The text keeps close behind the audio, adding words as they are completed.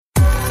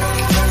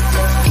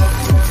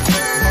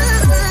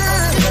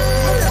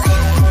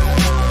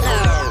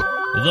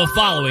The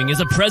following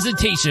is a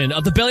presentation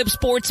of the Belly Up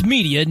Sports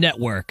Media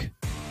Network.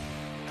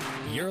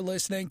 You're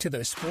listening to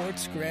the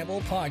Sports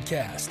Scramble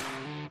Podcast,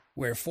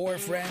 where four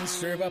friends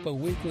serve up a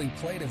weekly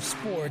plate of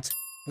sports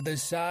with a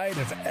side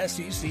of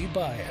SEC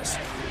bias.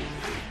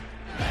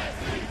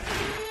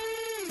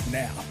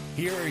 Now,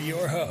 here are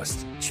your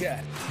hosts,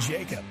 Chet,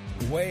 Jacob,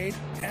 Wade,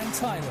 and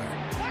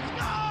Tyler. Let's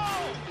go!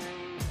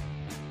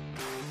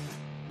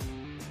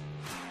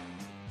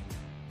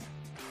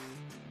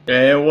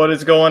 And what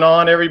is going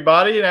on,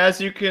 everybody? And as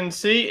you can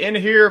see and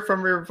hear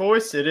from your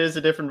voice, it is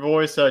a different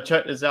voice.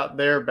 Chet is out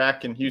there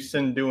back in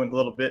Houston doing a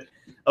little bit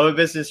of a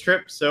business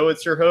trip. So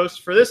it's your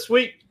host for this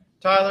week,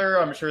 Tyler.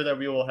 I'm sure that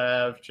we will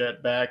have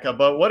Chet back.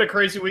 But what a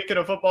crazy weekend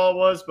of football it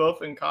was,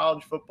 both in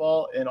college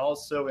football and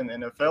also in the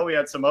NFL. We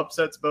had some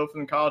upsets both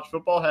in college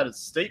football, had a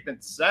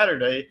statement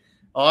Saturday.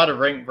 A lot of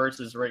ranked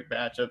versus ranked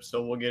matchups,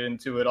 so we'll get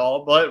into it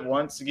all. But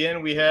once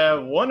again, we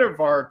have one of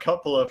our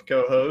couple of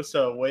co-hosts.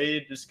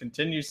 Wade just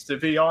continues to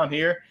be on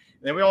here.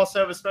 And then we also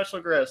have a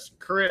special guest,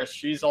 Chris.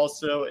 She's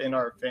also in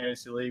our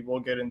fantasy league. We'll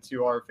get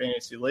into our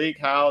fantasy league,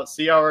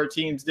 see how our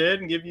teams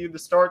did, and give you the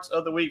starts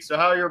of the week. So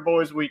how are your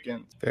boys'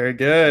 weekends? Very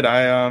good.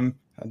 I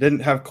didn't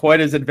have quite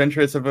as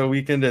adventurous of a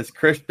weekend as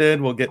Chris did.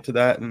 We'll get to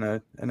that in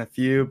a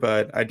few,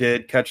 but I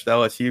did catch the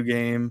LSU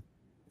game.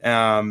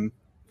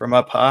 From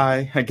up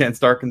high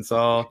against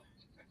Arkansas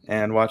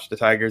and watched the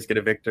Tigers get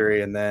a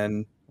victory, and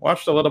then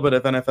watched a little bit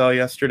of NFL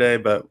yesterday,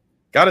 but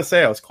got to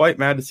say I was quite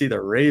mad to see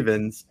the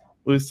Ravens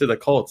lose to the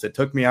Colts. It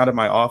took me out of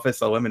my office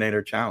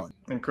eliminator challenge.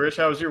 And Chris,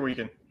 how was your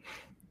weekend?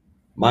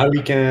 My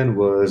weekend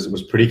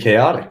was pretty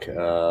chaotic.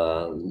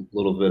 A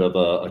little bit of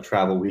a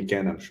travel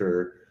weekend. I'm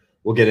sure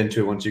we'll get into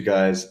it once you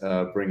guys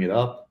bring it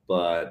up,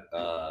 but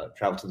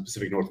traveled to the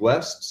Pacific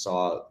Northwest,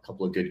 saw a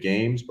couple of good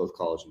games, both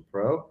college and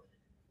pro.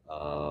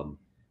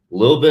 A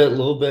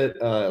little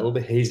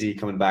bit hazy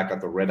coming back at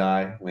the red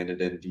eye.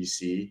 Landed in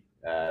DC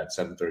at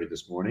 7:30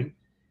 this morning.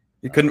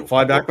 You couldn't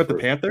fly back with the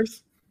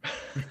Panthers?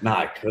 Nah,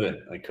 I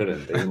couldn't. They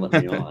didn't let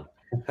me on.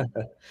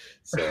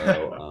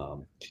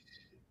 So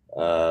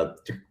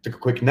took a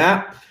quick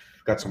nap,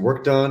 got some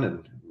work done,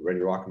 and ready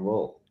to rock and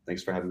roll.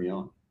 Thanks for having me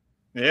on.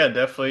 Yeah,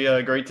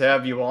 definitely great to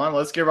have you on.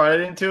 Let's get right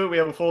into it. We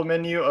have a full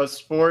menu of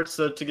sports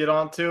to get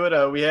onto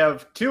it. We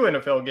have two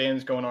NFL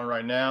games going on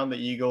right now, the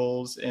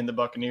Eagles and the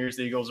Buccaneers.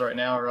 The Eagles right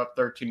now are up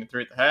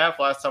 13-3 at the half.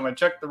 Last time I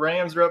checked, the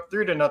Rams are up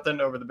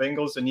 3-0 over the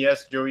Bengals. And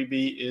yes, Joey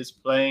B is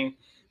playing,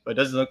 but it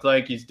doesn't look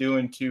like he's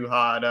doing too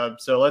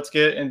hot. So let's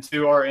get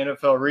into our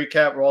NFL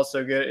recap. We'll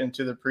also get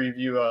into the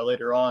preview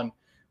later on,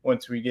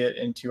 once we get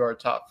into our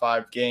top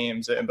 5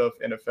 games in both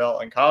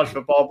NFL and college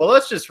football. But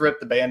let's just rip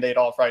the Band-Aid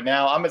off right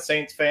now. I'm a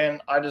Saints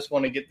fan. I just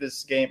want to get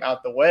this game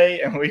out the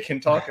way, and we can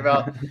talk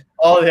about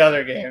all the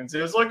other games.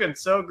 It was looking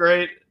so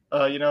great,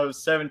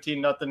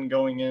 17-0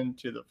 going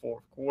into the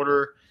fourth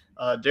quarter.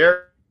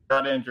 Derek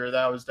got injured.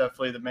 That was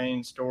definitely the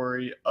main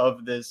story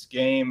of this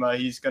game.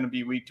 He's going to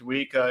be week to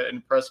week. In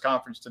a press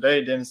conference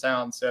today, Dennis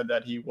Allen said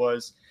that he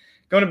was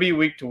going to be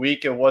week to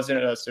week. It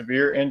wasn't a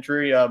severe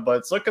injury, but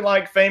it's looking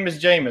like famous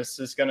Jameis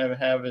is going to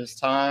have his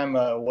time.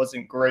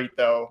 Wasn't great,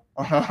 though,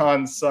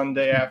 on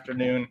Sunday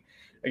afternoon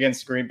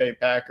against Green Bay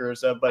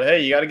Packers. But,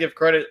 hey, you got to give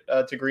credit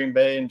to Green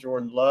Bay and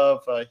Jordan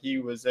Love. He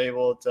was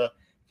able to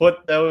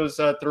put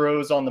those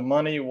throws on the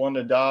money, one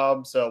to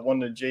Dobbs, one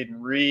to Jaden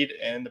Reed,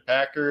 and the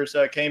Packers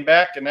came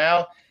back, and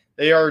now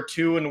they are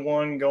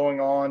 2-1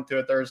 going on to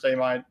a Thursday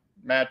night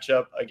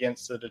matchup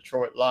against the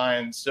Detroit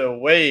Lions. So,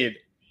 Wade,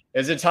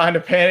 is it time to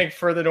panic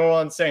for the New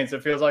Orleans Saints?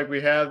 It feels like we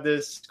have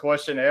this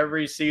question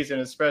every season,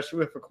 especially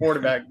with a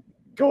quarterback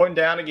going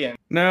down again.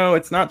 No,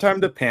 it's not time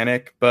to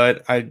panic,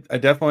 but I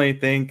definitely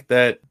think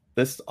that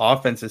this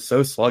offense is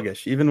so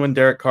sluggish. Even when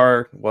Derek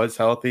Carr was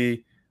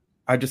healthy,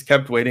 I just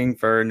kept waiting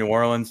for New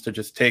Orleans to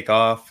just take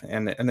off,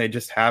 and they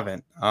just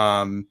haven't.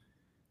 The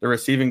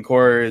receiving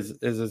core is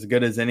as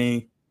good as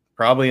any,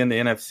 probably in the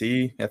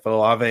NFC. If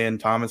Olave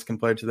and Thomas can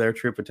play to their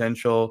true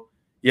potential,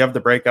 you have the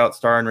breakout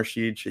star in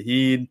Rashid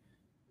Shaheed.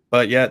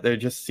 But yet they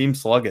just seem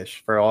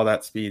sluggish for all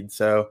that speed.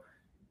 So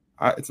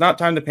it's not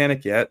time to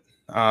panic yet.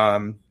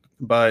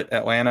 But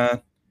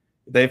Atlanta,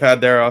 they've had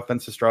their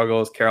offensive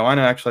struggles.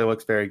 Carolina actually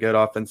looks very good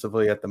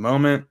offensively at the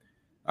moment.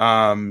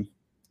 And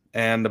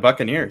the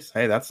Buccaneers,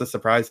 hey, that's the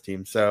surprise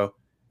team. So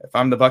if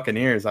I'm the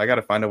Buccaneers, I got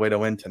to find a way to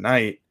win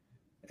tonight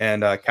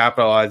and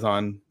capitalize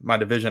on my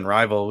division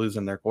rival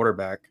losing their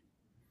quarterback.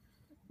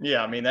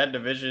 Yeah, I mean, that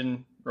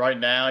division right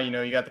now,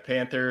 you got the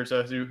Panthers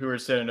who are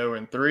sitting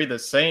 0-3. The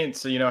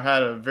Saints,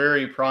 had a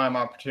very prime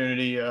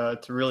opportunity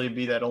to really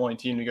be that only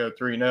team to go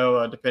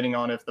 3-0, depending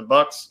on if the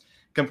Bucs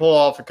can pull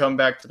off a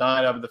comeback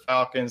tonight out of the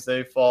Falcons.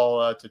 They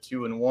fall to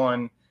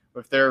 2-1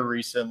 with their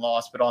recent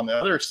loss. But on the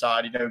other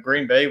side,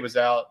 Green Bay was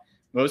out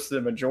most of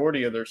the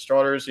majority of their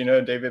starters.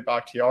 David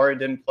Bakhtiari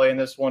didn't play in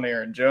this one.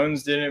 Aaron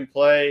Jones didn't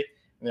play.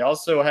 And they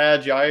also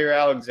had Jair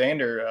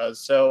Alexander.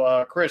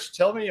 So, Chris,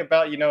 tell me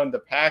about,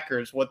 the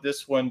Packers, what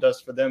this one does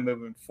for them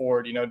moving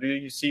forward. Do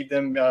you see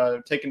them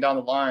taking down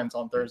the Lions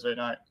on Thursday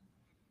night?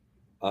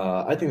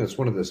 I think that's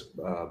one of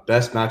the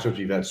best matchups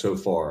we've had so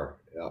far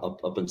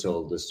up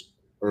until this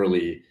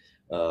early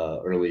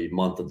early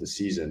month of the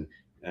season.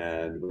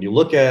 And when you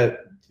look at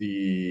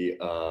the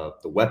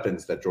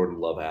weapons that Jordan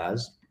Love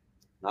has,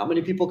 not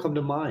many people come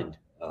to mind.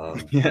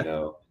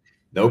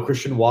 No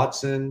Christian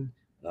Watson.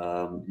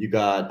 You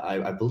got,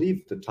 I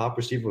believe the top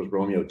receiver was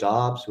Romeo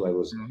Doubs, who I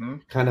was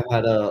kind of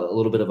had a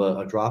little bit of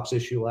a drops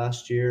issue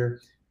last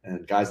year.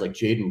 And guys like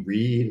Jaden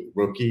Reed,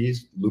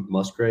 rookies, Luke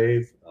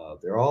Musgrave,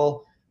 they're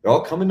all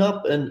coming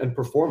up and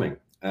performing.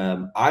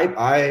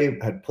 I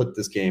had put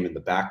this game in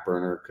the back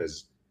burner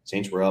because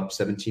Saints were up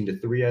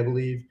 17-3, I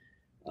believe.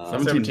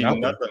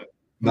 17-0.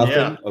 Nothing.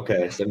 Yeah.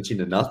 Okay,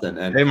 17-0.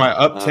 And hey, my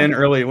up 10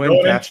 early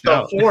win cashed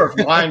out. Fourth,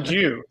 mind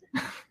you.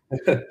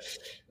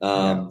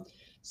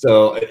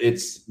 So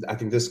I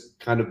think this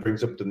kind of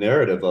brings up the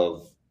narrative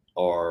of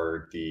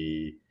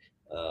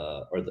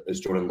is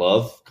Jordan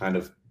Love kind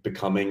of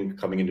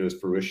coming into his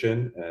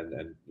fruition,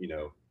 and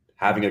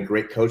having a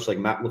great coach like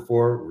Matt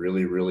LaFleur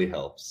really, really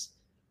helps.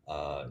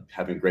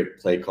 Having a great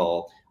play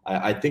call.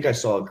 I think I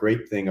saw a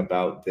great thing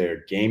about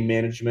their game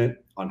management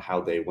on how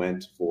they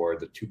went for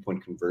the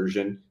 2-point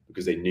conversion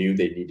because they knew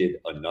they needed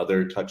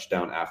another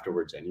touchdown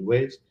afterwards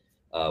anyways,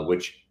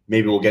 which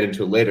maybe we'll get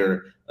into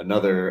later.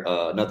 Another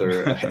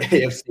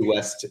AFC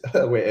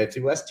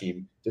West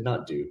team did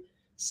not do.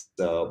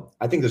 So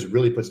I think this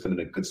really puts them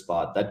in a good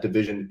spot. That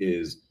division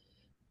is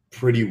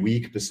pretty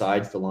weak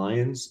besides the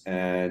Lions,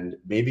 and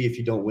maybe if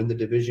you don't win the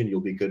division,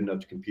 you'll be good enough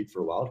to compete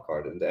for a wild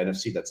card. And the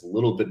NFC, that's a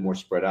little bit more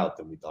spread out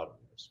than we thought it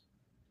was.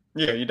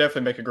 Yeah, you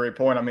definitely make a great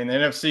point. I mean, the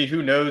NFC,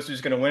 who knows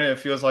who's going to win it? It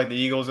feels like the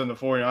Eagles and the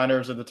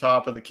 49ers are the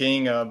top of the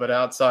king, but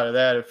outside of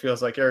that, it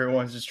feels like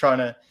everyone's just trying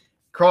to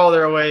crawl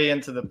their way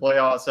into the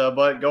playoffs.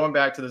 But going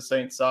back to the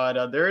Saints side,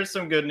 there is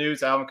some good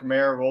news. Alvin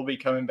Kamara will be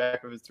coming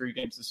back with a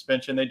 3-game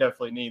suspension. They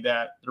definitely need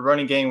that. The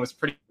running game was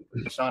pretty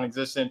much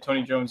non-existent.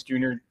 Tony Jones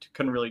Jr.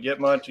 couldn't really get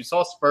much. You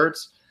saw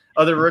spurts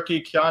of the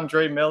rookie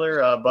Keandre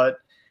Miller, but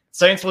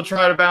Saints will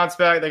try to bounce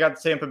back. They got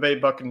the Tampa Bay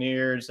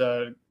Buccaneers,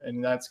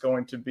 and that's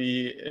going to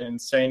be an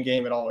insane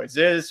game. It always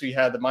is. We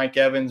had the Mike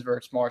Evans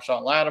versus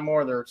Marshawn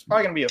Lattimore. There's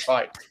probably going to be a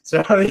fight. So,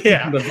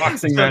 yeah. The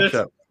boxing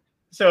matchup.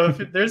 So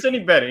if there's any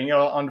betting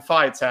on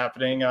fights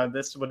happening,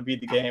 this would be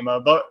the game.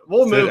 But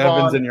we'll move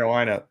Evans on. in your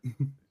lineup.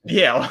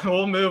 Yeah,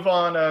 we'll move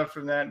on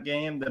from that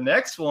game. The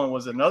next one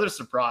was another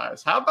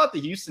surprise. How about the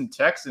Houston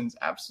Texans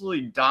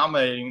absolutely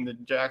dominating the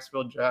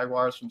Jacksonville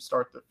Jaguars from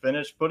start to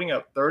finish, putting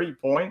up 30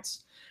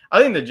 points?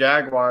 I think the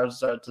Jaguars,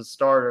 to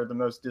start, are the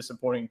most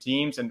disappointing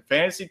teams. In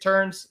fantasy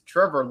terms,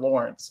 Trevor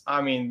Lawrence.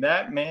 I mean,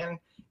 that man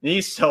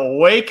needs to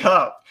wake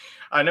up.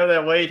 I know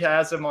that Wade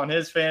has him on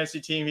his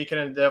fantasy team. He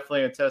can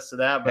definitely attest to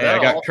that. But I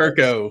got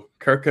Kirko,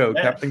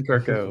 yeah. Captain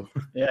Kirko.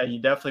 Yeah,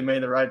 you definitely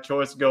made the right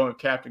choice going with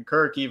Captain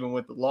Kirk, even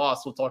with the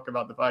loss. We'll talk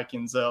about the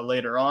Vikings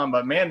later on.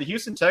 But, man, the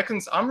Houston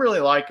Texans, I'm really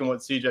liking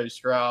what C.J.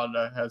 Stroud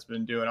has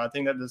been doing. I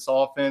think that this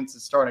offense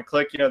is starting to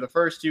click. The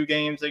first 2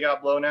 games they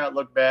got blown out,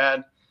 looked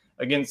bad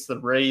against the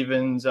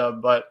Ravens.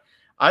 But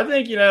I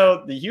think,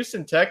 the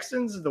Houston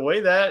Texans, the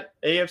way that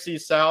AFC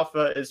South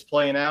is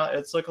playing out,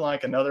 it's looking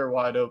like another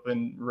wide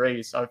open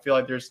race. I feel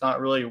like there's not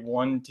really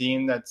one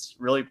team that's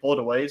really pulled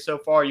away so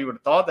far. You would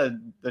have thought that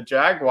the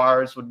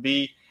Jaguars would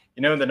be,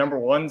 the number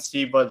 1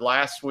 seed, but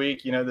last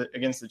week,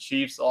 against the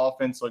Chiefs, the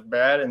offense looked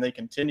bad and they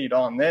continued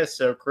on this.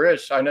 So,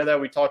 Chris, I know that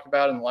we talked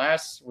about in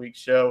last week's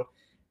show.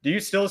 Do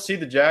you still see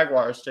the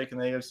Jaguars taking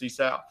the AFC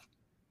South?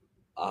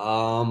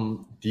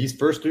 These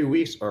first 3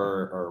 weeks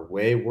are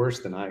way worse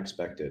than I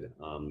expected.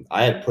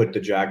 I had put the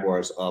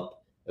Jaguars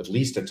up at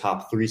least a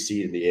top 3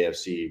 seed in the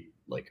AFC,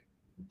 like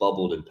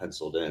bubbled and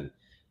penciled in.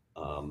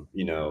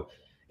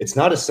 It's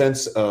not a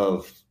sense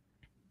of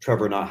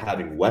Trevor not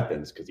having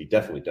weapons, because he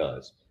definitely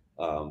does.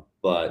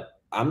 But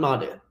I'm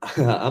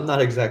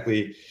not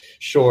exactly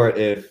sure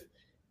if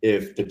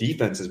the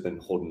defense has been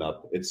holding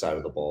up its side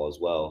of the ball as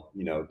well,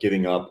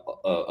 giving up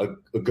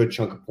a good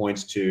chunk of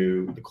points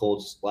to the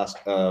Colts last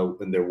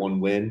in their 1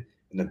 win,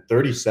 and then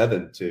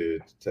 37 to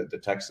the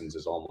Texans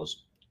is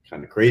almost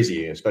kind of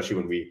crazy, especially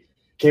when we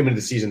came into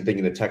the season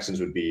thinking the Texans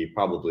would be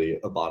probably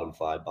a bottom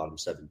 5, bottom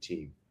 7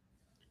 team.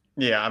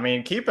 Yeah, I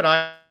mean, keep an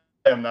eye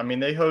on them. I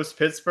mean, they host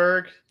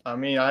Pittsburgh. I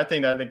mean, I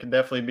think that it could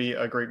definitely be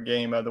a great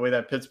game. The way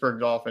that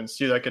Pittsburgh's offense,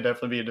 too, that could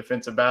definitely be a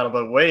defensive battle.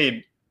 But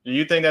Wade, do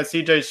you think that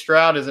C.J.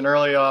 Stroud is an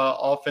early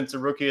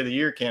offensive rookie of the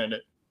year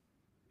candidate?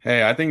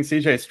 Hey, I think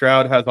C.J.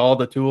 Stroud has all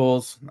the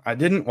tools. I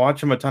didn't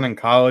watch him a ton in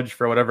college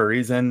for whatever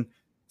reason,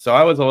 so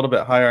I was a little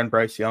bit higher on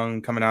Bryce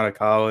Young coming out of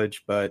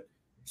college. But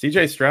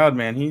C.J. Stroud,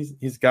 man,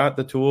 he's got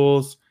the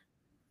tools.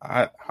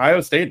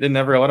 Ohio State didn't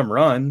ever let him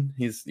run.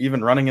 He's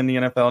even running in the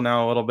NFL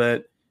now a little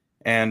bit,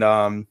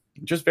 and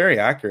just very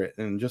accurate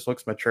and just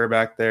looks mature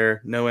back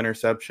there. No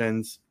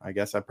interceptions. I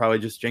guess I probably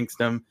just jinxed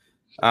him.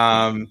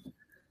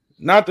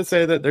 Not to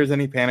say that there's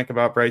any panic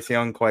about Bryce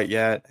Young quite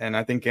yet, and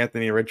I think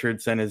Anthony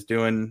Richardson is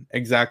doing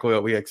exactly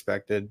what we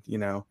expected,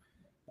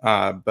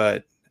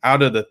 but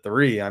out of the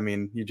 3, I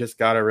mean, you just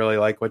got to really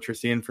like what you're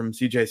seeing from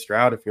C.J.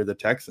 Stroud if you're the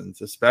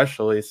Texans,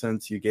 especially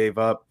since you gave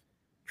up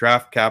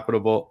draft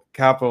capital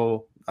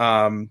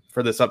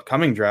for this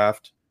upcoming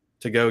draft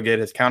to go get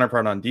his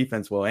counterpart on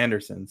defense, Will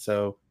Anderson.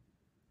 So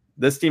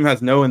this team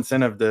has no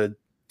incentive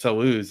to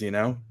lose. You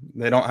know,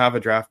 they don't have a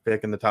draft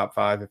pick in the top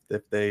 5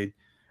 if they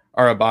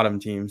are a bottom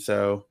team.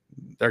 So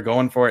they're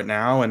going for it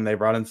now, and they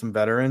brought in some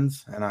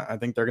veterans, and I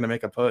think they're going to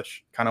make a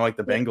push, kind of like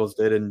the Bengals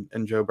did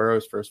in Joe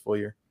Burrow's first full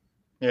year.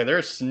 Yeah, they're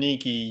a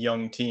sneaky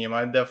young team.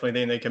 I definitely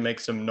think they can make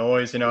some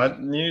noise. You know,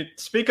 you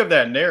speak of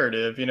that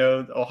narrative, you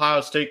know,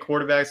 Ohio State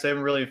quarterbacks, they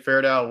haven't really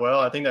fared out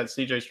well. I think that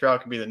CJ Stroud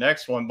could be the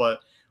next one,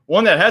 but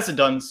one that hasn't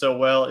done so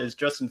well is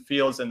Justin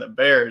Fields and the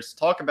Bears.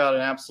 Talk about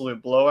an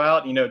absolute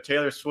blowout. You know,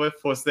 Taylor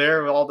Swift was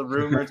there with all the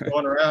rumors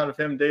going around of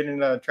him dating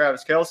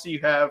Travis Kelce. You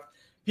have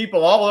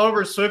people all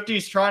over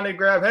Swifties trying to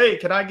grab, hey,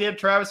 can I get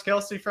Travis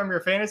Kelce from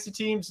your fantasy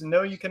teams?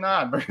 No, you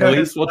cannot. At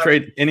least we'll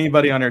trade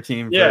anybody on her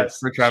team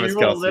for Travis Kelce.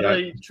 She will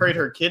literally trade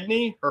her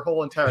kidney, her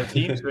whole entire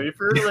team. So if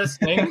you're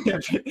listening,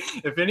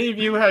 if any of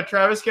you had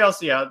Travis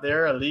Kelce out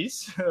there, at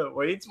least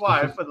Wade's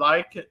wife would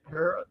like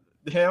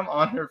him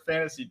on her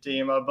fantasy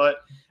team.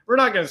 But we're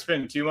not going to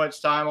spend too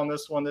much time on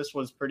this one. This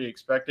was pretty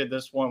expected.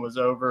 This one was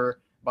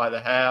over by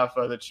the half.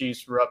 The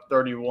Chiefs were up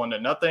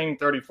 31-0,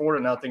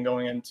 34-0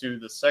 going into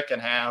the second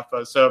half.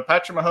 So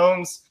Patrick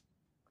Mahomes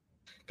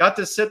got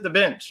to sit the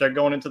bench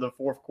going into the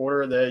fourth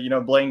quarter.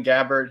 Blaine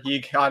Gabbert, he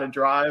got a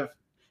drive.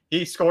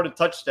 He scored a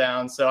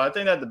touchdown. So I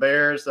think that the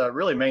Bears,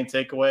 really main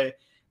takeaway,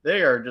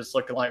 they are just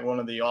looking like one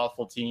of the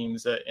awful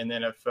teams in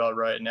the NFL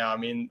right now. I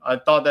mean, I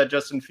thought that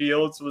Justin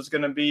Fields was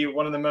going to be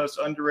one of the most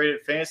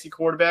underrated fantasy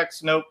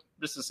quarterbacks. Nope,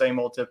 just the same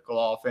old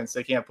typical offense.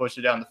 They can't push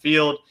it down the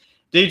field.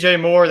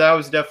 DJ Moore, that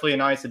was definitely a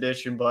nice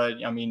addition,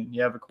 but I mean,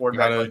 you have a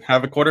quarterback. You gotta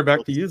have a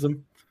quarterback to use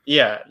him.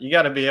 Yeah, you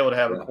got to be able to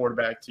have a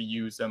quarterback to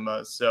use them.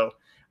 So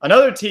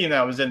another team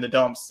that was in the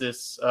dumps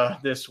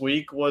this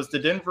week was the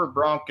Denver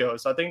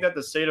Broncos. I think that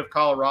the state of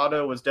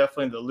Colorado was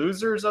definitely the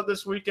losers of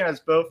this weekend, as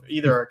both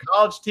either a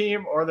college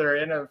team or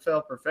their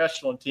NFL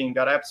professional team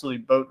got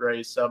absolutely boat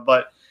race.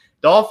 But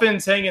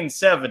Dolphins hanging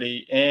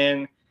 70,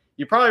 and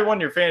you probably won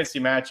your fantasy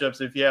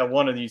matchups if you had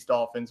one of these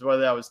Dolphins,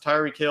 whether that was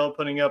Tyreek Hill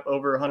putting up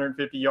over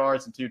 150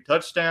 yards and 2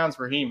 touchdowns,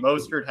 Raheem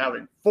Mostert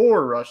having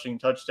 4 rushing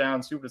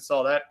touchdowns. Who would have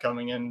saw that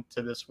coming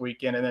into this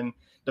weekend? And then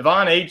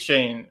Devon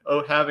Achane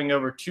having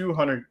over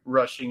 200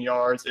 rushing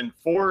yards and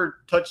 4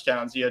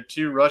 touchdowns. He had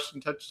 2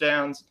 rushing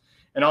touchdowns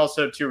and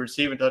also 2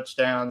 receiving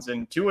touchdowns.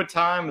 And Tua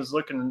Time is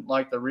looking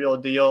like the real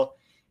deal.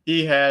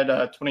 He had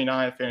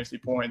 29 fantasy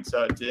points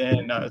to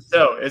end.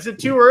 So is it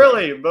too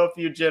early, both of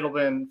you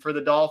gentlemen, for the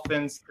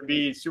Dolphins to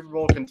be Super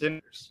Bowl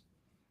contenders?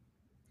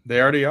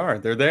 They already are.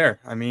 They're there.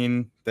 I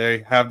mean, they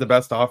have the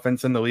best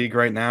offense in the league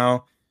right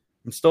now.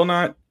 I'm still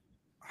not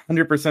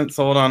 100%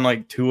 sold on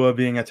like Tua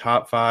being a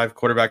top 5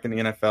 quarterback in the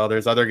NFL.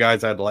 There's other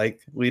guys I'd like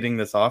leading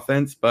this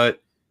offense,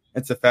 but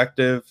it's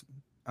effective.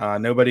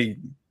 Nobody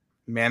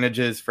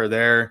manages for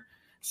their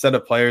set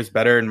of players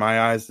better in my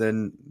eyes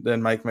than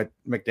Mike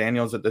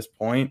McDaniels at this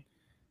point.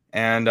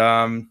 And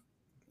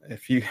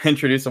if you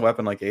introduce a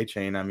weapon like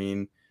Achane, I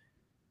mean,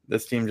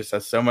 this team just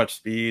has so much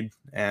speed.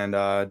 And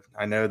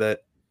I know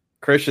that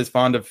Chris is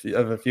fond of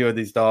a few of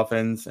these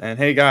Dolphins. And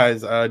hey,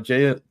 guys,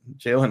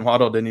 Jalen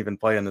Waddle didn't even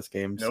play in this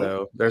game,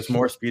 so there's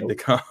more speed to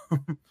come.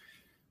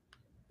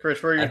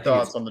 Chris, what are your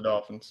thoughts on the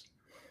Dolphins?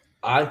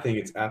 I think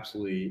it's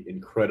absolutely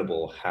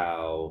incredible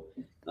how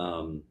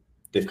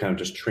they've kind of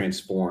just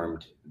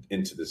transformed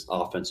into this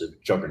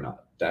offensive juggernaut.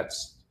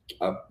 That's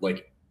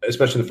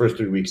especially in the first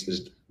 3 weeks,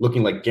 is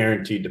looking like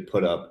guaranteed to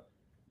put up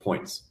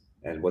points.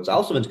 And what's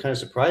also been kind of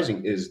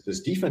surprising is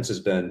this defense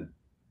has been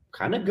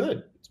kind of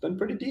good. It's been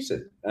pretty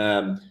decent.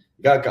 You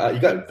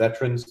got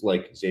veterans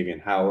like Xavier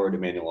Howard,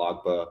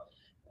 Emmanuel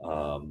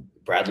Ogbah,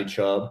 Bradley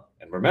Chubb,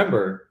 and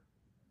remember,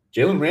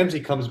 Jalen Ramsey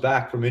comes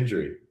back from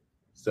injury,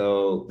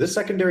 so this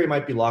secondary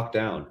might be locked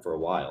down for a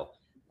while.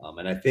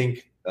 And I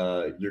think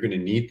you're going to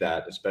need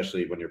that,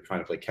 especially when you're trying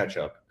to play catch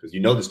up, because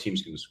this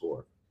team's going to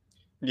score.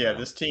 Yeah,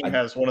 this team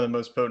has one of the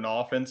most potent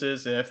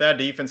offenses, and if that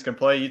defense can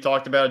play, you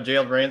talked about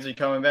Jalen Ramsey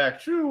coming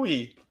back.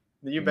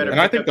 You better. And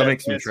I think they'll make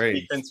some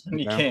trades when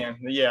you can.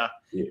 Yeah,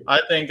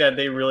 I think that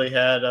they really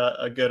had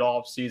a good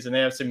offseason. They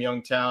have some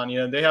young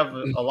talent. They have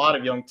a lot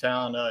of young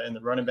talent in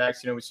the running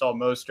backs. We saw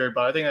Mostert,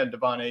 but I think that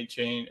Devon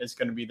Achane is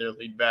going to be their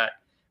lead back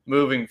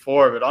moving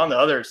forward. But on the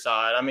other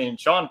side, I mean,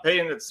 Sean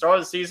Payton at the start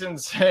of the season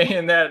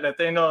saying that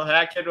Nathaniel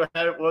Hackett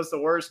was the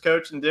worst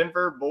coach in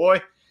Denver.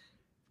 Boy,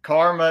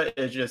 karma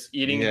is just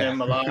eating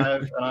him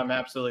alive, and I'm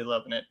absolutely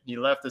loving it. He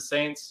left the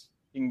Saints.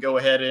 You can go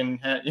ahead and,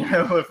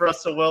 with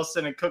Russell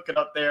Wilson and cook it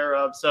up there.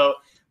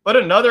 But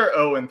another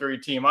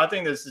 0-3 team. I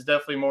think this is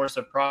definitely more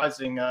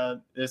surprising.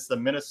 It's the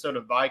Minnesota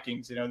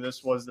Vikings.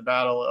 This was the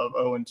battle of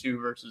 0-2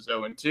 versus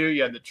 0-2.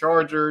 You had the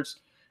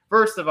Chargers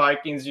versus the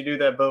Vikings. You knew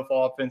that both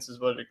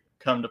offenses would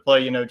come to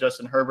play.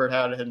 Justin Herbert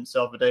had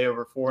himself a day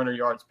over 400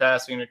 yards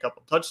passing and a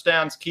couple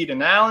touchdowns.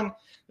 Keenan Allen.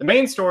 The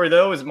main story,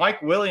 though, is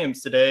Mike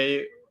Williams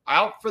today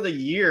out for the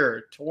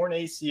year, torn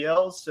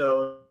ACL.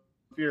 So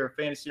if you're a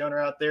fantasy owner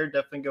out there,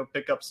 definitely go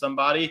pick up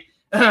somebody.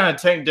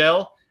 Tank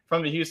Dell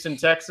from the Houston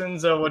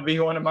Texans would be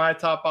one of my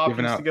top options.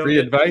 Giving out to go free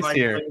get advice Mike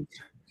here. Williams.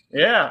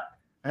 Yeah.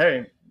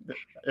 Hey,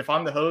 if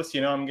I'm the host,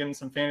 I'm getting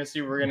some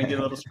fantasy. We're going to get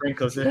a little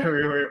sprinkles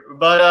everywhere.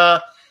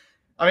 But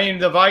I mean,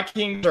 the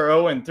Vikings are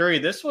 0-3.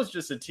 This was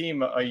just a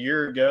team a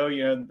year ago.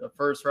 The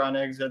first round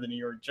exit of the New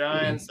York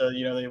Giants.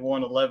 They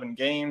won 11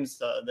 games.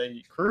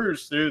 They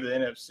cruised through the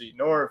NFC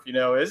North.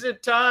 Is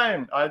it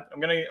time? I'm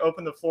going to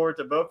open the floor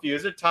to both of you.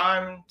 Is it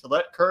time to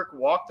let Kirk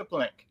walk the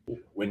plank?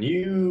 When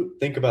you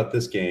think about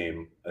this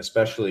game,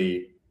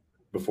 especially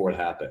before it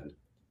happened,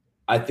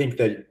 I think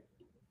that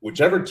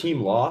whichever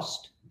team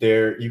lost,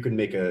 you can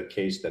make a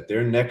case that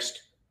their next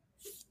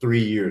 3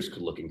 years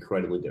could look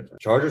incredibly different.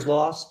 Chargers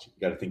lost. You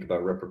got to think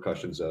about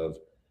repercussions of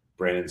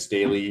Brandon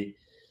Staley's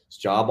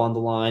job on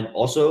the line.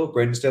 Also,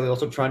 Brandon Staley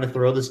also trying to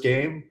throw this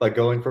game by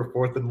going for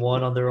 4th and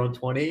 1 on their own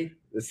 20.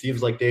 It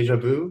seems like deja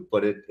vu,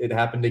 but it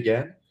happened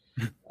again.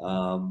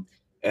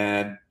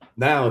 And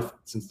now,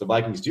 since the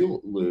Vikings do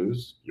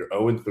lose, you're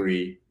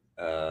 0-3.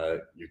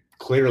 You're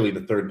clearly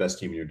the third best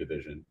team in your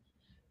division.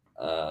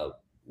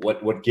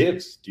 What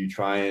gives? Do you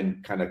try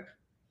and kind of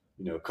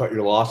cut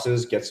your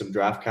losses, get some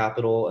draft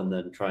capital, and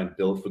then try and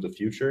build for the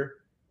future?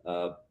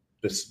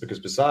 Because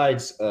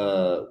besides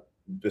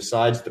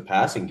the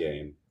passing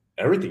game,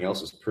 everything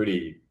else is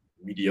pretty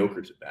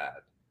mediocre to bad.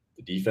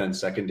 The defense,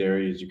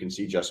 secondary, as you can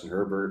see, Justin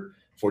Herbert,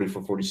 40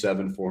 for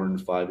 47,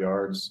 405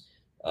 yards.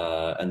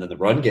 And then the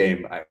run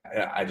game,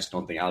 I just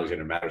don't think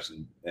Alexander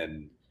Mattison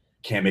and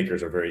Cam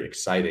Akers are very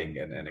exciting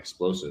and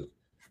explosive.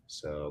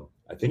 So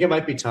I think it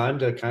might be time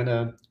to kind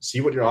of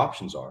see what your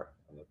options are.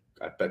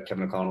 I bet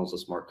Kevin O'Connell's a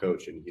smart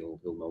coach, and he'll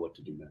know what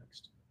to do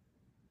next.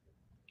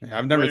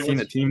 I've never seen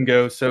a team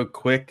go so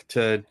quick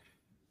to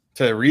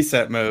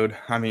reset mode.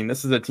 I mean,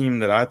 this is a team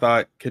that I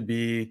thought could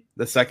be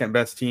the second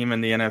best team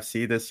in the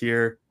NFC this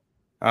year,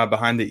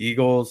 behind the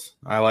Eagles.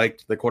 I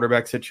liked the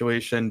quarterback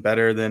situation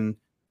better than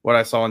what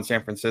I saw in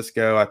San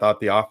Francisco. I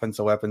thought the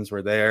offensive weapons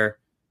were there.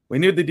 We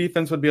knew the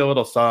defense would be a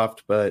little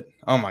soft, but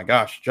oh my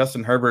gosh,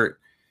 Justin Herbert,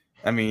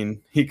 I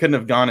mean, he couldn't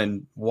have gone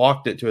and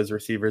walked it to his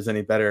receivers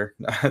any better.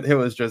 It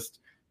was just,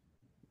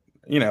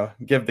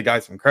 give the guy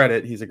some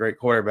credit. He's a great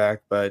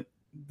quarterback, but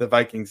the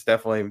Vikings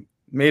definitely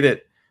made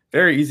it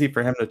very easy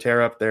for him to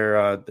tear up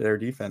their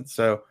defense.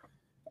 So,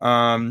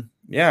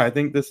 I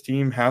think this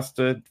team has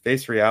to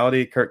face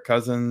reality. Kirk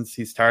Cousins,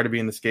 he's tired of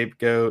being the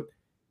scapegoat.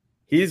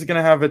 He's going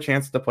to have a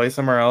chance to play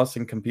somewhere else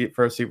and compete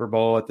for a Super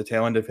Bowl at the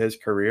tail end of his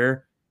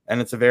career.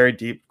 And it's a very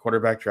deep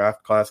quarterback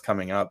draft class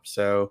coming up.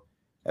 So,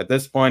 at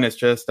this point, it's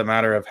just a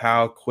matter of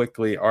how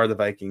quickly are the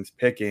Vikings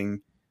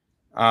picking,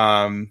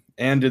 and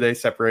do they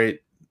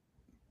separate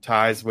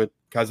ties with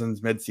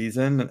Cousins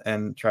midseason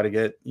and try to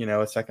get,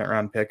 a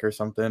second-round pick or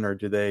something, or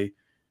do they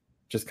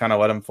just kind of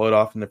let him float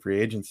off into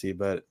free agency?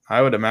 But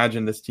I would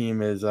imagine this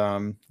team is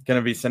going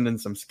to be sending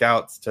some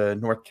scouts to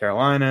North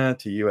Carolina,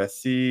 to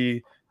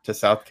USC, to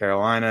South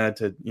Carolina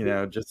to,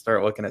 just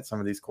start looking at some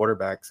of these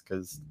quarterbacks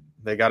because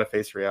they got to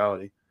face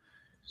reality.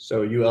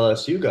 So you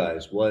LSU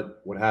guys,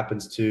 what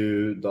happens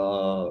to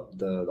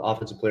the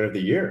offensive player of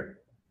the year?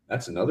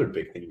 That's another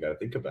big thing you got to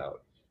think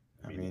about.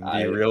 I mean, do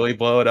you really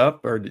blow it up,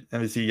 or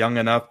is he young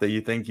enough that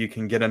you think you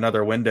can get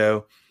another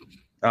window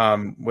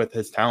with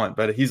his talent?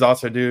 But he's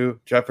also due.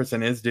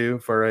 Jefferson is due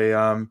for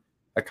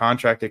a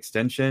contract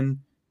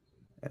extension.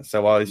 And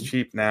so while he's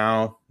cheap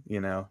now,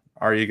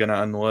 are you going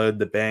to unload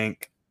the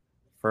bank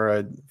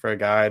for a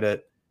guy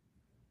that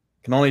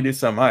can only do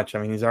so much?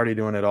 I mean, he's already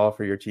doing it all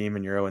for your team,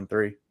 and you're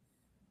 0-3.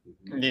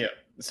 Yeah.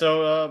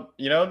 So,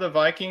 the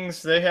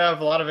Vikings, they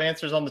have a lot of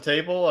answers on the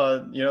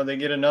table. They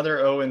get another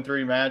 0-3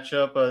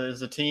 matchup.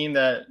 There's a team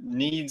that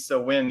needs a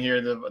win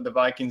here, the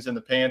Vikings and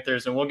the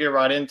Panthers. And we'll get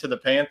right into the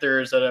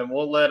Panthers. And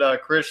we'll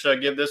let Chris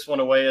give this one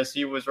away as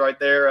he was right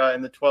there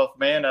in the 12th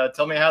man.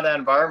 Tell me how that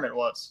environment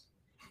was.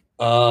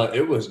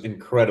 It was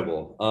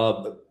incredible.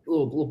 A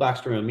little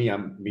backstory on me.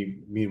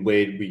 Me and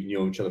Wade, we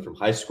knew each other from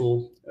high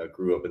school.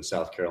 Grew up in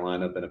South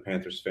Carolina. Been a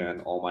Panthers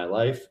fan all my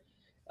life.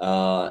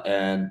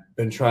 And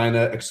been trying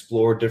to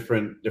explore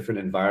different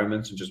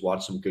environments and just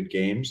watch some good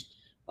games.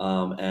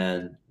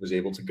 And was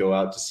able to go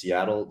out to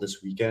Seattle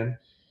this weekend.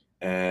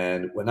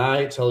 And when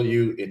I tell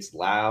you it's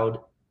loud,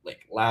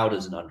 like loud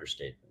is an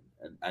understatement.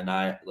 And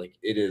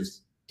it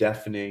is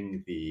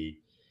deafening. The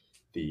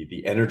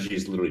energy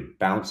is literally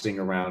bouncing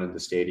around in the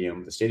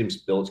stadium. The stadium's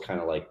built kind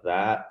of like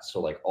that. So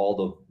like all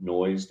the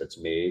noise that's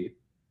made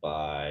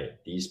by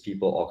these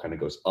people all kind of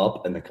goes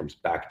up and then comes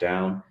back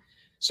down.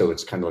 So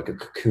it's kind of like a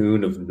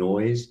cocoon of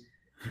noise,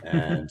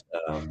 and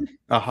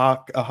a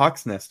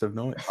hawk's nest of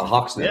noise. A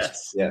hawk's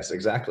nest, yes,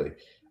 exactly.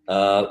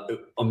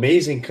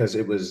 Amazing because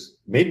it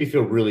made me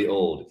feel really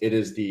old. It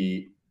is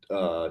the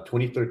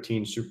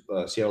 2013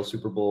 Seattle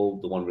Super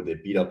Bowl, the one where they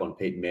beat up on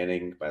Peyton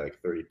Manning by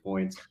like 30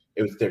 points.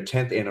 It was their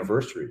 10th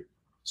anniversary,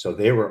 so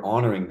they were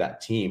honoring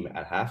that team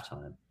at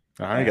halftime.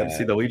 I got to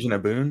see the Legion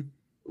of Boom.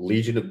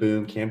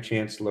 Cam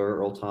Chancellor,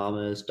 Earl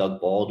Thomas,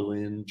 Doug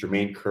Baldwin,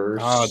 Jermaine Kearse.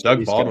 Oh,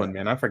 Doug Baldwin,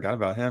 man, I forgot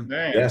about him.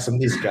 Dang. Yeah, some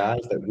of these guys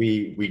that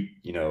we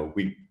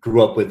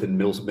grew up with in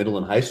middle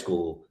and high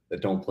school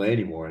that don't play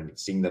anymore, and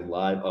seeing them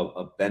live.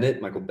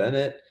 Michael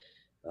Bennett,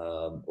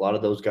 a lot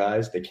of those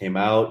guys, they came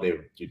out, they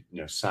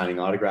were signing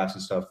autographs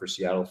and stuff for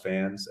Seattle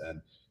fans,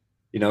 and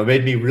it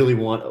made me really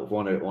want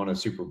a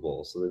Super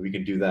Bowl so that we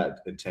can do that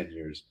in 10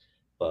 years.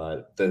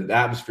 but the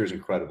atmosphere is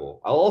incredible.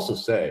 I'll also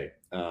say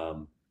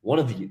one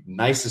of the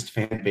nicest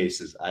fan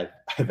bases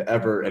I've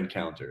ever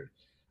encountered.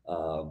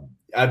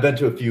 I've been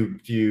to a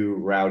few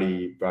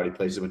rowdy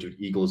places. I went to an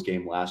Eagles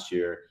game last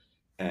year,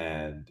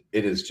 and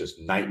it is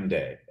just night and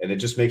day. And it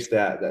just makes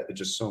that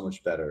just so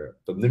much better.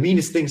 But the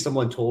meanest thing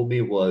someone told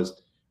me was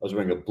I was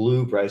wearing a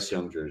blue Bryce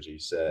Young jersey.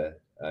 Said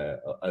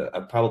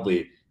a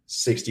probably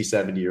 60,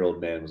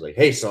 70-year-old man was like,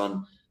 "Hey,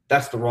 son,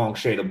 that's the wrong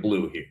shade of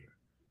blue here."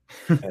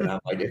 And I'm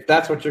like, if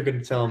that's what you're going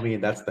to tell me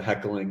and that's the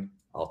heckling,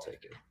 I'll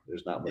take it.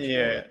 There's not much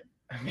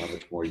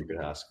more you could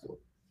ask for.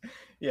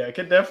 Yeah, it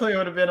definitely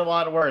would have been a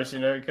lot worse.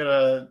 You could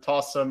have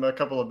tossed a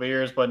couple of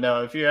beers, but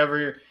no, if you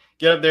ever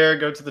get up there,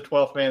 go to the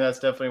 12th man, that's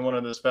definitely one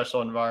of the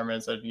special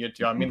environments that you get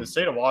to. I mean, the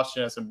state of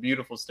Washington has some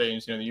beautiful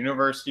stadiums. The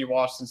University of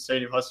Washington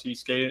Stadium, Husky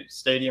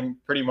Stadium,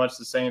 pretty much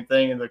the same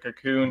thing, and the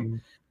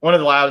Cocoon, one of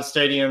the loudest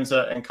stadiums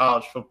in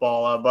college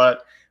football.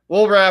 But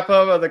we'll wrap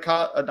up the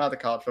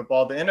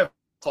NFL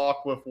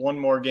talk with one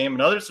more game.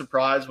 Another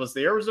surprise was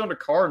the Arizona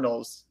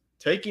Cardinals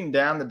taking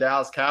down the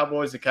Dallas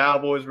Cowboys. The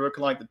Cowboys were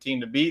looking like the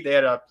team to beat. They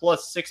had a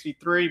plus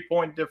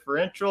 63-point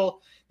differential.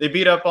 They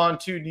beat up on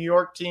two New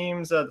York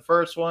teams. The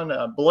first one,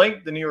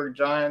 blanked the New York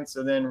Giants,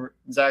 and then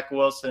Zach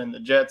Wilson and the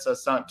Jets.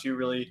 That's not too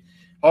really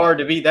hard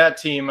to beat that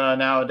team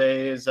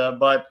nowadays.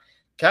 But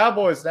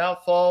Cowboys now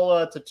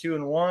fall to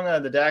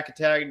 2-1. The Dak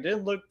attack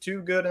didn't look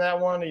too good in that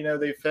one.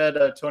 They fed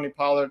Tony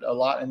Pollard a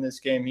lot in this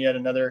game. He had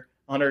another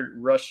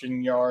 100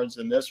 rushing yards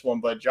in this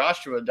one. But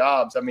Joshua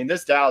Dobbs, I mean,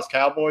 this Dallas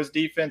Cowboys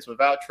defense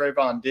without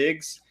Trayvon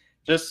Diggs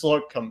just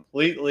looked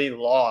completely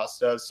lost.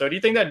 So do you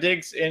think that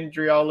Diggs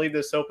injury, I'll leave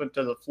this open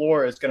to the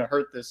floor, is going to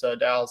hurt this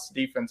Dallas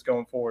defense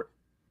going forward?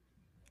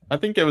 I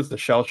think it was the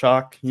shell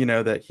shock,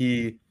 that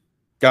he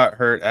got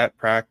hurt at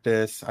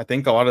practice. I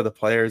think a lot of the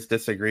players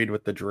disagreed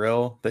with the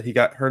drill that he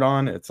got hurt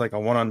on. It's like a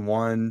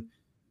one-on-one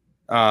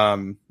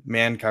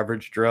man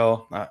coverage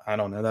drill. I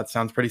don't know. That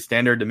sounds pretty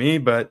standard to me,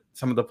 but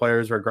some of the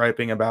players were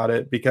griping about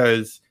it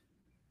because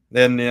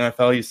then in the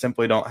NFL, you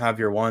simply don't have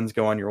your ones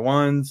go on your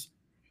ones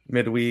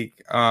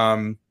midweek.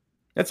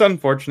 It's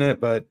unfortunate,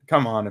 but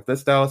come on. If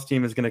this Dallas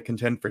team is going to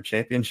contend for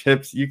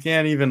championships, you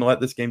can't even let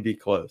this game be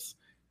close.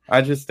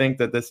 I just think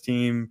that this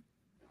team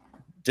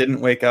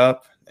didn't wake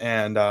up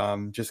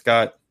and just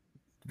got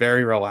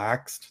very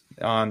relaxed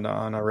on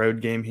a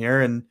road game here.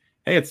 And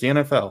hey, it's the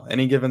NFL.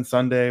 Any given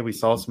Sunday, we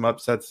saw some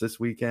upsets this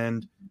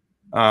weekend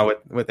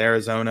with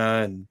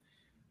Arizona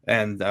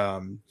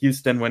and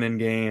Houston winning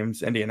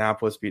games,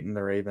 Indianapolis beating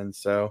the Ravens.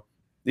 So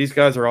these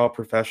guys are all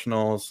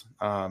professionals.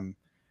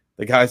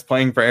 The guys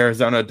playing for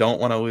Arizona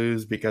don't want to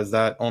lose because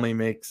that only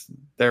makes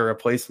their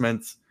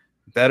replacements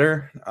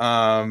better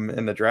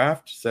in the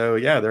draft. So,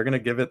 yeah, they're going to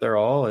give it their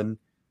all, and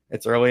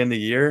it's early in the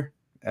year.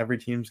 Every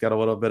team's got a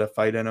little bit of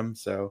fight in them.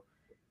 So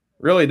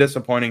really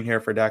disappointing here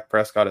for Dak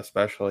Prescott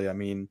especially. I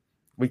mean,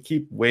 we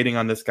keep waiting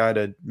on this guy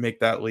to make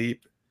that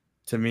leap.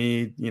 To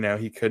me,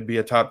 he could be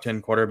a top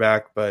 10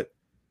 quarterback, but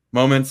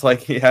moments like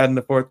he had in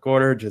the fourth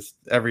quarter, just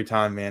every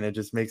time, man, it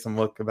just makes him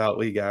look about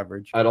league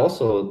average. I'd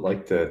also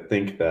like to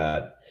think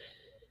that,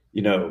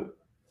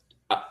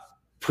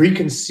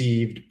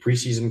 preconceived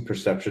preseason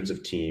perceptions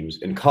of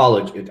teams in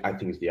college, I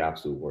think is the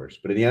absolute worst.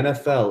 But in the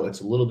NFL,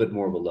 it's a little bit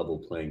more of a level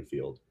playing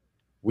field.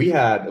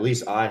 At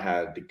least I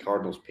had the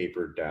Cardinals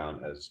papered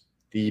down as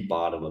the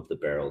bottom of the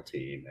barrel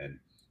team. And,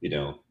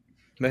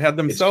 they had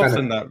themselves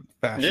in that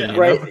fashion. Yeah,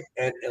 right.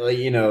 And,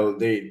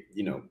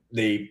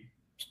 they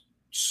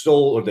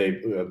stole or they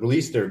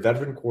released their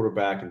veteran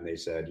quarterback and they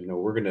said,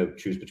 we're going to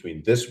choose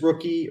between this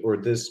rookie or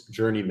this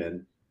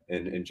journeyman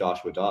in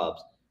Joshua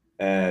Dobbs.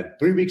 And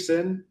 3 weeks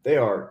in, they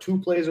are 2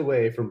 plays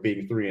away from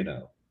being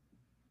 3-0.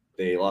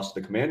 They lost to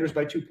the Commanders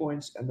by 2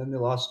 points, and then they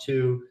lost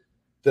to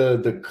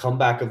the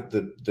comeback of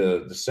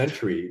the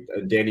century,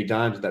 Danny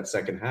Dimes in that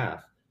second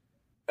half.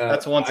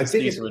 That's once a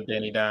season with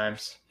Danny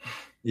Dimes.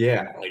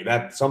 Yeah, like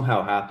that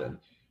somehow happened.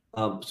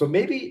 So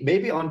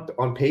maybe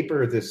on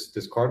paper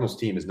this Cardinals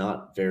team is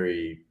not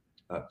very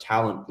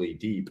talently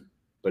deep,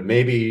 but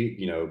maybe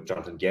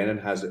Jonathan Gannon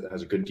has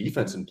a good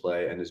defense in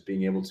play and is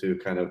being able to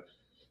kind of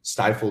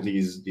stifle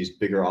these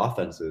bigger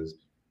offenses.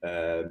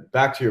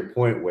 Back to your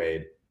point,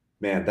 Wade,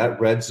 man, the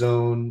red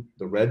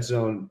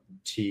zone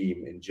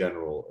team in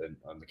general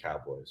on the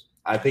Cowboys.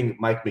 I think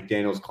Mike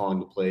McDaniel's calling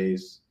the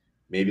plays,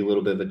 maybe a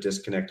little bit of a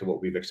disconnect to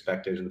what we've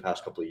expected in the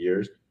past couple of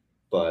years,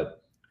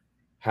 but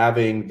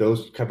having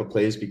those type of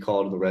plays be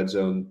called in the red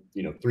zone,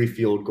 3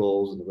 field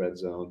goals in the red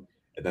zone,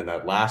 and then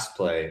that last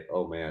play,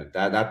 oh man,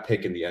 that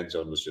pick in the end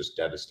zone was just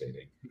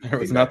devastating. There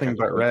was nothing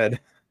but red.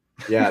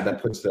 Yeah,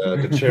 that puts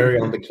the cherry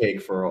on the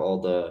cake for all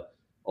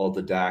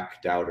the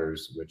Dak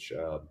doubters, which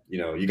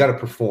you got to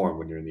perform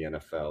when you're in the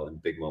NFL in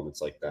big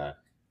moments like that.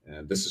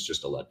 And this is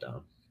just a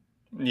letdown.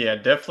 Yeah,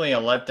 definitely a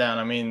letdown.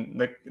 I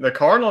mean, the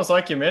Cardinals,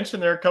 like you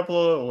mentioned, they're a couple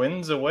of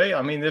wins away.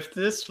 I mean, if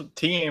this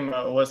team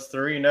was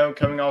 3-0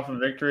 coming off a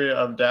victory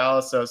of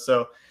Dallas,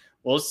 so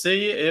we'll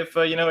see if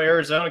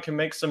Arizona can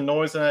make some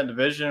noise in that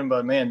division.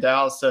 But man,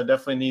 Dallas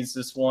definitely needs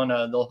this one.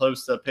 They'll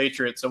host the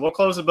Patriots. So we'll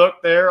close the book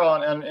there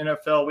on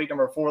NFL week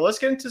number 4. Let's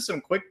get into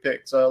some quick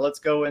picks. Let's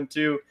go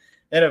into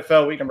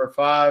NFL week number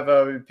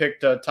 5. We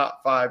picked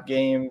top 5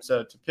 games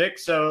to pick.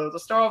 So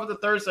let's start off with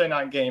the Thursday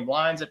night game.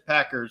 Lions at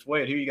Packers.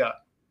 Wade, who you got?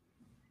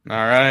 All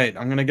right,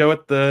 I'm gonna go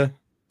with the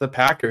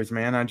Packers,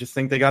 man. I just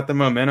think they got the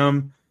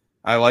momentum.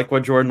 I like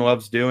what Jordan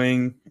Love's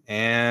doing,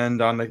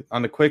 and on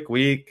the quick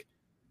week,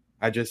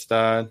 I just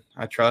I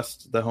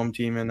trust the home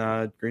team in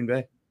Green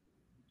Bay.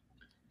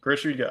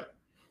 Chris, who you got?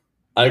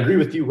 I agree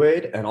with you,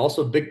 Wade, and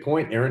also big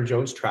point. Aaron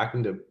Jones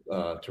tracking to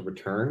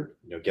return,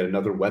 get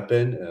another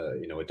weapon,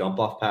 a dump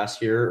off pass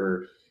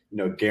here,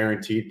 or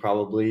guaranteed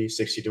probably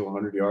 60 to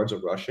 100 yards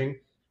of rushing.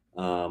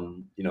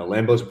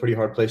 Lambeau's a pretty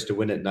hard place to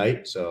win at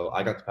night, so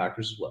I got the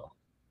Packers as well.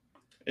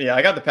 Yeah,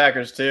 I got the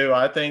Packers too.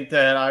 I think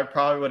that I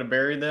probably would have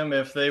buried them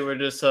if they would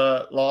just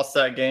lost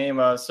that game.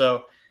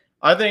 So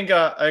I think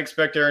I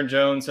expect Aaron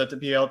Jones to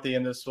be healthy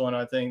in this one.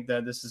 I think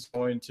that this is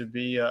going to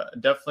be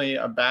definitely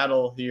a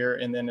battle here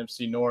in the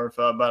NFC North.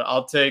 But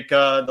I'll take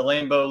the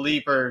Lambeau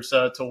Leapers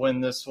to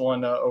win this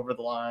one over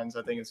the Lions.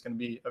 I think it's going to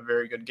be a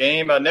very good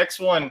game.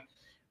 Next one,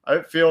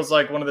 it feels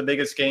like one of the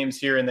biggest games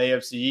here in the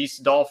AFC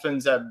East.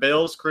 Dolphins at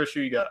Bills. Chris, who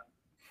you got?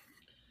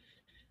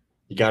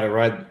 You got to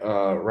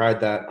ride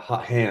that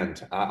hot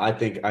hand. I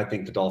think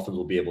the Dolphins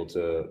will be able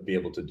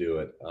to do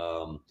it.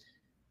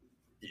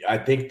 I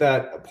think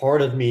that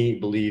part of me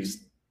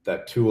believes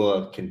that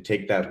Tua can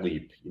take that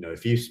leap.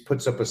 If he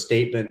puts up a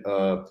statement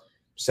of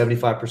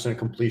 75%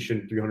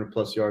 completion, 300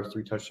 plus yards,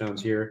 3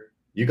 touchdowns here,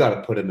 you got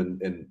to put him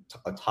in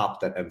atop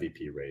that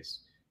MVP race.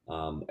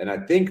 And I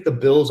think the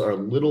Bills are a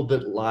little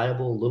bit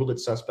liable, a little bit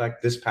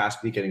suspect. This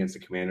past weekend against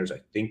the Commanders,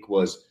 I think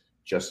was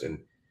just an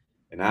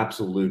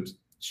absolute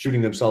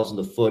shooting themselves in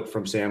the foot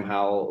from Sam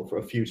Howell for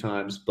a few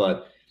times.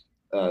 But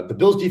the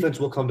Bills defense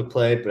will come to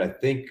play, but I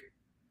think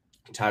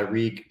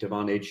Tyreek,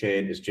 Devon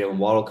Achane, as Jalen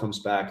Waddle comes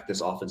back, this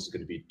offense is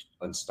going to be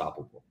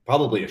unstoppable.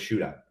 Probably a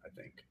shootout, I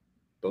think.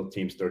 Both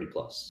teams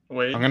 30+.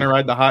 Wait. I'm going to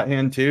ride the hot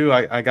hand too.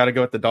 I got to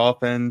go with the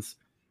Dolphins.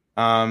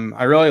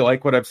 I really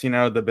like what I've seen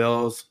out of the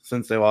Bills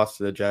since they lost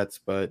to the Jets,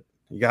 but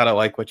you got to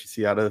like what you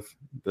see out of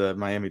the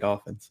Miami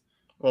Dolphins.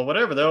 Well,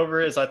 whatever the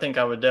over is, I think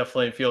I would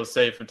definitely feel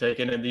safe with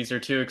taking it. These are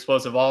 2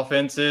 explosive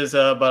offenses,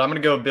 but I'm going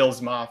to go Bills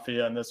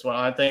Mafia in this one.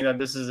 I think that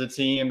this is a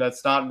team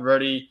that's not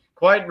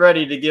quite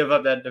ready to give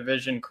up that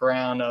division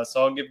crown.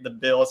 So I'll give the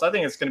Bills. I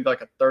think it's going to be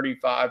like a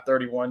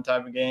 35-31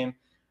 type of game,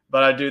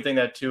 but I do think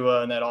that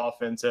Tua and that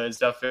offense is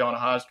definitely on a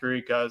hot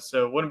streak.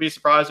 So wouldn't be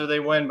surprised if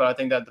they win, but I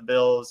think that the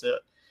Bills,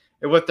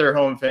 with their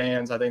home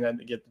fans, I think that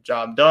they get the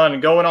job done.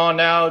 And going on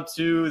now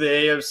to the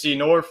AFC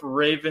North,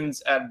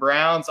 Ravens at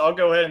Browns. I'll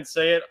go ahead and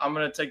say it. I'm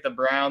going to take the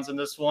Browns in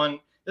this one.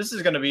 This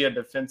is going to be a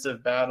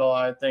defensive battle.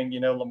 I think,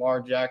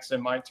 Lamar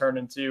Jackson might turn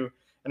into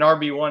an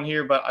RB1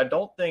 here, but I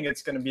don't think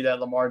it's going to be that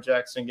Lamar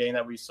Jackson game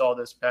that we saw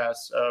this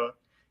past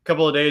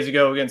couple of days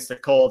ago against the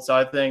Colts.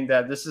 I think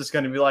that this is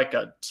going to be like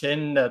a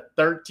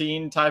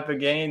 10-13 type of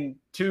game,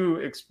 2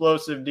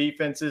 explosive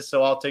defenses.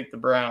 So I'll take the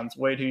Browns.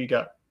 Wade, who you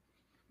got?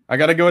 I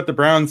got to go with the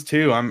Browns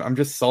too. I'm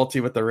just salty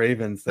with the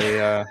Ravens.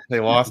 They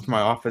lost my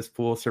office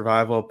pool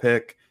survival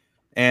pick,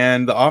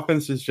 and the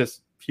offense is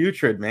just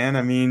putrid, man.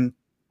 I mean,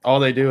 all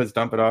they do is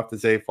dump it off to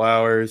Zay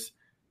Flowers.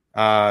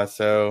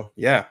 So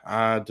yeah,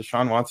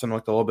 Deshaun Watson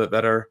looked a little bit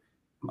better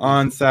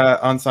on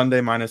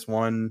Sunday,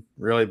 -1,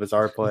 really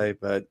bizarre play,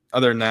 but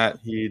other than that,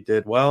 he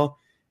did well.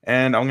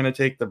 And I'm going to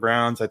take the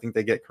Browns. I think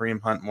they get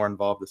Kareem Hunt more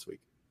involved this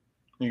week.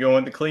 You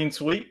going the clean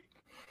sweep?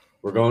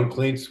 We're going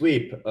clean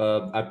sweep.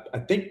 I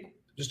think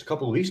just a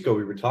couple of weeks ago,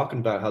 we were talking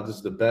about how this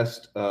is the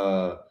best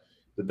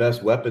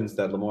weapons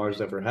that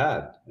Lamar's ever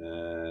had,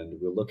 and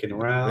we're looking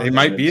around. They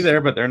might be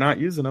there, but they're not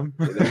using them,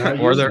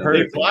 or they're hurt.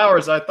 Zay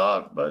Flowers, I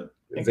thought, but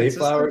Zay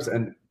Flowers,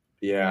 and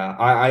yeah,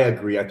 I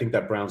agree. I think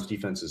that Browns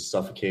defense is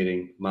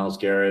suffocating. Myles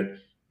Garrett,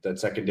 that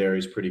secondary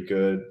is pretty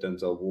good.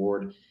 Denzel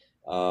Ward,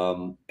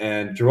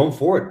 and Jerome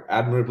Ford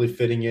admirably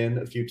fitting in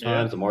a few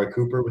times. Amari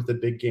Cooper with a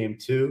big game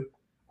too.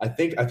 I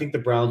think the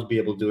Browns will be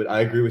able to do it.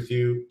 I agree with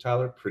you,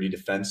 Tyler. Pretty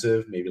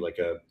defensive, maybe like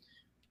a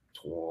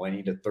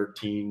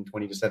 20-13,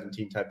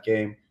 20-17 type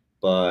game.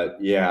 But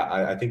yeah,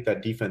 I think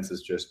that defense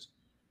is just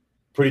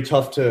pretty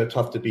tough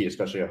to beat,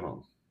 especially at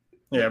home.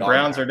 Yeah,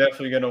 Browns are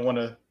definitely going to want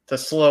to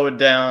slow it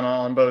down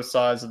on both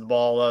sides of the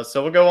ball.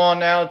 So we'll go on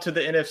now to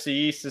the NFC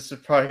East. This is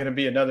probably going to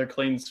be another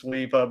clean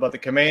sweep. But the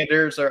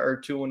Commanders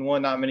are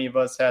 2-1. Not many of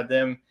us had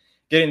them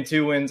getting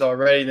 2 wins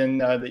already. Then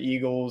the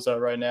Eagles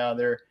right now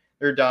they're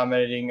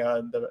dominating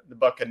the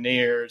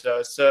Buccaneers.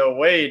 So,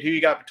 Wade, who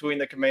you got between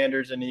the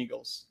Commanders and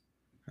Eagles?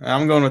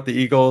 I'm going with the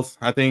Eagles.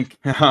 I think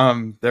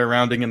they're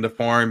rounding into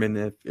form,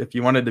 and if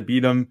you wanted to beat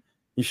them,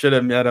 you should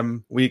have met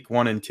them week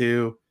 1 and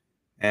 2,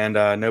 and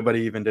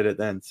nobody even did it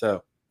then.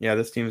 So, yeah,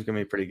 this team's going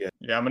to be pretty good.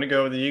 Yeah, I'm going to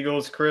go with the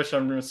Eagles. Chris,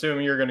 I'm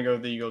assuming you're going to go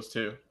with the Eagles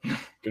too. Going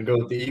to go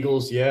with the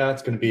Eagles, yeah.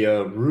 It's going to be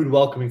a rude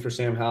welcoming for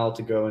Sam Howell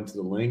to go into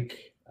the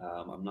link.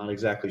 I'm not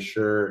exactly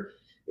sure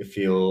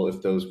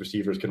if those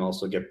receivers can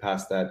also get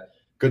past that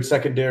Good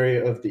secondary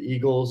of the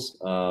Eagles.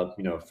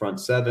 Front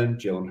seven,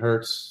 Jalen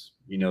Hurts.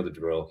 You know the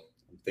drill.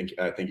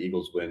 I think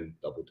Eagles win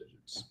double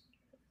digits.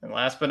 And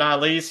last but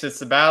not least, it's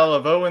the battle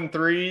of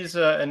 0-3s.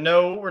 And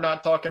no, we're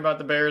not talking about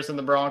the Bears and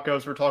the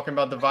Broncos. We're talking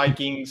about the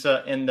Vikings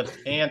and the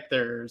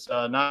Panthers.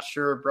 Not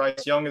sure if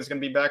Bryce Young is going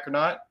to be back or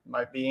not.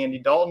 Might be Andy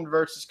Dalton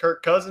versus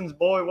Kirk Cousins.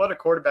 Boy, what a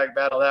quarterback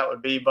battle that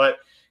would be. But,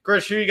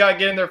 Chris, who you got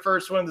getting their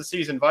first win of the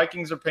season,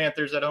 Vikings or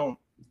Panthers at home?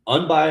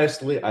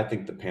 Unbiasedly, I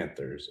think the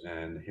Panthers.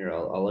 And here,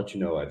 I'll let you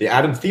know. The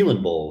Adam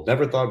Thielen Bowl.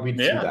 Never thought we'd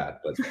see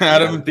that. But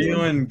Adam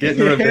Thielen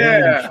getting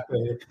revenge.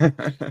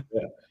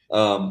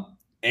 Yeah.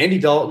 Andy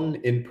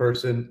Dalton in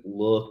person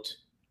looked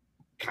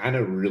kind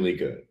of really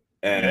good.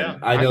 And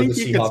I know think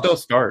the he Seahawks could still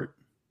start.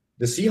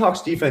 The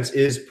Seahawks defense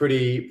is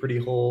pretty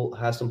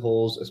has some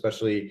holes,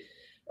 especially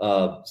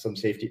some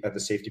safety at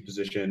the safety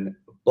position.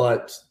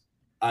 But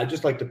I'd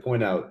just like to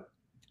point out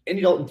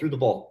Andy Dalton threw the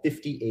ball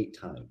 58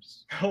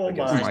 times. Oh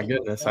my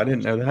goodness. I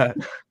didn't know that.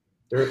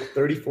 They're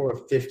 34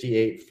 of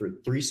 58 for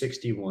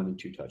 361 and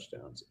 2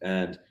 touchdowns.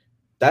 And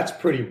that's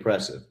pretty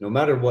impressive. No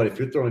matter what, if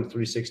you're throwing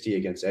 360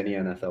 against any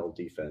NFL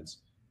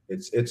defense,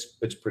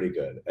 it's pretty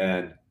good.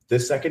 And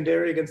this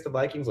secondary against the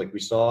Vikings, like we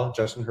saw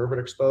Justin Herbert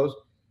exposed,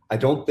 I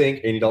don't think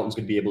Andy Dalton's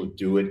going to be able to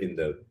do it in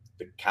the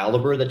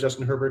caliber that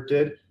Justin Herbert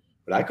did.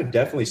 But I could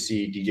definitely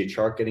see DJ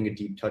Chark getting a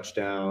deep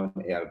touchdown,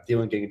 Adam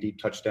Thielen getting a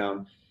deep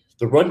touchdown.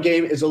 The run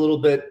game is a little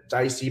bit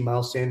dicey.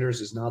 Miles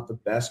Sanders is not the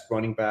best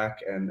running back,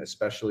 and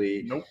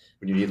especially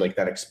when you need like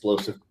that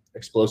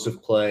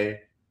explosive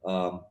play.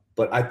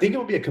 But I think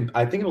it'll be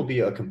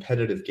a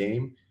competitive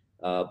game.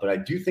 But I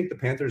do think the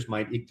Panthers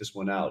might eke this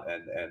one out.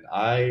 And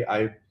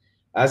I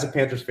as a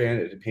Panthers fan,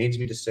 it pains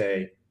me to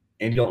say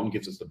Andy Dalton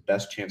gives us the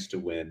best chance to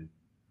win,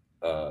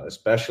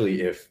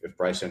 especially if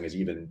Bryce Young is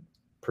even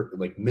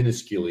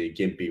minusculely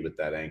gimpy with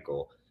that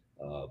ankle.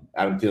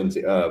 Andy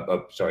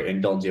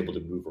Dalton's able to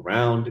move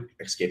around,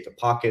 escape the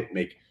pocket,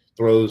 make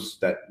throws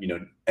that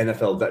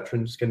NFL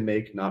veterans can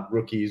make, not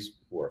rookies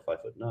who are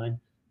 5'9"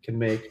 can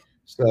make.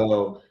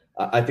 So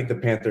I think the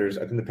Panthers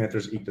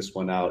eke this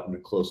one out in a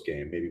close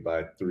game, maybe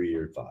by 3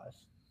 or 5.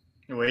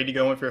 Way to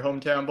go with your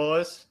hometown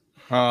boys.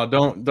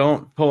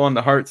 Don't pull on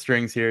the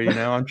heartstrings here.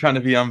 I'm trying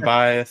to be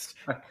unbiased.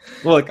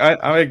 Look,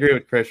 I agree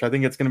with Chris. I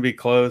think it's going to be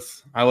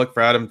close. I look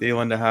for Adam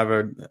Thielen to have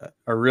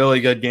a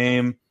really good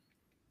game,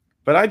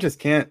 but I just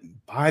can't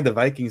buy the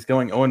Vikings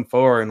going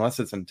 0-4 unless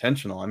it's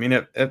intentional. I mean,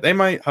 if they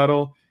might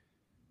huddle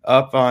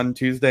up on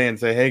Tuesday and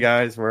say, "Hey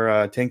guys,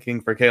 we're tanking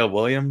for Caleb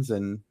Williams,"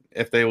 and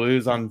if they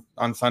lose on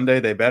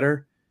Sunday, they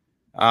better.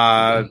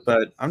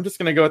 But I'm just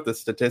going to go with the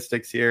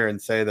statistics here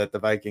and say that the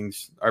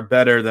Vikings are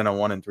better than a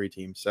 1-3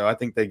 team. So I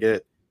think they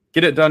get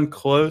it done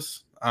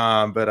close.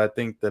 But I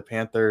think the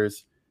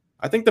Panthers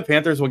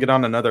will get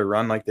on another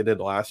run like they did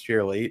last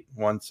year late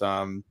once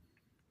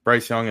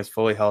Bryce Young is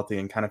fully healthy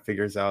and kind of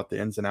figures out the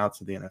ins and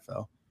outs of the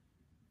NFL.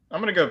 I'm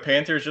going to go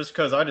Panthers just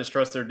because I just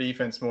trust their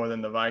defense more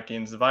than the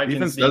Vikings. The Vikings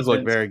defense does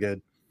look very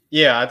good.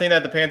 Yeah, I think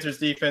that the Panthers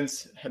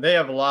defense, they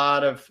have a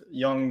lot of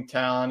young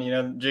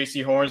talent.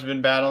 J.C. Horn's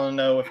been battling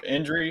with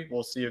injury.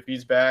 We'll see if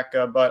he's back.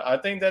 But I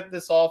think that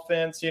this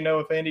offense,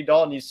 if Andy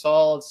Dalton, you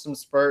saw some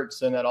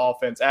spurts in that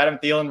offense. Adam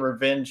Thielen,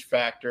 revenge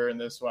factor in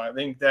this one. I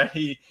think that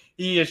he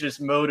is just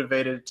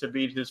motivated to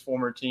beat his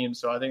former team.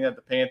 So I think that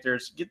the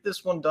Panthers get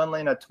this one done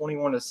late, a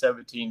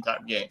 21-17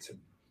 type game.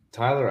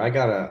 Tyler, I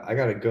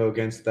gotta go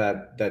against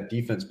that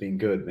defense being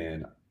good,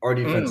 man. Our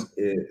defense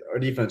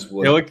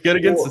was. They looked good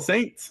against the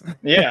Saints.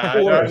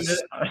 Yeah,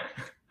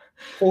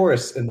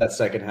 porous in that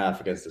second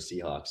half against the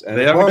Seahawks, and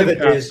they have part a of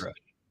good it is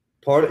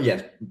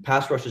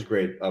pass rush is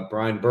great.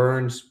 Brian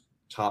Burns,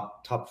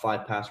 top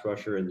 5 pass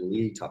rusher in the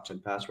league, top 10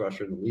 pass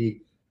rusher in the league.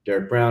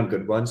 Derek Brown,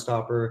 good run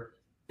stopper,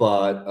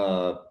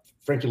 but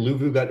Frankie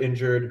Louvu got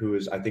injured, who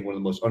is I think one of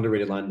the most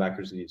underrated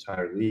linebackers in the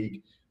entire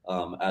league,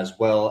 as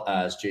well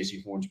as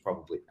J.C. Horn's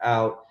probably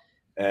out,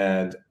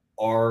 and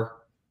our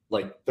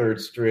third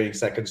string,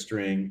 second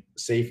string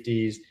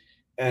safeties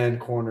and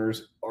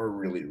corners are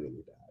really,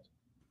 really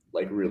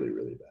bad. Really,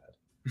 really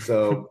bad.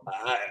 So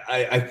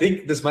I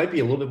think this might be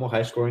a little bit more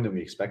high scoring than we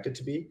expect it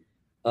to be.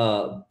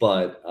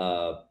 But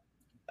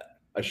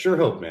I sure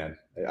hope, man.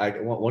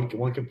 One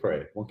can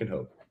pray, one can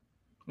hope.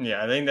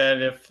 Yeah, I think that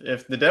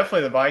if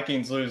the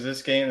Vikings lose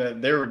this game,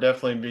 that there would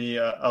definitely be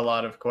a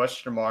lot of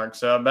question marks.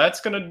 That's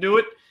going to do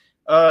it.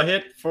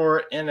 Hit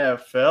for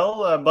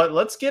NFL, but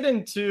let's get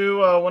into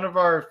one of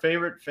our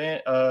favorite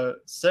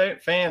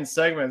fan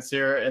segments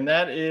here, and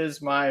that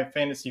is my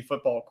fantasy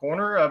football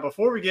corner.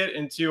 Before we get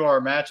into our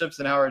matchups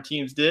and how our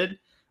teams did,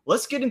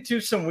 let's get into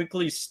some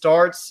weekly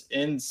starts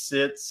and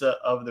sits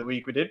of the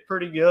week. We did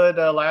pretty good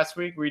last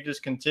week. We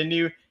just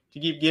continue to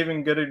keep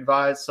giving good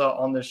advice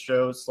on this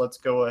show, so let's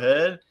go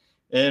ahead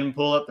and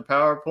pull up the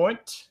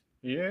PowerPoint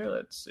here.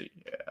 Let's see.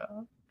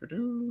 Yeah.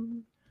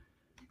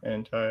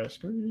 Entire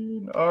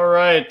screen. All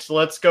right,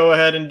 let's go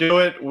ahead and do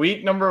it.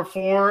 Week number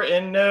 4,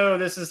 and no,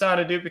 this is not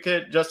a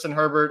duplicate. Justin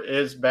Herbert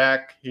is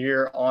back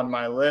here on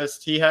my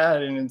list. He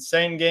had an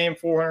insane game,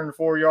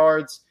 404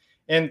 yards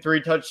and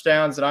 3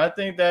 touchdowns. And I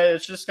think that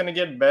it's just going to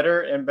get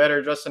better and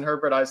better. Justin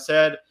Herbert, I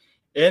said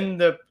in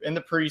the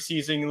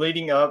preseason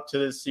leading up to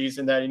this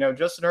season that,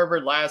 Justin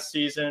Herbert last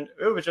season,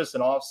 it was just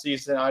an off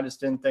season. I just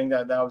didn't think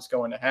that was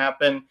going to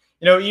happen.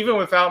 Even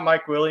without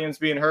Mike Williams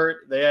being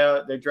hurt,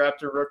 they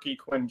drafted rookie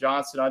Quinn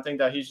Johnson. I think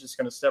that he's just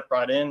going to step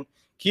right in.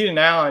 Keenan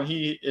Allen,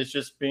 he is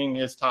just being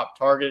his top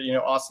target.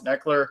 Austin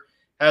Eckler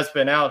has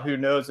been out. Who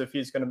knows if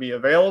he's going to be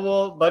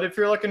available? But if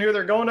you're looking who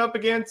they're going up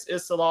against,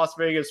 it's the Las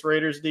Vegas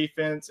Raiders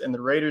defense. And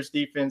the Raiders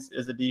defense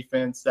is a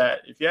defense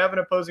that if you have an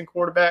opposing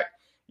quarterback,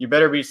 you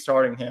better be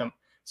starting him.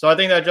 So I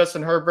think that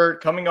Justin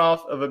Herbert, coming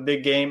off of a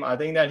big game, I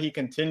think that he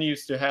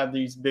continues to have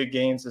these big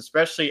games,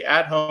 especially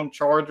at home.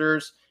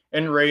 Chargers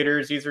and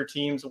Raiders, these are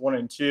teams 1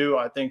 and 2.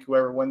 I think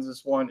whoever wins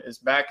this one is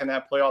back in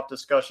that playoff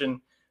discussion.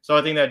 So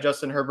I think that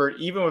Justin Herbert,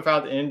 even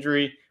without the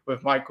injury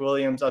with Mike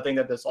Williams, I think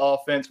that this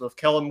offense with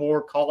Kellen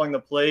Moore calling the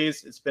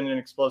plays, it's been an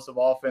explosive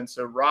offense.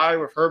 So ride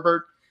with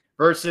Herbert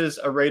versus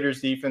a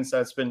Raiders defense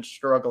that's been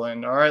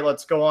struggling. All right,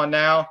 let's go on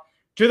now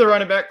to the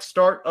running back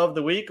start of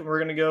the week. We're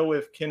going to go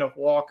with Kenneth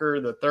Walker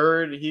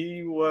III.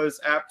 He was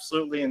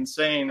absolutely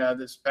insane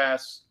this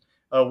past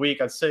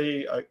week. I'd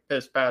say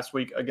this past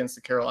week against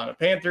the Carolina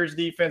Panthers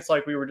defense,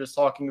 like we were just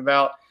talking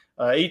about.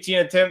 18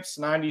 attempts,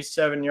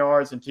 97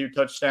 yards, and 2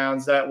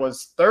 touchdowns. That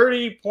was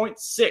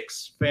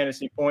 30.6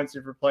 fantasy points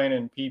if you're playing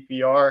in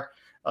PPR.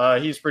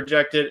 He's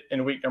projected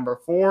in week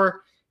number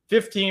 4,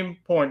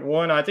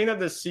 15.1. I think that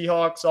the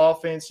Seahawks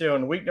offense,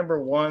 in week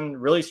number 1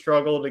 really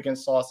struggled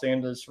against Los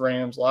Angeles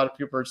Rams. A lot of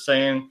people are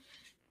saying,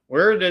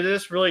 where did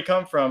this really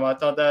come from? I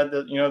thought that,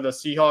 the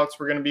Seahawks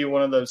were going to be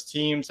one of those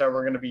teams that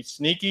were going to be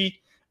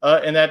sneaky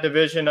in that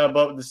division.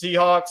 But the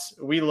Seahawks,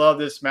 we love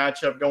this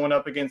matchup going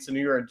up against the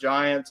New York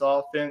Giants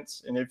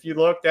offense. And if you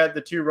looked at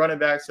the 2 running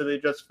backs that they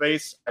just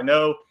faced, I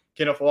know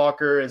Kenneth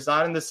Walker is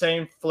not in the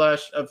same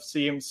flesh of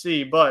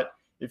CMC, but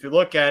if you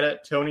look at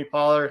it, Tony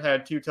Pollard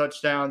had 2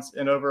 touchdowns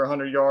and over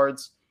 100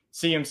 yards.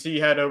 CMC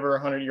had over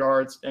 100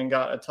 yards and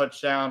got a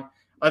touchdown.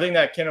 I think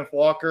that Kenneth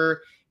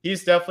Walker,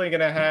 he's definitely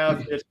going to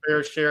have his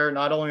fair share,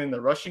 not only in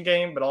the rushing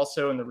game, but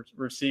also in the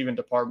receiving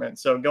department.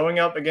 So going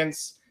up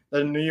against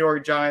the New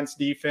York Giants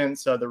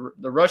defense, the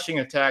rushing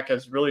attack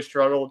has really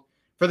struggled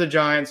for the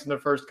Giants in the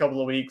first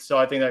couple of weeks. So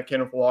I think that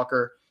Kenneth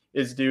Walker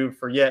is due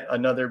for yet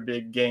another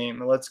big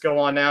game. Let's go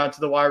on now to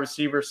the wide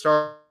receiver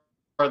start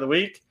of the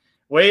week.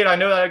 Wade, I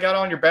know that I got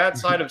on your bad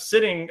side of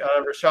sitting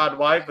Rachaad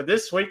White, but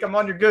this week I'm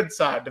on your good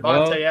side.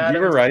 Davante Adams.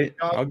 You were right.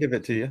 I'll give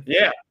it to you.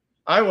 Yeah,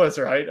 I was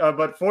right.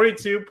 But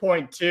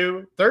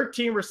 42.2,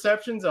 13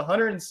 receptions,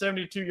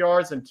 172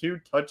 yards, and 2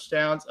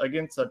 touchdowns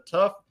against a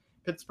tough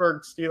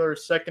Pittsburgh Steelers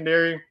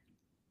secondary.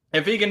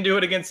 If he can do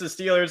it against the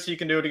Steelers, he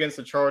can do it against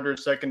the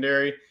Chargers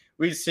secondary.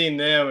 We've seen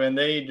them, and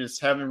they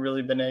just haven't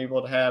really been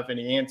able to have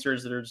any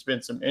answers. There's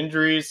been some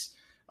injuries.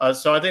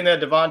 So I think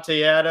that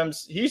Davante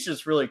Adams, he's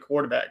just really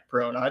quarterback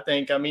prone.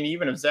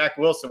 Even if Zach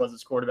Wilson was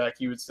his quarterback,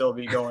 he would still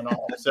be going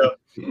off. So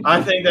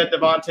I think that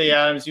Davante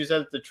Adams, you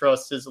have to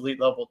trust his elite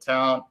level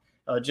talent.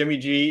 Jimmy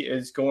G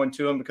is going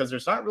to him because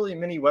there's not really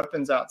many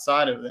weapons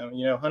outside of them.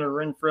 Hunter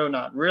Renfrow,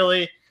 not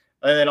really.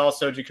 And then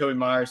also Jacoby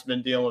Myers has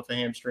been dealing with a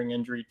hamstring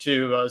injury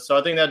too. So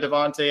I think that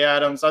Davante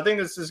Adams, I think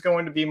this is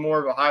going to be more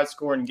of a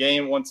high-scoring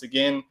game once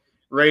again.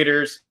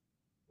 Raiders,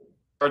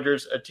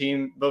 Chargers,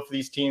 both of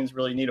these teams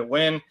really need a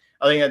win.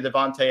 I think that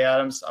Davante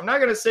Adams, I'm not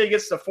going to say he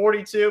gets to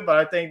 42, but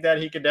I think that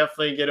he could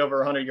definitely get over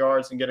 100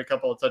 yards and get a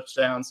couple of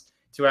touchdowns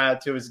to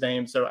add to his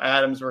name. So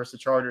Adams versus the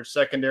Chargers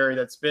secondary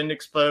that's been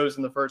exposed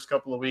in the first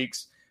couple of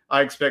weeks.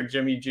 I expect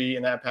Jimmy G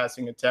in that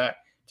passing attack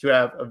to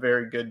have a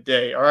very good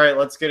day. All right,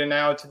 let's get it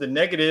now to the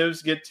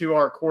negatives, get to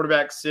our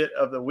quarterback sit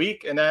of the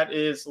week, and that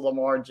is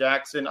Lamar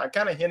Jackson. I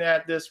kind of hinted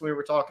at this when we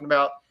were talking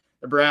about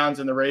the Browns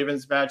and the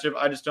Ravens matchup.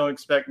 I just don't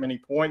expect many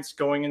points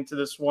going into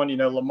this one.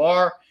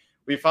 Lamar,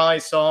 we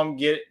finally saw him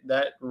get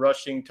that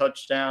rushing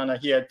touchdown.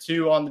 He had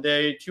 2 on the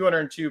day,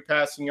 202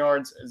 passing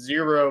yards,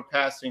 0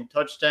 passing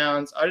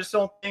touchdowns. I just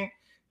don't think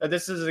that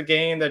this is a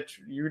game that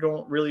you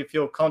don't really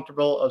feel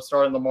comfortable of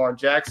starting Lamar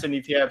Jackson.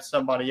 If you have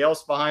somebody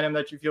else behind him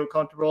that you feel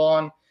comfortable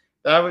on,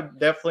 that would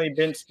definitely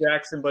bench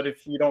Jackson. But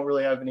if you don't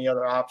really have any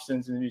other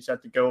options, then you just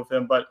have to go with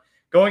him. But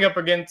going up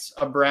against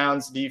a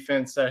Browns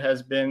defense that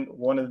has been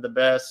one of the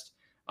best,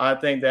 I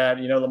think that,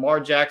 Lamar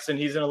Jackson,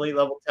 he's an elite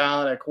level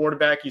talent at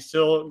quarterback. He's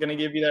still going to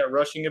give you that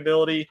rushing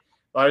ability.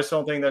 But I just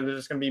don't think that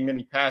there's going to be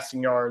many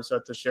passing yards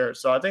to share.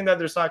 So I think that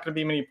there's not going to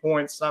be many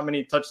points, not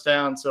many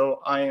touchdowns. So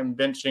I am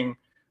benching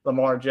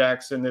Lamar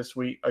Jackson this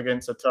week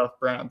against a tough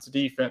Browns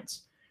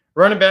defense.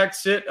 Running back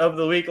sit of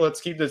the week.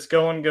 Let's keep this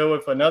going. Go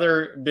with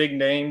another big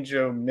name,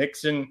 Joe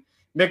Mixon.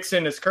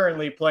 Mixon is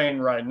currently playing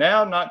right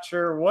now. Not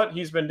sure what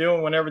he's been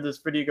doing. Whenever this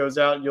video goes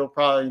out, you'll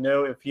probably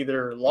know if he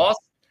either lost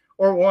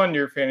or won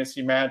your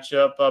fantasy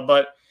matchup.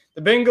 But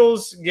the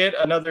Bengals get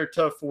another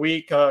tough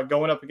week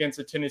going up against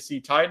the Tennessee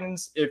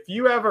Titans. If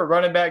you have a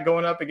running back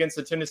going up against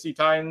the Tennessee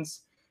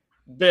Titans,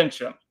 bench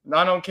him.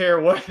 I don't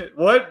care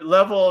what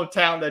level of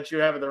talent that you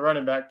have at the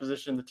running back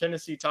position. The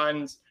Tennessee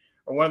Titans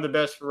are one of the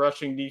best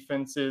rushing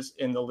defenses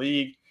in the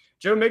league.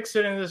 Joe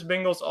Mixon and this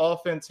Bengals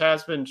offense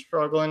has been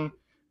struggling.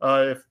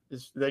 If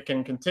they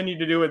can continue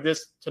to do it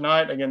this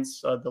tonight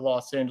against the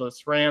Los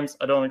Angeles Rams,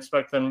 I don't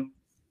expect them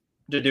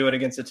to do it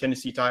against the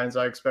Tennessee Titans.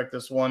 I expect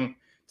this one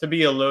to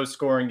be a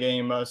low-scoring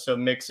game. So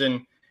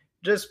Mixon,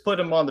 just put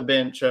him on the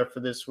bench for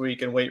this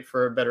week and wait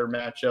for a better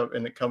matchup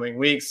in the coming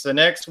weeks. The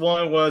next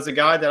one was a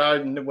guy that I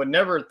would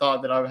never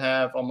thought that I would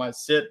have on my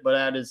sit, but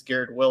that is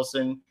Garrett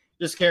Wilson.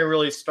 Just can't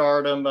really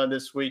start him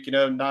this week.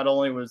 Not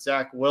only was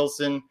Zach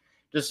Wilson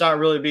just not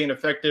really being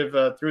effective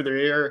through the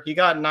air, he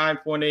got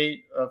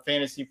 9.8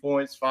 fantasy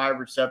points, 5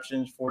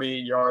 receptions,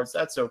 48 yards.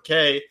 That's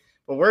okay.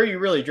 But where you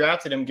really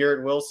drafted him,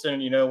 Garrett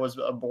Wilson, was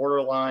a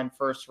borderline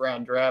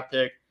first-round draft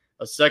pick,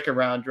 a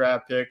second-round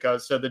draft pick.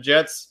 So the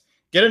Jets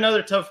get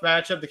another tough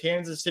matchup. The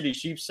Kansas City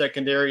Chiefs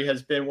secondary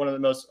has been one of the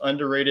most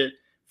underrated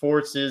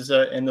forces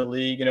in the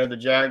league. The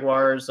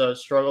Jaguars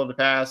struggle to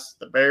pass.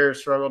 The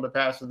Bears struggle to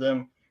pass with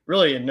them.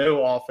 Really,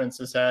 no offense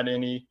has had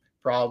any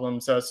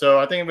problems. So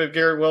I think with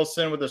Garrett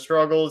Wilson, with the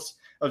struggles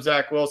of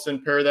Zach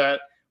Wilson, pair that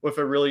with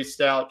a really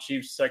stout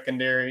Chiefs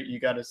secondary, you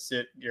got to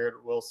sit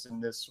Garrett Wilson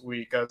this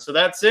week. So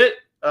that's it.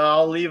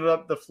 I'll leave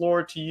up the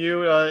floor to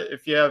you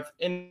if you have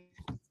any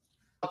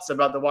thoughts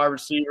about the wide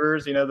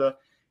receivers,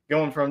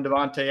 going from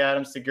Davante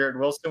Adams to Garrett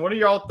Wilson. What are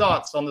your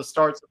thoughts on the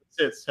starts of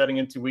the sits heading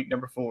into week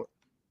number 4?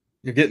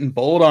 You're getting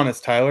bold on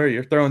us, Tyler.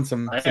 You're throwing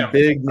some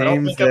big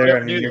names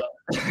there. You're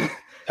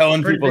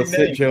telling people to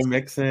sit Joe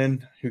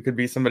Mixon, who could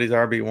be somebody's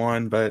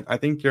RB1, but I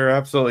think you're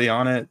absolutely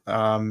on it.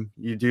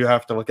 You do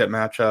have to look at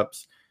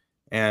matchups,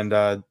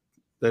 and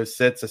those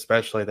sits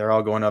especially, they're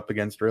all going up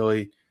against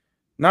really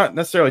not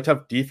necessarily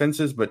tough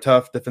defenses, but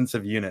tough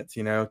defensive units.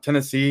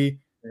 Tennessee,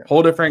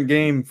 whole different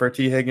game for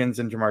T. Higgins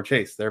and Jamar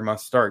Chase. They're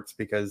must starts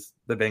because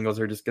the Bengals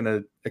are just going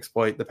to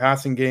exploit the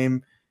passing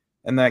game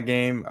in that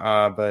game,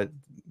 but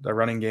the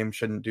running game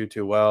shouldn't do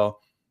too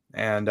well.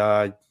 And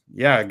a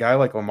guy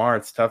like Lamar,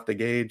 it's tough to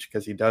gauge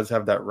because he does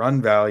have that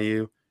run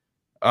value.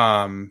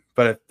 But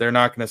if they're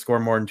not going to score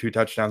more than 2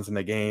 touchdowns in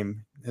the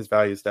game, his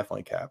value is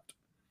definitely capped.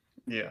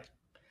 Yeah.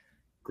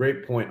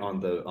 Great point on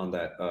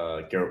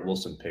that Garrett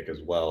Wilson pick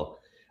as well.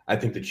 I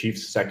think the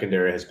Chiefs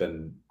secondary has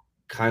been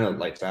kind of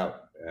lights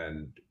out.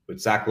 And with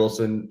Zach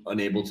Wilson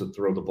unable to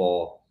throw the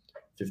ball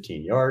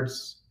 15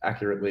 yards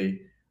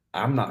accurately,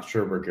 I'm not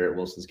sure where Garrett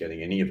Wilson's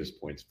getting any of his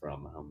points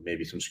from.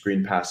 Maybe some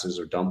screen passes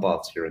or dump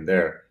offs here and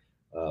there.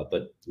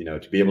 But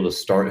to be able to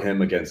start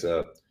him against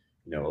a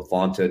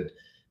vaunted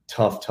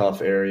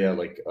tough area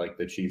like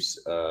the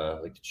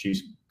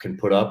Chiefs can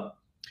put up,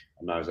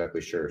 I'm not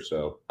exactly sure.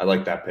 So I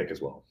like that pick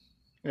as well.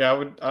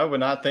 Yeah, I would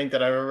not think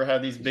that I've ever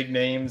had these big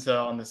names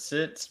on the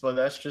sits, but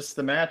that's just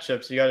the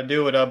matchups. You got to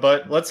do it.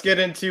 But let's get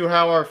into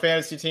how our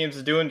fantasy teams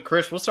are doing.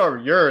 Chris, we'll start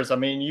with yours. I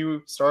mean,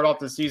 you start off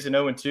the season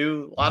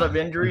 0-2, a lot of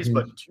injuries,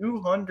 but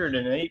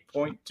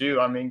 208.2.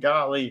 I mean,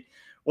 golly,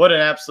 what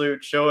an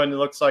absolute showing. It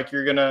looks like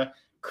you're going to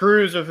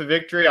cruise with a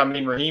victory. I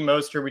mean, Raheem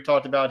Mostert, we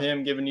talked about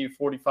him giving you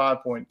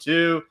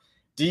 45.2.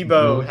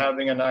 Debo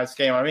having a nice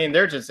game. I mean,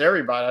 they're just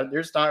everybody.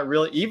 There's not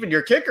really – even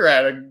your kicker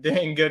had a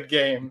dang good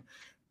game.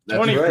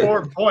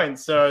 24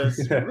 points. So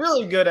it's a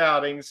really good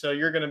outing. So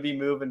you're going to be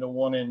moving to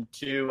 1 and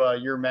 2.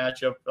 Your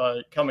matchup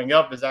coming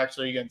up is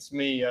actually against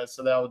me.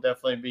 So that will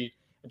definitely be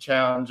a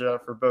challenge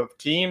for both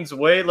teams.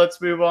 Wade,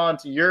 let's move on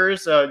to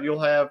yours. You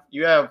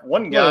have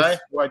one guy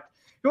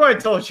who I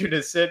told you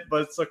to sit,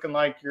 but it's looking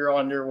like you're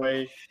on your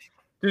way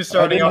to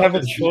starting. I didn't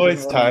have a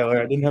choice, Tyler.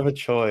 I didn't have a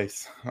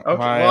choice.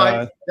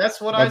 Okay,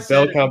 that's what I said.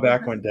 My bell cow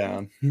back went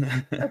down.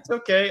 That's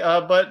okay.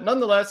 But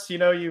nonetheless,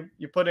 you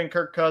put in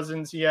Kirk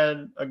Cousins. He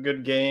had a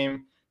good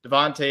game.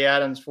 Davante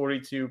Adams,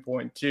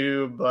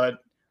 42.2. But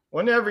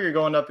whenever you're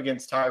going up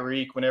against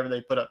Tyreek, whenever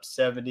they put up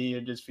 70,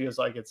 it just feels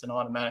like it's an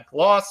automatic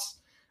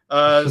loss.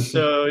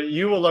 So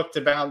you will look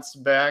to bounce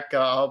back.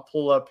 I'll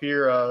pull up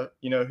here,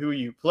 who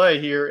you play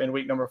here in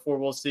week number 4.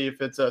 We'll see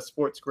if it's a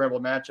sports scramble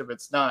matchup.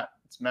 It's not.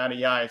 It's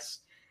Matty Ice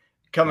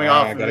coming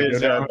off of his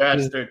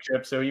bachelor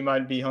trip, so he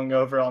might be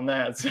hungover on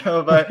that.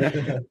 So, but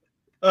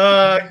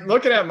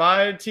looking at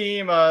my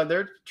team,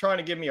 they're trying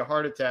to give me a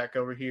heart attack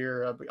over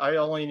here. I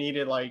only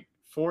needed like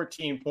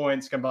 14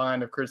 points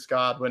combined of Chris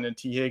Godwin and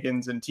T.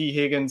 Higgins, and T.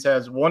 Higgins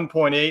has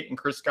 1.8 and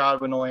Chris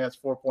Godwin only has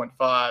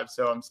 4.5.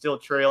 So I'm still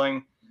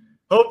trailing,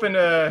 hoping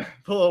to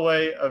pull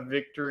away a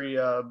victory.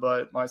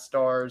 But my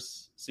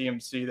stars,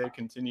 CMC, they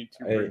continue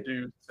to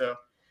produce. So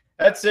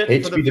that's it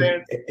for the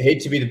fans.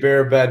 Hate to be the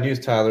bearer of bad news,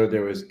 Tyler.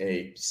 There was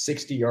a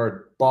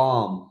 60-yard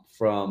bomb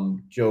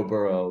from Joe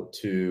Burrow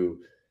to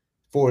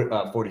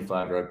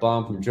 45-yard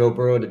bomb from Joe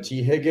Burrow to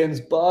T.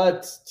 Higgins,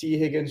 but T.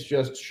 Higgins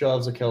just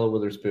shoves a Ahkello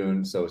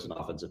Witherspoon, so it's an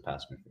offensive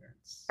pass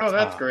interference. Oh,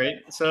 that's great.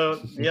 So,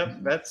 yep,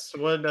 that's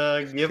what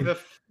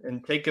giveth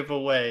and taketh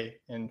away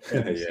in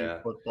fantasy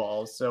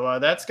football. So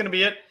that's going to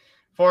be it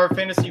for our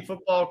fantasy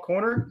football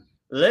corner.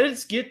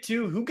 Let's get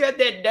to who got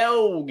that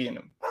dog in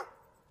him.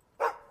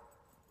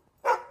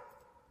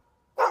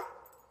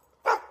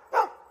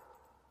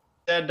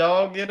 That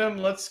dog get him.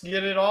 Let's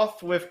get it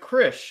off with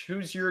Chris.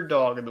 Who's your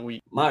dog of the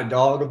week? My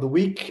dog of the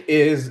week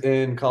is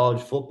in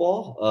college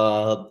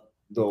football.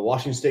 the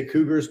Washington State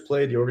Cougars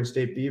played the Oregon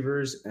State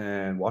Beavers,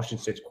 and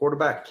Washington State's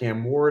quarterback,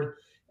 Cam Ward,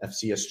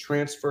 FCS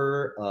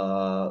transfer.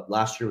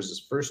 Last year was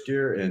his first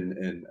year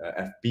in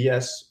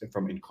FBS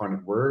from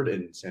Incarnate Word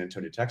in San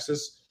Antonio,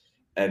 Texas.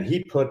 And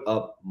he put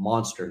up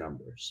monster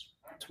numbers,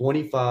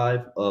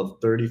 25 of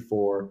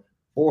 34,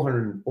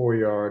 404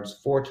 yards,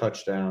 4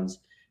 touchdowns.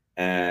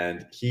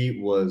 And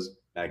he was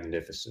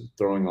magnificent,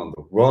 throwing on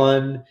the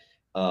run.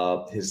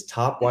 His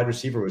top wide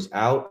receiver was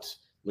out,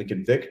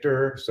 Lincoln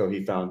Victor. So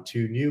he found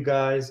 2 new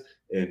guys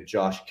in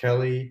Josh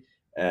Kelly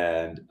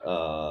and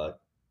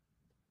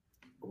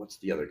what's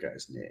the other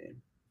guy's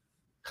name?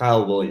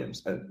 Kyle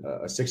Williams,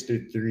 a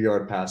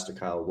 63-yard pass to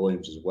Kyle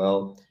Williams as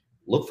well.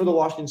 Look for the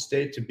Washington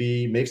State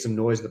to make some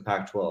noise in the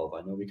Pac-12.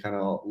 I know we kind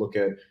of look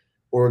at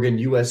Oregon,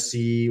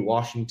 USC,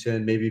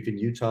 Washington, maybe even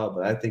Utah,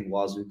 but I think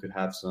Wazoo could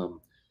have some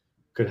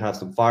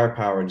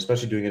firepower, and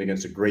especially doing it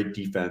against a great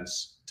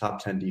defense,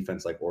 top 10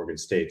 defense like Oregon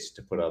State's,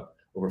 to put up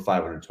over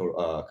 500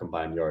 total,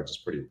 combined yards is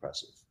pretty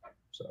impressive.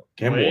 So,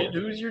 Cam Ward.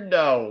 Who's your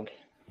dog?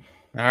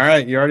 All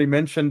right, you already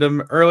mentioned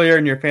him earlier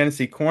in your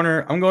fantasy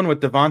corner. I'm going with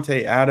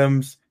Devontae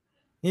Adams.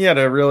 He had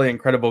a really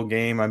incredible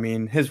game. I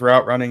mean, his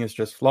route running is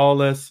just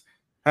flawless.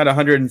 Had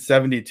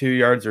 172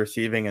 yards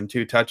receiving and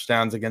 2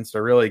 touchdowns against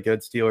a really good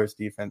Steelers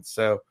defense.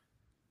 So,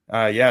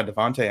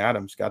 Devontae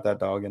Adams got that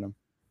dog in him.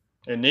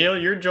 And Neil,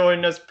 you're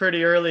joining us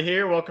pretty early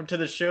here. Welcome to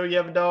the show. You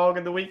have a dog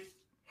of the week?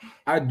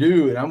 I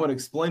do, and I'm going to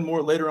explain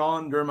more later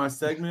on during my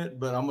segment,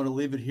 but I'm going to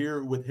leave it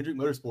here with Hendrick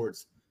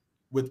Motorsports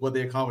with what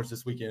they accomplished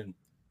this weekend.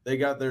 They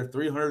got their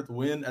 300th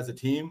win as a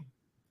team.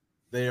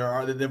 They've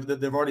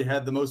already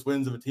had the most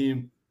wins of a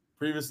team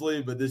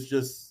previously, but this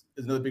just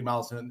is another big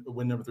milestone,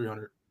 win number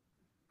 300.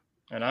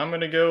 And I'm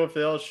going to go with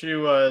the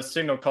LSU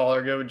signal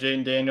caller, go with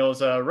Jaden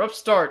Daniels. Rough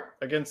start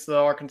against the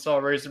Arkansas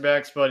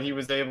Razorbacks, but he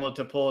was able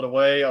to pull it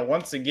away.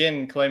 Once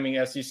again,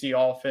 claiming SEC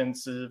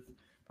Offensive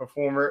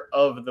Performer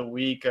of the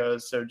Week.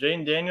 So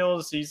Jaden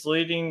Daniels, he's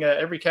leading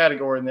every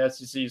category in the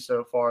SEC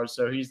so far,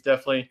 so he's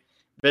definitely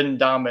been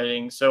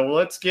dominating. So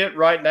let's get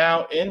right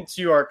now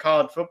into our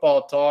college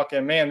football talk.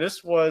 And, man,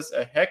 this was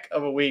a heck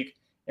of a week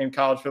in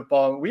college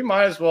football. We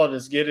might as well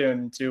just get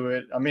into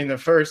it. I mean, the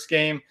first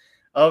game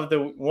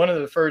one of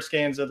the first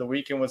games of the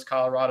weekend was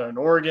Colorado and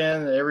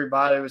Oregon.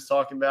 Everybody was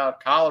talking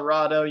about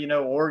Colorado. You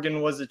know,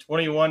 Oregon was a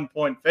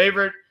 21-point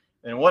favorite.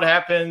 And what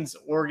happens?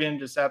 Oregon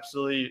just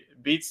absolutely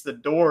beats the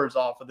doors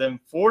off of them,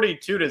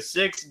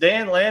 42-6.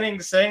 Dan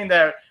Lanning saying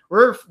that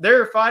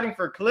they're fighting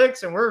for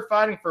clicks and we're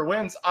fighting for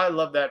wins. I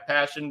love that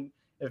passion.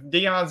 If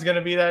Deion's going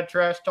to be that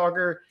trash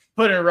talker,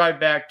 put it right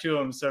back to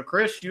him. So,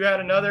 Chris, you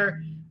had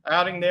another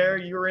outing there.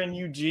 You were in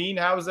Eugene.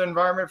 How was the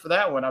environment for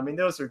that one? I mean,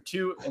 those are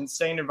 2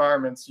 insane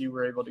environments you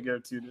were able to go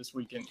to this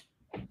weekend.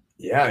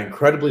 Yeah,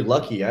 incredibly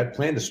lucky. I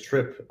planned this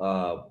trip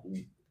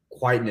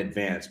quite in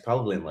advance,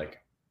 probably in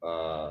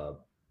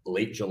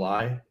late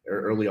July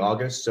or early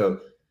August. So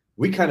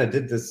we kind of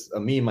did this.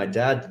 Me and my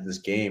dad did this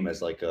game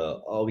as we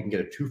can get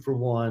a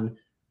 2-for-1.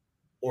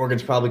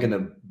 Oregon's probably going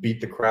to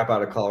beat the crap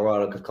out of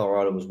Colorado because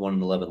Colorado was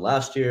 1-11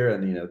 last year,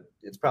 and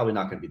it's probably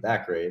not going to be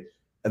that great.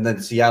 And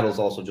then Seattle's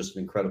also just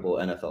an incredible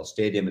NFL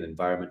stadium and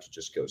environment to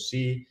just go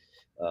see.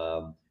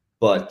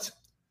 But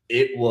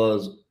it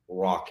was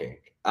rocking.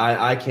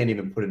 I can't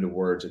even put into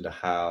words into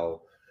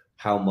how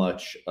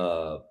much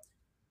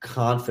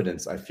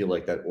confidence I feel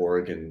like that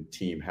Oregon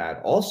team had.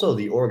 Also,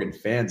 the Oregon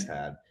fans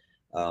had.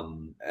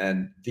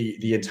 And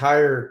the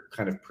entire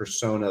kind of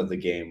persona of the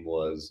game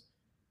was,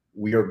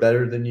 we are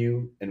better than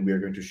you, and we are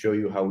going to show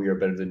you how we are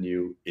better than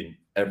you in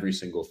every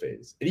single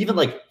phase. And even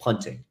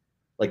punting.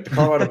 The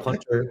Colorado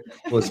punter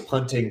was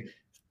punting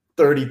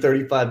 30,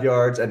 35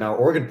 yards, and our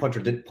Oregon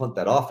punter didn't punt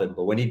that often,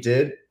 but when he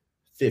did,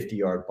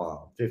 50-yard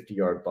bomb,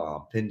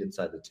 pinned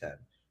inside the 10.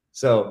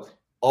 So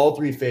all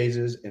 3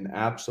 phases, an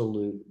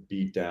absolute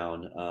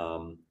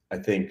beatdown. I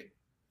think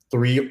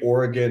 3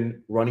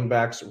 Oregon running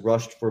backs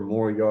rushed for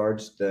more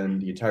yards than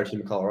the entire team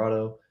of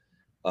Colorado.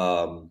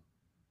 I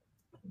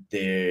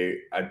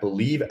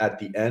believe at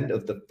the end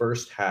of the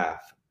first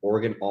half,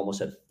 Oregon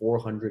almost had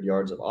 400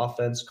 yards of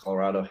offense.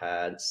 Colorado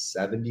had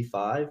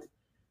 75.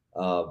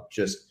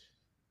 Just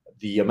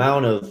the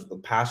amount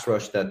of pass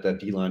rush that the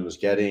D-line was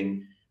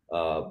getting.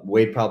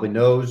 Wade probably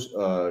knows.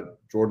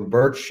 Jordan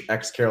Birch,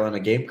 ex-Carolina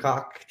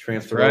Gamecock,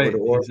 transferred over to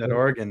Oregon. He's at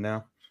Oregon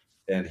now.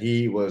 And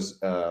he was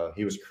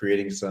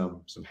creating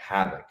some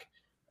havoc.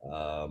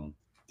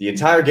 The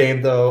entire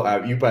game,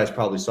 though, you guys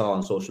probably saw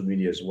on social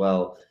media as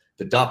well.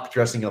 The Duck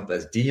dressing up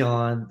as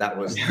Deion. That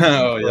was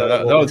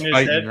that was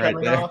fighting right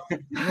there.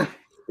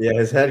 Yeah,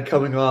 his head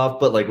coming off.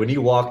 But when he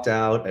walked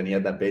out and he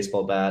had that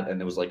baseball bat and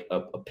it was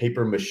a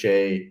paper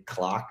mache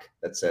clock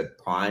that said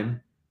prime,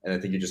 and I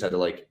think you just had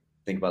to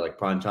think about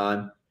prime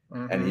time,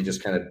 and he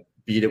just kind of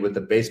beat it with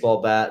the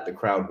baseball bat. The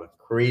crowd went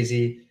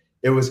crazy.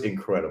 It was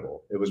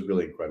incredible. It was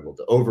really incredible.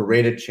 The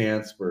overrated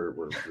chants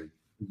were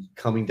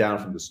coming down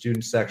from the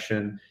student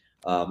section.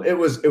 It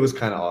was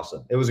kind of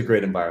awesome. It was a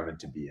great environment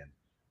to be in.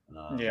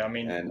 I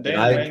mean,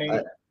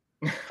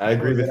 I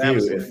agree with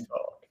you.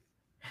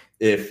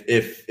 If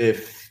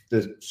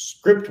the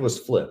script was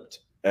flipped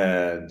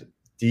and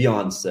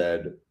Deion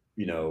said,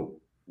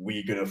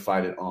 we're going to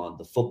fight it on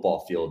the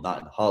football field,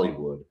 not in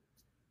Hollywood,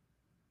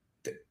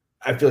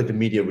 I feel like the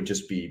media would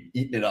just be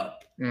eating it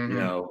up.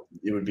 Mm-hmm.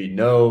 It would be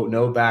no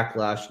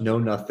backlash, no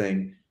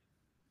nothing.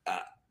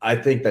 I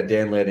think that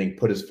Dan Lanning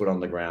put his foot on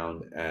the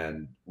ground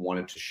and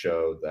wanted to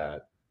show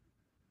that,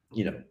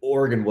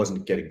 Oregon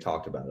wasn't getting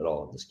talked about at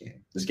all in this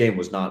game. This game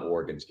was not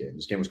Oregon's game.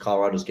 This game was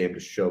Colorado's game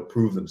to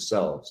prove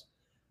themselves,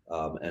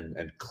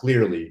 and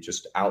clearly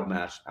just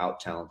outmatched,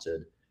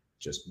 out-talented,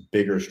 just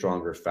bigger,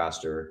 stronger,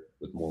 faster,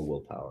 with more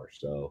willpower.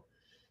 So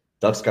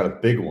Ducks got a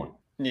big one.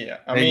 Yeah.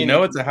 I mean,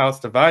 it's a house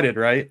divided,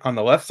 right? On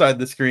the left side of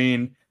the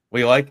screen,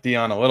 we like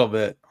Deion a little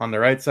bit. On the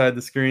right side of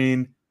the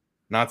screen,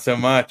 not so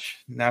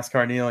much.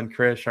 NASCAR Neil and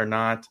Krish are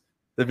not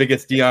the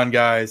biggest Deion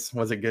guys.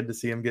 Was it good to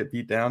see him get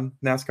beat down,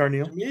 NASCAR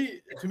Neil?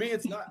 To me,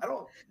 it's not. I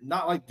don't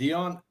not like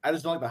Deion. I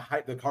just don't like the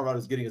hype that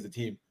Colorado's getting as a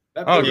team.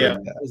 I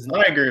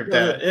agree with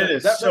that. It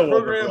is so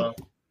overblown.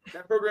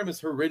 That program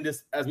is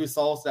horrendous, as we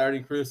saw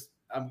Saturday. Chris,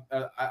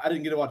 I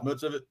didn't get to watch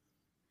much of it.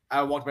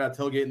 I walked by a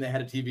tailgate and they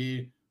had a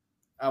TV.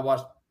 I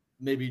watched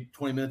maybe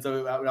 20 minutes of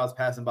it when I was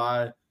passing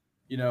by,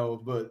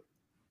 but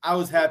I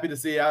was happy to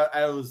see. I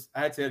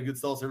actually had a good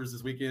cell service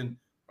this weekend.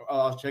 I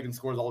was checking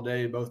scores all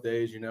day, both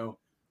days,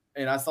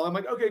 and I saw them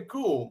like, okay,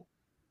 cool.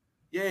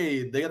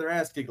 Yay, they got their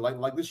ass kicked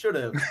like they should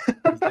have.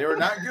 They were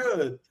not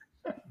good.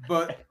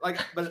 But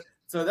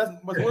so that's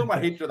one of my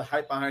hatred of the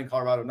hype behind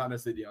Colorado, not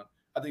necessarily Deion.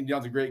 I think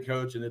Deion's a great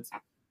coach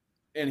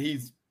and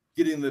he's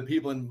getting the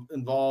people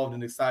involved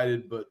and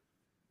excited, but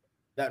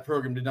that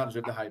program did not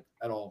deserve the hype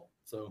at all.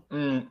 So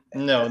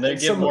no, they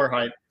get more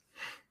hype.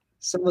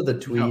 Some of the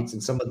tweets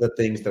and some of the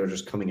things that are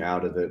just coming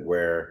out of it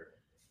where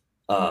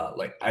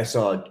I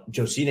saw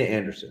Josina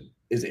Anderson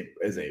is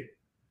a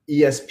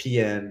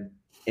ESPN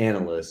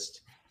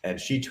analyst, and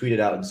she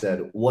tweeted out and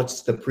said,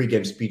 "What's the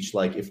pregame speech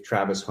like if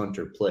Travis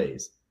Hunter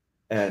plays?"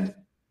 And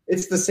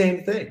it's the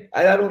same thing.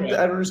 I don't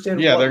understand.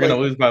 Yeah, they're going to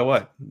lose by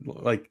what?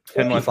 Like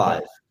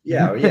 25.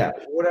 Yeah,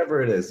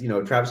 whatever it is.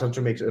 Travis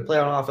Hunter makes a play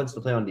on offense, the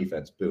play on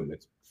defense. Boom,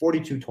 it's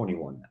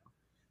 42-21 now.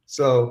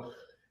 So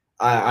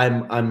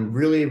I'm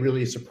really,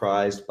 really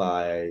surprised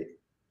by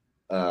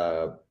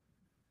I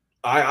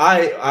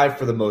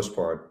for the most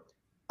part,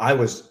 I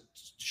was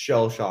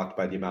shell shocked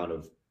by the amount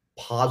of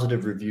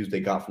positive reviews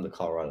they got from the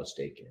Colorado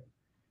State game,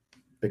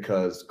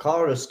 because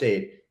Colorado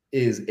State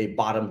is a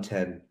bottom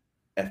 10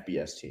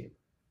 FBS team,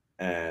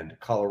 and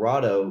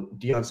Colorado,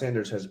 Deion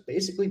Sanders has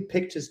basically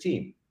picked his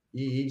team.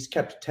 He's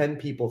kept 10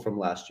 people from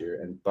last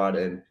year and brought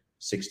in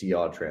 60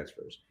 odd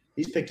transfers.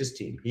 He's picked his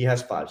team. He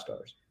has 5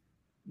 stars.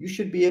 You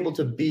should be able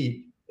to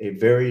beat a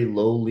very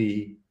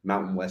lowly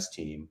Mountain West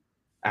team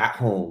at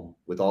home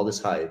with all this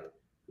hype.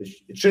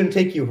 It shouldn't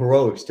take you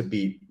heroics to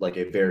beat like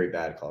a very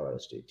bad Colorado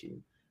State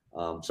team.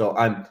 So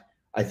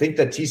I think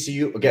that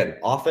TCU, again,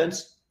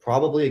 offense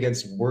probably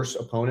against worse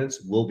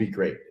opponents will be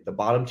great. The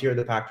bottom tier of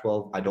the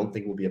Pac-12, I don't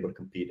think we'll be able to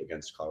compete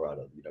against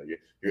Colorado.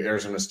 Your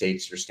Arizona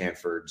States, your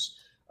Stanfords,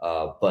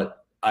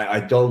 but I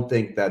don't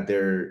think that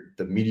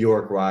the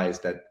meteoric rise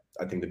that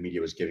I think the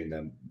media was giving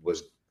them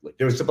was like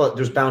there's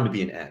bound to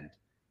be an end.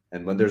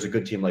 And when there's a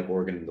good team like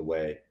Oregon in the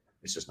way,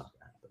 it's just not going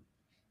to happen.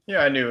 Yeah,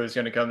 I knew it was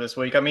going to come this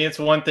week. I mean, it's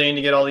one thing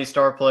to get all these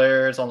star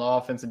players on the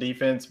offense and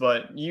defense,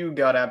 but you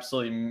got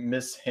absolutely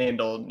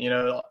mishandled.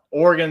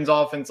 Oregon's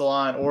offensive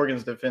line,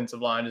 Oregon's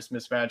defensive line just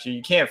mismatched.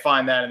 You can't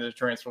find that in the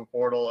transfer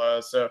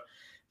portal. So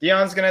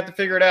Deion's going to have to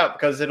figure it out,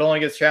 because it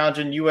only gets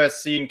challenging.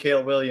 USC and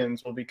Caleb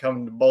Williams will be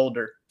coming to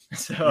Boulder.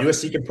 So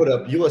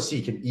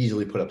USC can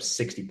easily put up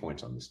 60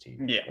 points on this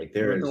team. Yeah,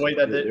 the way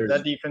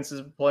that defense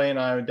is playing,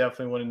 I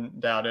definitely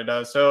wouldn't doubt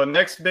it. So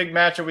next big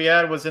matchup we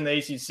had was in the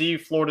ACC,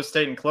 Florida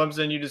State and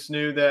Clemson. You just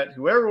knew that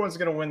whoever was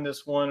going to win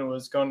this one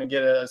was going to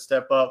get a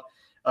step up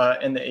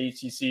in the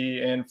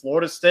ACC. And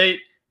Florida State,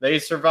 they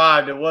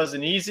survived. It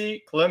wasn't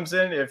easy.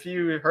 Clemson, if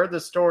you heard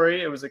the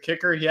story, it was a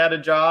kicker. He had a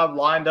job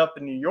lined up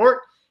in New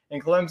York.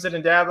 And Clemson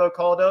and Dabo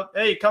called up,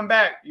 "Hey, come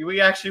back. We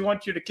actually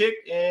want you to kick."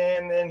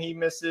 And then he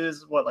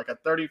misses, like a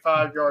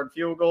 35-yard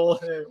field goal.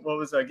 What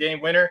was a game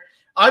winner?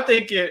 I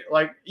think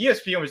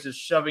ESPN was just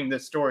shoving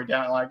this story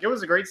down. It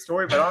was a great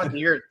story, but I wanted to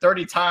hear it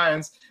 30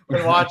 times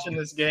when watching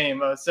this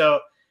game. So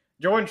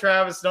Jordan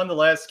Travis,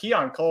 nonetheless,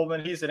 Keon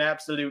Coleman, he's an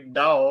absolute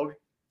dog.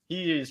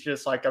 He is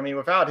just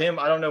without him,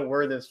 I don't know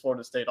where this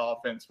Florida State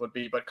offense would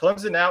be. But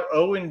Clemson now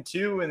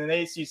 0-2 in an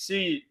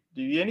ACC.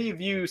 Do any of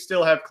you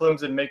still have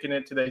Clemson making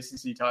it to the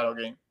ACC title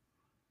game?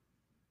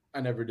 I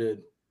never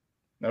did.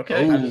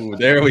 Okay. Oh,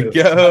 there we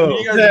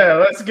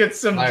go. Let's get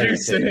some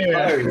juice in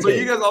here. But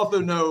you guys also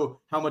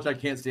know how much I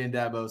can't stand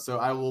Dabo, so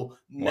I will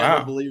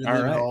never believe in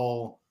him at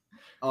all.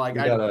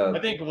 I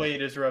think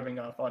Wade is rubbing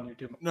off on you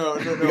too much. No.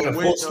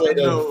 Full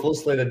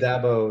slate of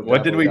Dabo.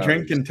 What did we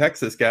drink in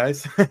Texas,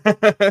 guys?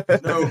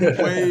 No,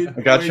 Wade.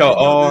 I got y'all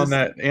all on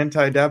that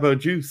anti-Dabo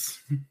juice.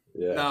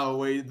 Yeah. No,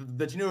 Wade.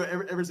 That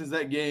ever since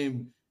that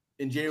game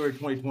in January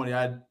 2020,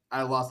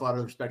 I lost a lot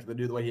of respect for the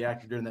dude, the way he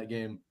acted during that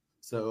game.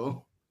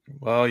 So,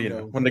 well,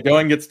 when the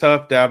going gets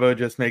tough, Dabo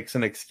just makes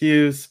an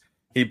excuse.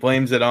 he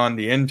blames it on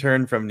the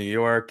intern from New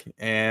York.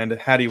 And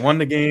had he won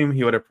the game,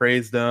 he would have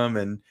praised them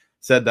and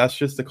said that's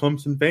just the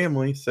Clemson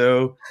family.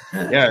 So,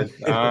 yeah,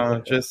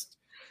 just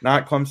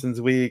not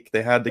Clemson's week.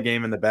 They had the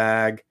game in the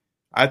bag.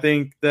 I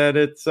think that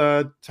it's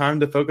time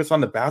to focus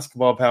on the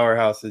basketball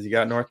powerhouses. You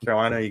got North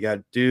Carolina, you got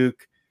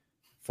Duke.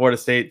 Florida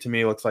State, to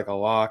me, looks like a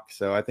lock.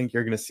 So I think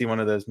you're going to see one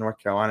of those North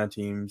Carolina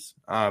teams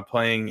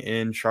playing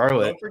in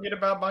Charlotte. Don't forget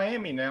about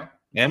Miami now.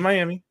 And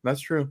Miami.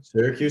 That's true.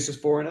 Syracuse is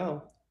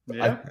 4-0.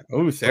 Yeah.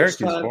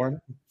 Syracuse 4-0.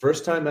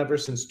 First time ever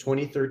since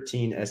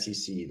 2013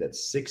 SEC that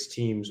 6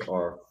 teams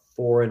are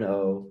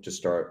 4-0 to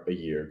start a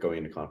year going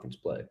into conference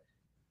play.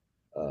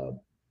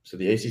 So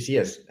the ACC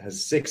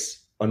has 6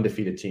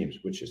 undefeated teams,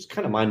 which is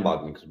kind of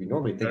mind-boggling because we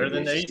normally think of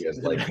the ACC as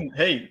like.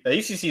 Hey, the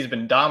ACC has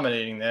been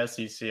dominating the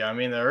SEC. I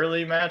mean, the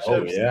early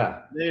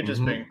matchups, they've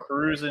just been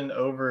cruising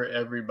over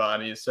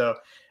everybody. So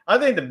I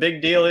think the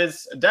big deal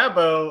is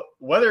Dabo,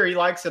 whether he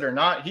likes it or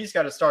not, he's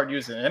got to start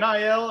using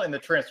NIL and the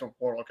transfer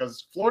portal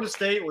because Florida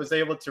State was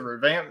able to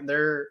revamp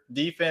their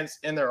defense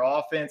and their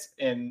offense,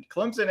 and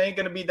Clemson ain't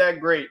going to be that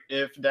great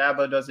if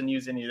Dabo doesn't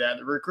use any of that.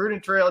 The recruiting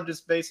trail,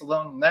 just based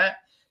alone on that,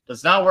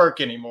 does not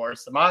work anymore.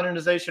 It's the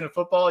modernization of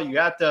football. You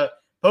have to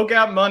poke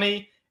out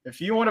money. If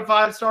you want a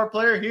 5-star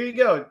player, here you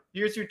go.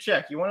 Here's your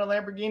check. You want a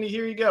Lamborghini?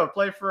 Here you go.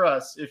 Play for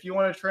us. If you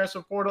want a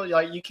transfer portal,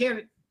 like you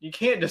can't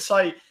just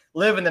like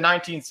live in the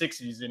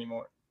 1960s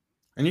anymore.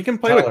 And you can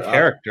play with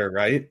character,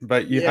 right?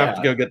 But you have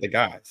to go get the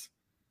guys.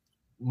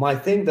 My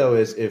thing though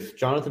is if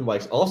Jonathan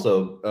Weichs,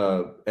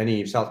 also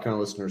any South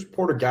Carolina listeners,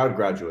 Porter Gowd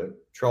graduate,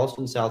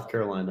 Charleston, South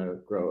Carolina,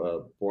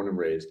 born and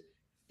raised.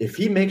 If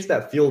he makes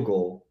that field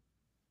goal,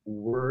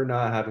 we're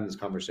not having this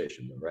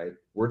conversation, though, right?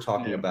 We're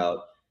talking about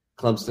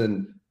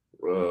Clemson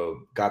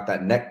got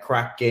that neck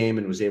crack game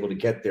and was able to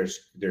get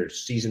their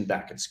season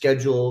back in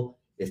schedule.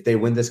 If they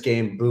win this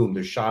game, boom,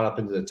 they're shot up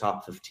into the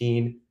top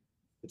 15.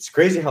 It's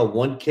crazy how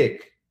one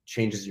kick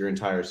changes your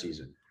entire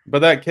season. But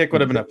that kick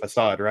would have been a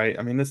facade, right?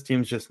 I mean, this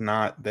team's just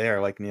not there,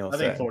 like Neil said.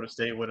 I think Florida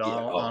State would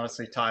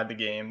honestly tied the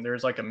game.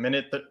 There's like a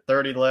minute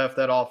 30 left.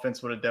 That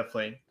offense would have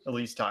definitely at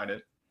least tied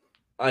it.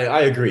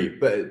 I agree,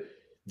 but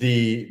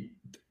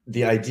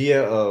the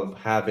idea of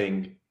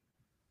having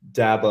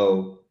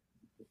Dabo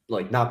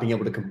like not being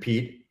able to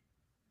compete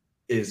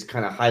is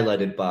kind of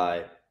highlighted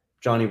by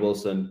Johnny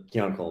Wilson,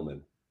 Keon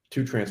Coleman,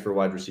 2 transfer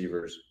wide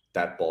receivers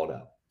that balled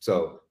out.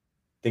 So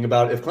think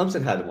about if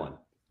Clemson had won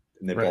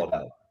and they balled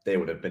out, they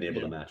would have been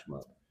able to match them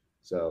up.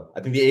 So I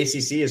think the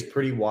ACC is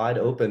pretty wide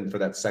open for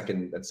that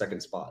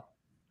second spot.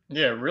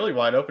 Yeah, really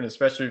wide open,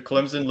 especially with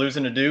Clemson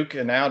losing to Duke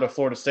and now to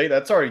Florida State.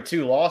 That's already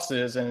 2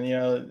 losses, and,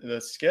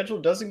 the schedule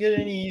doesn't get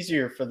any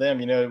easier for them.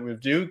 With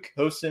Duke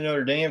hosting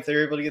Notre Dame, if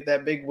they're able to get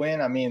that big win,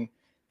 I mean,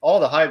 all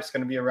the hype's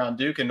going to be around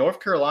Duke. And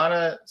North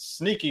Carolina,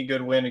 sneaky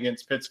good win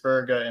against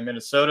Pittsburgh and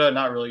Minnesota.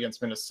 Not really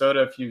against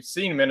Minnesota. If you've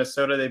seen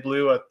Minnesota, they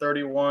blew a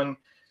 31-10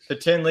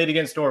 lead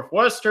against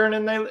Northwestern,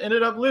 and they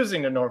ended up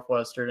losing to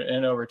Northwestern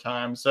in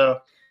overtime. So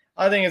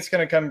I think it's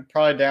going to come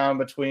probably down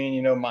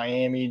between,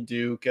 Miami,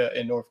 Duke,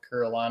 and North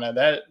Carolina.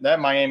 That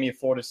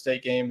Miami-Florida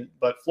State game.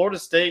 But Florida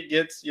State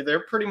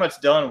they're pretty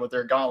much done with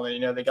their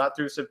gauntlet. They got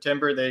through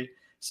September. They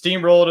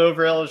steamrolled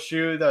over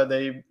LSU.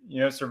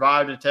 They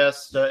survived a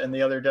test in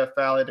the other Death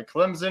Valley to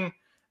Clemson.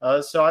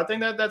 So I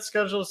think that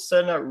schedule is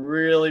setting up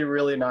really,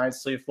 really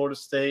nicely. Florida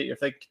State,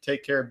 if they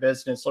take care of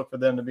business, look for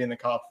them to be in the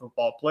college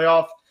football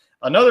playoff.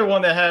 Another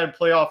one that had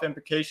playoff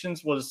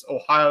implications was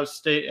Ohio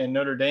State and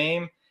Notre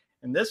Dame.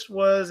 And this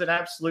was an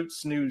absolute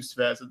snooze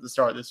fest at the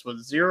start. This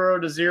was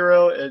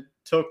 0-0. It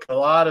took a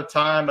lot of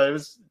time. It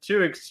was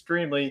 2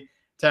 extremely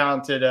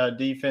talented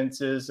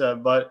defenses,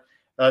 but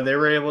they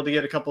were able to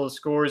get a couple of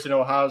scores, and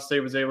Ohio State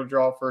was able to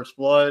draw first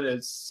blood.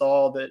 It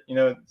saw that,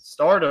 the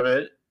start of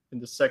it in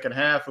the second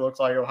half, it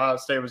looked like Ohio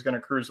State was going to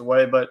cruise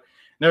away, but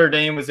Notre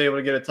Dame was able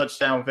to get a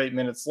touchdown with 8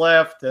 minutes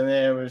left, and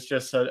then it was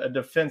just a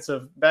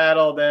defensive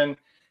battle. Then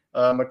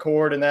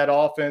McCord and that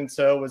offense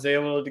was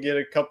able to get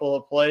a couple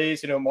of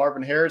plays.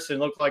 Marvin Harrison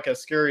looked like a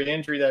scary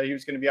injury that he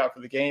was going to be out for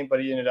the game,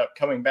 but he ended up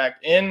coming back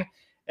in,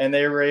 and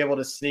they were able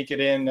to sneak it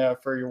in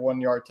for your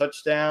 1-yard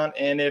touchdown.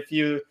 And if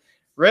you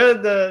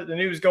read the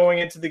news going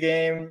into the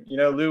game,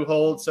 Lou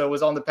Holtz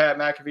was on the Pat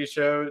McAfee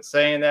show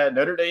saying that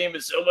Notre Dame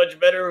is so much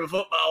better of a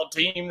football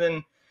team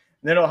than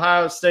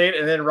Ohio State.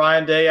 And then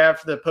Ryan Day,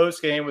 after the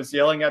post game, was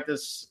yelling at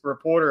this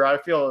reporter. I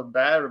feel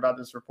bad about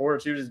this reporter.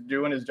 She was just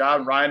doing his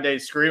job. Ryan Day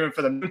screaming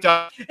for the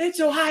time, it's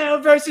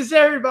Ohio versus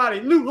everybody.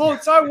 Lou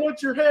Holtz, I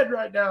want your head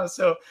right now.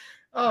 So,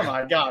 oh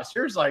my gosh,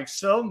 there's like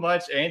so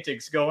much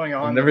antics going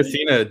on. I've never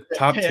seen a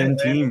top 10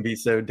 team be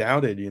so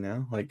doubted,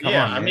 Like, come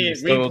on, I mean,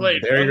 we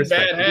played one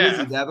bad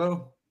half.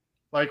 Dabo?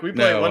 Like, we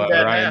played one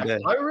bad half. Day.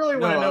 I really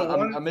want to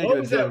know what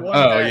was that one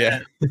bad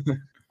half?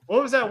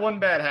 What was that one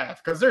bad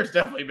half? Because there's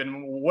definitely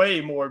been way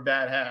more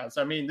bad halves.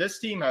 I mean, this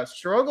team has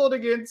struggled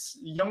against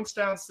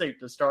Youngstown State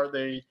to start.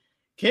 They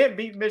can't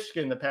beat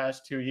Michigan the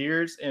past 2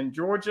 years. And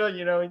Georgia,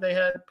 they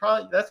had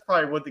that's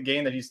probably what the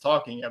game that he's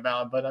talking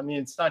about. But, I mean,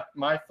 it's not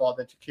my fault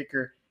that your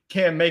kicker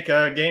can't make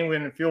a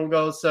game-winning field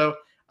goal. So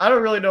I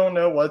don't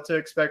know what to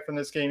expect from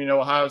this game.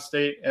 Ohio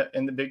State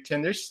in the Big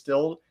Ten, they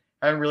still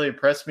haven't really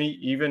impressed me,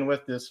 even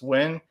with this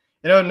win.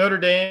 Notre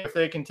Dame, if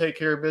they can take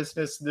care of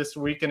business this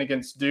weekend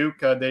against Duke,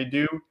 they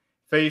do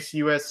face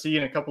USC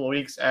in a couple of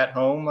weeks at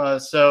home.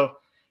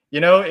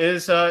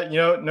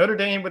 Notre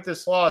Dame with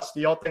this loss, do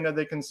y'all think that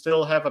they can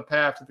still have a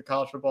path to the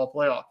college football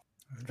playoff?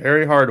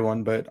 Very hard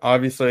one, but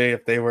obviously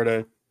if they were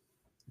to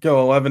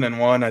go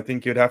 11-1, I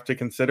think you'd have to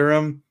consider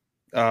them,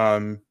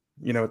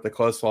 with the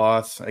close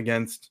loss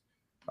against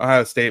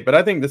Ohio State. But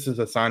I think this is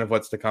a sign of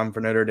what's to come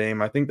for Notre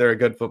Dame. I think they're a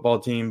good football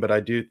team, but I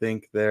do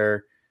think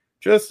they're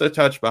just a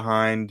touch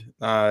behind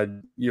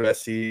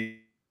USC,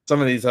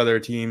 some of these other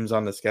teams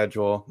on the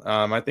schedule.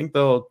 I think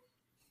they'll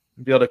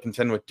be able to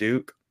contend with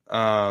Duke,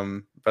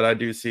 but I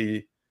do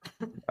see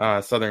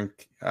Southern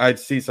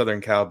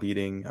Cal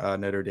beating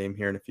Notre Dame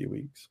here in a few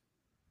weeks.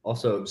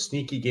 Also,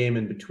 sneaky game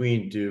in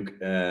between Duke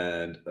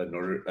and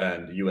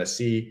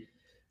USC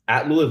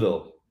at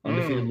Louisville,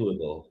 undefeated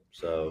Louisville.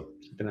 So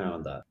keep an eye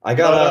on that. I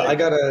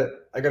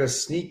got a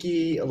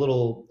sneaky, a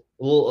little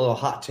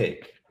hot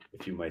take,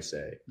 if you might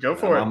say. Go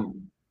for it.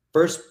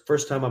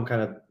 First time I'm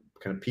kind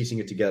of piecing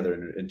it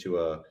together into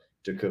a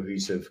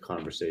cohesive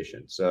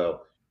conversation.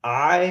 So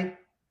I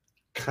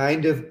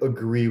kind of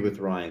agree with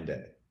Ryan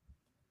Day.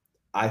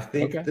 I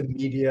think the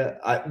media,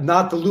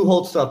 not the Lou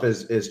Holtz stuff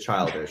is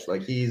childish.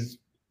 Like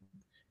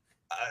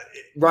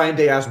Ryan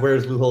Day asked,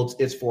 "Where's Lou Holtz?"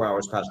 It's 4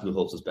 hours past Lou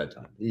Holtz's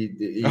bedtime.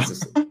 He's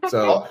asleep.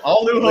 So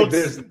all Lou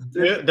Holtz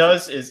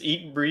does is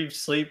eat, breathe,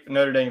 sleep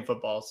Notre Dame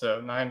football. So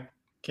nine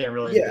can't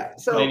really. Yeah,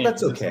 so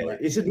that's okay.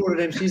 He's a Notre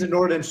Dame. He's a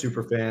Notre Dame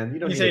super fan.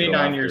 He's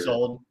 89 years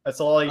old. That's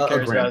all he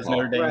cares about is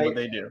Notre Dame. Right? What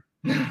they do.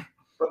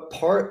 But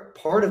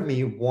part of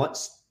me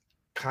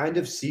kind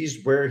of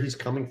sees where he's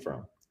coming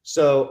from.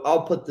 So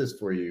I'll put this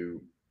for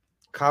you.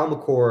 Kyle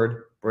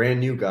McCord, brand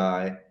new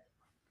guy,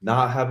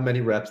 not having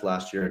many reps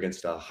last year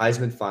against a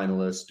Heisman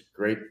finalist,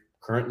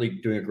 currently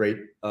doing great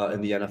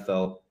in the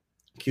NFL,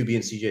 QB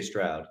and CJ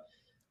Stroud.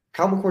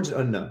 Kyle McCord's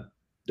an unknown.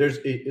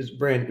 Is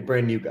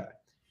brand new guy.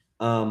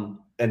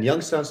 And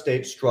Youngstown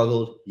State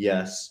struggled,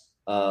 yes,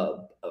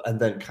 and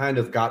then kind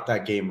of got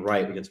that game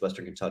right against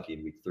Western Kentucky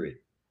in week 3.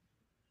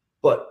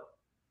 But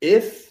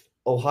if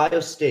Ohio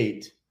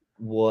State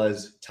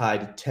was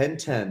tied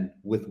 10-10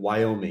 with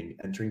Wyoming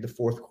entering the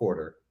fourth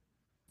quarter,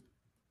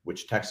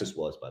 which Texas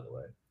was, by the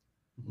way,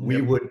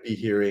 we would be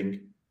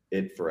hearing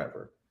it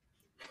forever.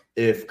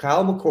 If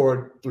Kyle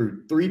McCord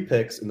threw 3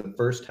 picks in the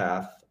first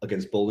half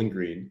against Bowling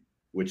Green,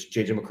 which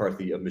J.J.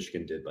 McCarthy of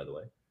Michigan did, by the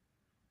way,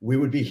 we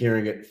would be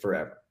hearing it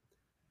forever.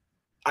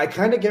 I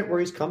kind of get where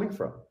he's coming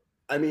from.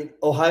 I mean,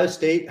 Ohio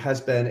State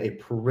has been a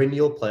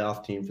perennial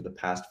playoff team for the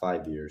past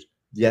 5 years.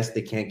 Yes,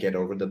 they can't get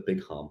over the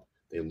big hump.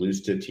 They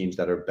lose to teams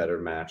that are better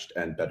matched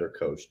and better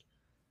coached.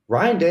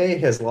 Ryan Day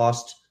has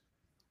lost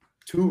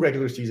 2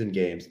 regular season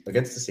games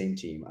against the same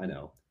team, I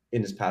know,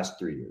 in his past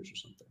 3 years or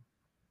something.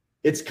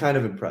 It's kind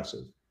of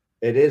impressive.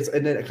 It is,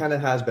 and it kind of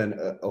has been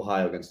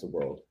Ohio against the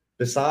world.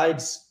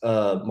 Besides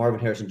Marvin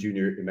Harrison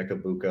Jr., Emeka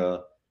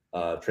Buka,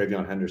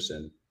 Travion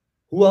Henderson,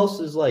 who else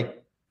is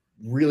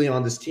really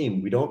on this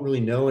team? We don't really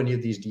know any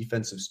of these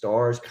defensive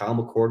stars. Kyle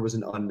McCord was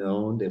an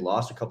unknown. They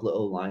lost a couple of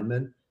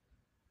O-linemen.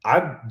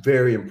 I'm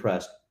very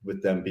impressed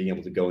with them being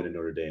able to go into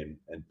Notre Dame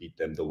and beat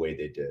them the way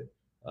they did.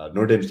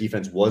 Notre Dame's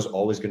defense was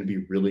always going to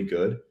be really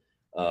good.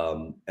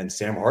 And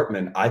Sam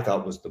Hartman, I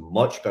thought, was the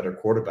much better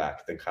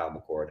quarterback than Kyle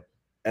McCord.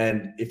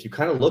 And if you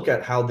kind of look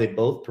at how they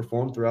both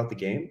performed throughout the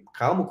game,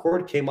 Kyle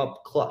McCord came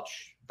up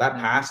clutch. That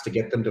pass to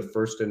get them to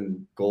first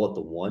and goal at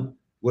the 1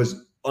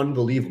 was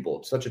unbelievable.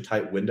 It's such a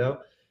tight window.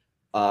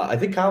 I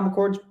think Kyle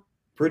McCord's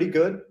pretty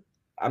good.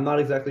 I'm not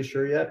exactly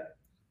sure yet,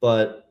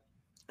 but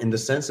in the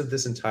sense of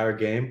this entire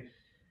game,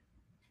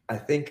 I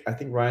think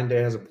Ryan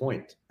Day has a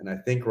point, and I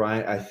think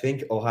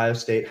Ohio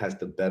State has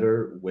the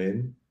better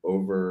win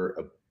over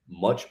a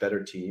much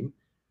better team,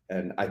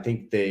 and I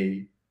think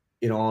they,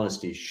 in all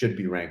honesty, should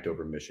be ranked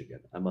over Michigan.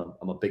 I'm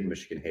a big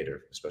Michigan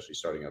hater, especially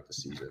starting out the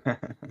season,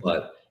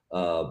 but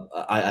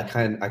I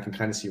can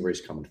kind of see where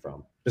he's coming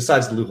from.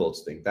 Besides the Lou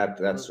Holtz thing,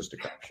 that's just a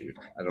crapshoot.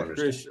 I don't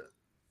understand.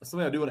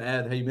 Something I do want to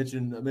add. Hey, you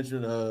mentioned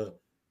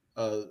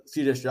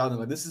CJ Stroud.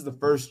 Like, this is the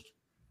first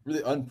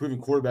really unproven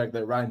quarterback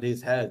that Ryan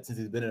Day's had since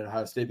he's been at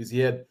Ohio State, because he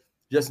had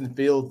Justin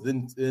Fields,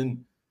 and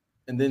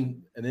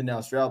then now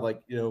Stroud.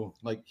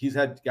 He's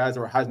had guys that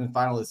were Heisman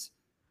finalists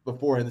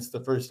before, and this is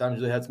the first time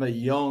he's really had somebody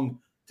young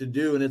to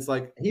do. And it's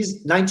like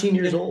he's 19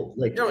 years old.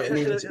 I was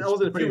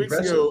a few weeks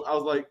ago. I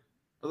was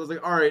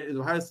like, all right, is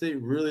Ohio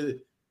State really?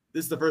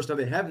 This is the first time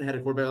they haven't had a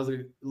quarterback. I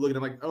was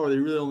looking at oh, are they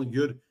really only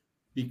good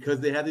because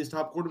they have these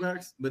top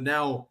quarterbacks? But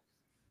now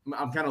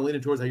I'm kind of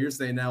leaning towards how you're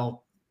saying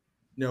now.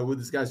 With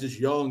this guy's just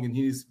young and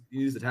he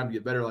needs the time to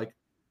get better.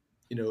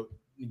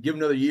 Give him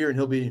another year and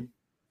he'll be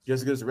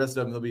just as good as the rest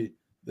of them. He'll be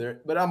there.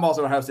 But I'm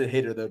also an Ohio State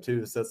hater though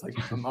too. So it's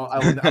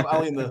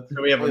I'll lean the.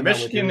 So we have a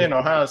Michigan and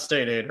Ohio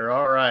State hater.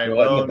 All right.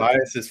 Well, the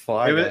biases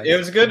fly. It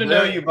was good to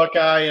know you,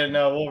 Buckeye and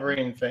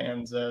Wolverine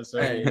fans. I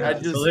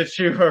salute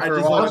you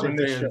for watching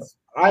this show.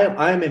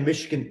 I am a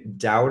Michigan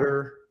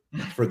doubter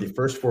for the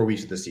first 4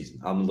 weeks of the season.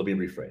 Let me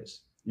rephrase.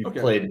 You've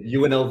Okay. played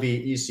UNLV,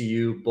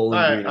 ECU, Bowling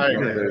Green, I and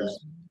agree.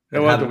 Rutgers. It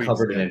And was a haven't weak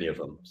covered in schedule. any of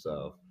them.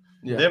 So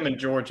Yeah. Them and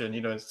Georgia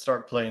need to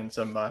start playing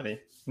somebody.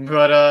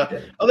 But Yeah.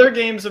 other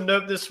games of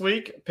note this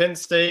week, Penn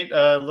State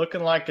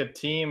looking like a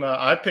team.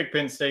 I picked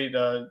Penn State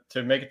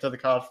to make it to the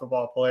college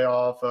football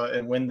playoff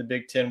and win the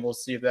Big Ten. We'll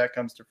see if that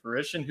comes to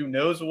fruition. Who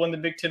knows who won the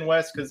Big Ten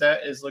West, because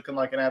that is looking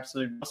like an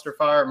absolute dumpster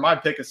fire. My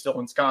pick is still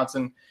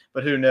Wisconsin,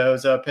 but who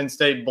knows? Penn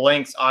State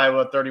blanks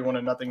Iowa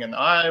 31-0 in the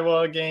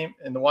Iowa game,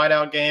 in the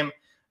whiteout game.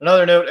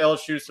 Another note,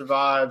 LSU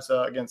survives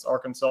against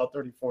Arkansas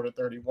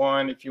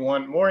 34-31. If you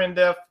want more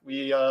in-depth,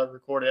 we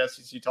recorded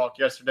SEC Talk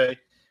yesterday.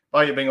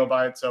 Bayou Bengal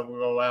Bites, so we'll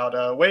go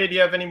out. Wade, do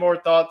you have any more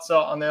thoughts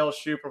on the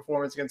LSU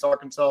performance against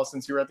Arkansas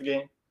since you were at the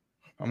game?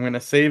 I'm going to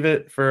save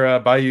it for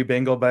Bayou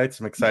Bengal Bites.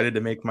 I'm excited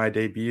to make my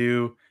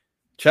debut.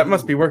 Chet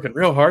must be working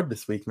real hard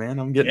this week, man.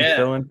 I'm getting to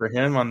fill in for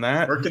him on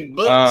that. Working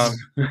books.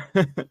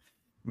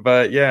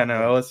 But yeah, no,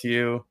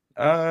 LSU,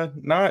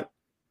 not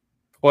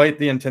quite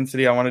the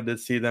intensity I wanted to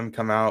see them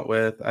come out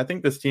with. I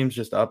think this team's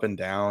just up and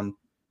down.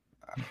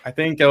 I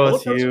think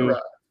LSU,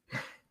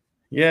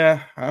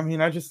 yeah, I mean,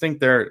 I just think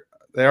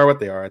they are what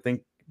they are. I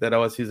think that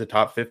LSU is a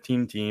top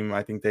 15 team.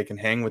 I think they can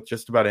hang with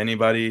just about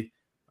anybody.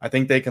 I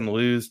think they can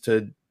lose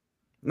to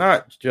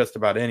not just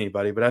about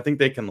anybody, but I think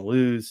they can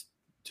lose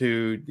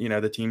to,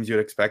 the teams you'd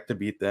expect to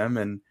beat them.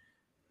 And,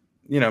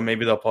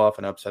 maybe they'll pull off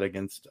an upset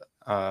against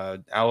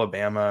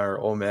Alabama or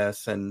Ole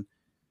Miss and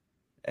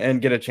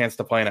get a chance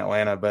to play in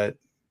Atlanta. But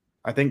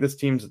I think this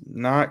team's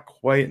not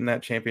quite in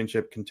that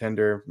championship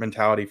contender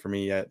mentality for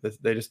me yet.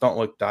 They just don't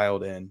look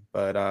dialed in.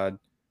 But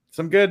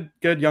some good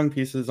young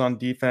pieces on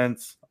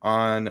defense,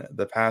 on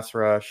the pass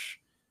rush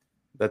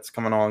that's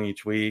coming along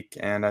each week.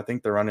 And I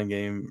think the running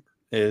game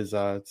is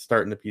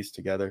starting to piece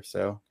together.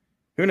 So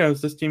who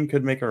knows? This team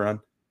could make a run.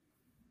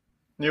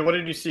 Yeah, what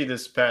did you see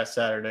this past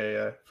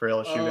Saturday for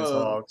LSU against the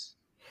Hogs?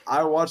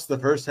 I watched the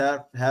first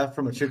half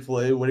from a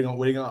Chick-fil-A waiting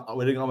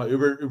on my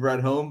Uber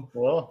ride home.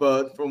 Well,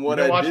 but from what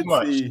I did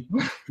see,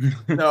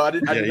 no, I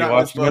did you not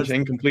watched watch a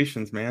bunch of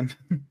incompletions, man.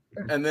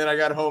 And then I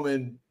got home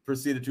and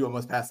proceeded to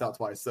almost pass out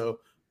twice. So,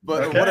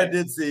 but what I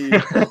did see,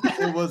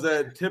 it was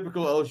a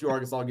typical LSU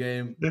Arkansas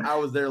game. I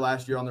was there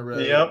last year on the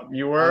road. Yep,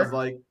 you were.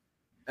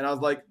 I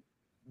was like,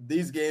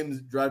 these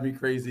games drive me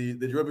crazy.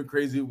 They drove me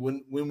crazy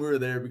when we were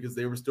there because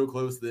they were still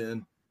close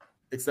then,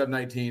 except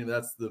 19.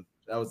 That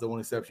was the one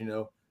exception,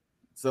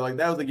 So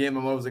that was the game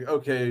I'm always like,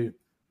 okay,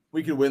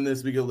 we could win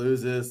this, we could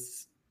lose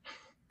this,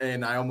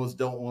 and I almost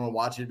don't want to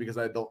watch it because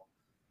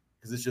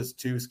it's just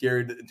too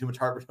scary, too much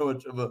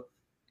of a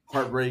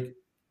heartbreak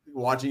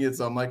watching it.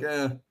 So I'm like,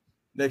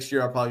 next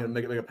year I'm probably gonna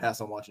make a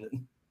pass on watching it.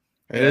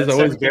 It is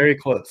always very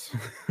close.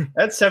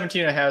 That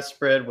 17.5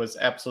 spread was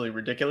absolutely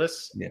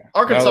ridiculous. Yeah,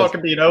 Arkansas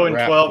could be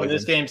 0-12, and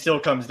this game still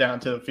comes down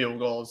to the field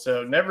goals.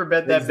 So never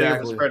bet that big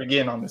of a spread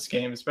again on this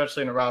game,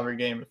 especially in a rivalry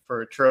game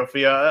for a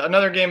trophy.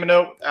 Another game of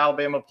note: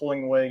 Alabama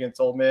pulling away against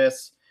Ole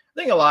Miss.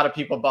 I think a lot of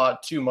people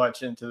bought too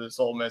much into this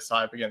Ole Miss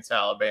hype against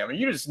Alabama.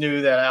 You just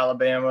knew that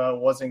Alabama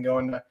wasn't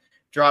going to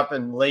drop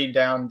and lay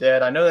down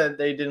dead. I know that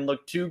they didn't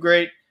look too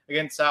great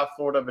against South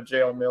Florida, but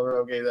Jalen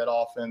Milroe gave that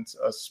offense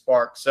a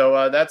spark.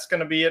 So that's going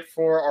to be it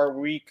for our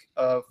week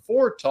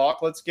 4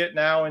 talk. Let's get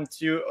now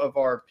into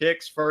our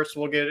picks. First,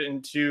 we'll get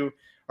into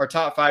our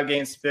top 5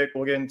 games to pick.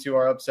 We'll get into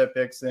our upset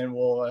picks. Then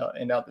we'll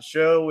end out the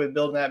show with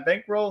building that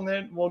bankroll, and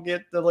then we'll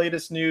get the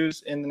latest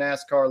news in the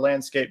NASCAR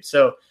landscape.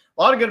 So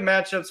a lot of good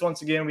matchups.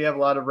 Once again, we have a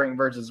lot of ranked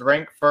versus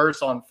ranked.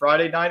 First, on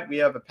Friday night, we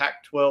have a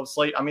Pac-12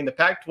 slate. I mean, the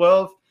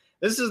Pac-12,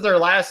 this is their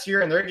last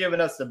year, and they're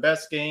giving us the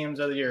best games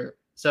of the year.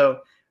 So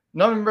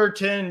number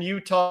 10,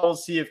 Utah. We'll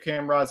see if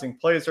Cam Rising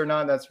plays or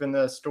not. That's been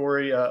the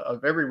story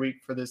of every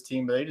week for this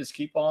team, but they just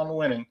keep on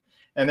winning.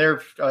 And they're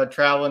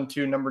traveling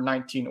to number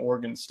 19,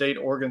 Oregon State.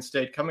 Oregon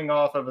State coming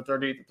off of a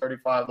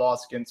 38-35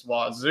 loss against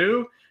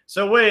Wazoo.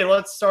 So, Wade,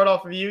 let's start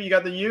off with you. You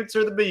got the Utes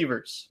or the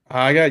Beavers?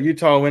 I got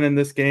Utah winning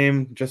this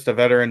game, just a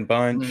veteran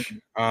bunch.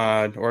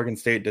 Oregon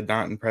State did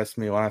not impress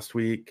me last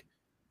week.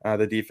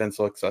 The defense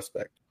looks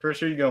suspect. Chris,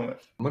 who are you going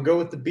with? I'm going to go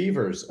with the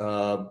Beavers.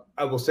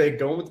 I will say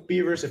going with the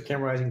Beavers if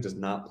Cam Rising does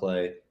not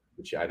play,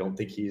 which I don't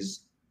think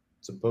he's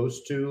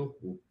supposed to.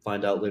 We'll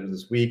find out later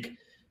this week.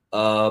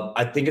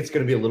 I think it's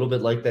going to be a little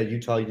bit like that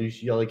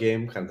Utah-UCLA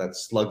game, kind of that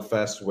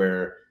slugfest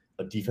where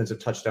a defensive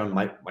touchdown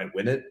might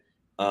win it.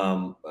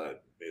 A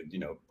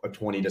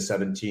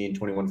 20-17,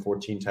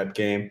 21-14 type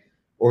game.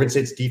 Oregon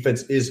State's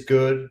defense is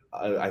good.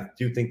 I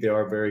do think they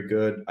are very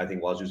good. I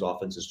think Wazoo's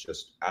offense is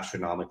just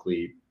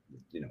astronomically,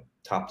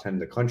 top 10 in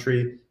the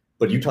country.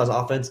 But Utah's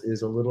offense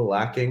is a little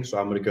lacking, so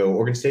I'm going to go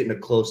Oregon State in a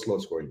close,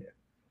 low-scoring game.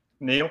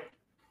 Neil?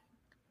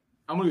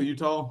 I'm going to go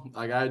Utah.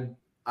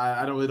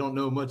 I don't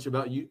know much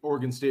about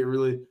Oregon State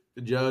really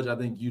to judge. I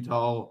think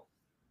Utah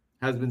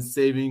has been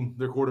saving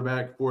their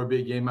quarterback for a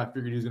big game. I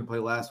figured he was going to play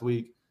last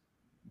week,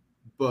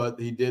 but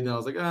he didn't. I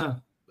was like,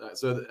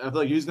 So I feel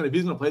like if he's going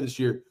to play this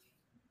year,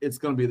 it's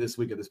going to be this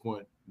week at this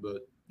point.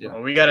 But Yeah.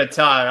 Well, we got a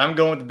tie. I'm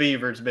going with the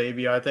Beavers,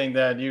 baby. I think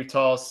that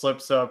Utah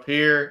slips up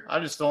here. I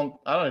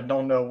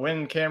don't know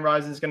when Cam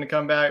Rising is going to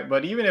come back,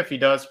 but even if he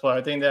does play,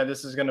 I think that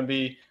this is going to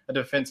be a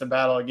defensive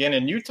battle again.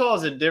 And Utah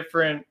is a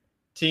different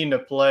team to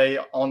play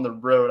on the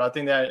road. I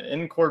think that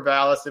in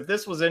Corvallis, if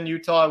this was in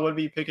Utah, I would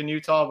be picking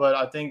Utah, but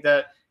I think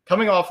that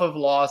coming off of a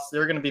loss,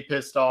 they're going to be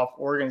pissed off.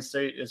 Oregon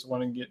State is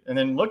one to get, and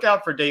then look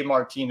out for Dave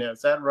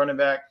Martinez, that running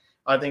back.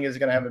 I think is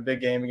going to have a big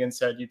game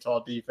against that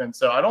Utah defense.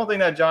 So I don't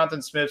think that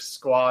Jonathan Smith's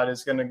squad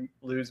is going to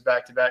lose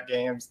back-to-back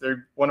games.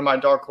 They're one of my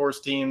dark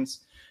horse teams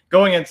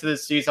going into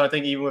this season. I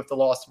think even with the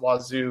loss to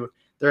Wazoo,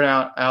 they're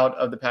now out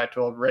of the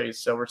Pac-12 race.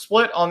 So we're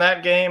split on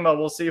that game.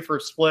 We'll see if we're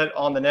split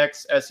on the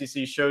next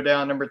SEC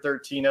showdown, number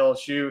 13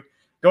 LSU.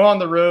 Go on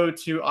the road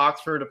to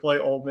Oxford to play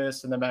Ole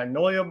Miss in the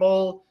Magnolia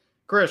Bowl.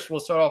 Chris, we'll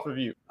start off with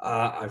you.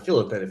 I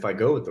feel that if I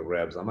go with the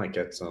Rebs, I might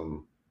get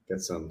some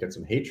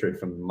hatred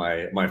from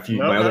my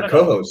other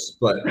co-hosts,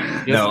 but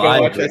no,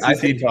 I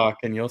think talk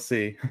and you'll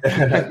see.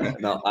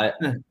 No,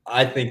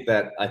 I think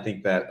that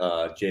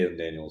Jalen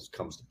Daniels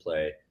comes to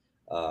play.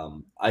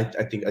 I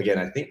think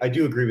I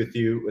do agree with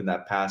you in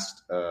that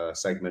past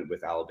segment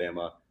with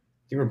Alabama.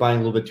 I think we're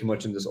buying a little bit too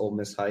much in this Ole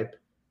Miss hype.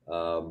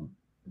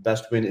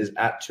 Best win is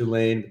at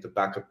Tulane with the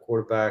backup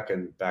quarterback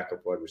and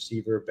backup wide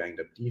receiver, banged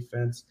up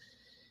defense.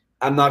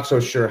 I'm not so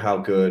sure how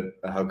good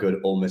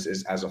Ole Miss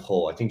is as a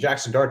whole. I think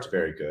Jackson Dart's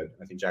very good.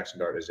 I think Jackson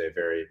Dart is a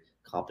very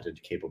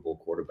competent, capable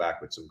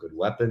quarterback with some good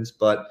weapons.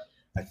 But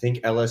I think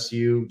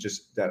LSU,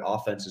 just that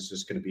offense is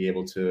just going to be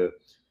able to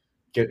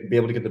get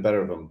the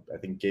better of them. I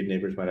think Gabe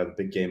Neighbors might have a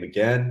big game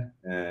again,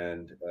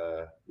 and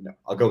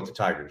I'll go with the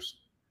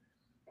Tigers.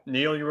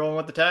 Neil, you rolling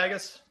with the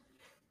Tigers?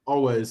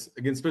 Always,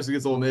 especially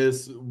against Ole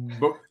Miss.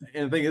 But,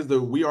 and the thing is,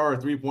 though, we are a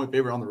 3-point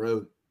favorite on the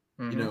road.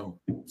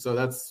 Mm-hmm. So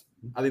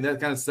I think that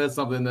kind of says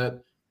something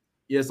that,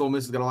 yes, Ole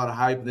Miss has got a lot of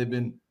hype. They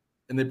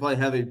probably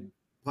have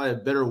a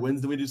better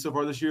wins than we do so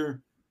far this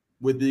year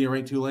with being a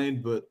ranked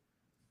Tulane. But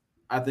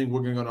I think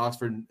we're going to go to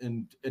Oxford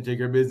and take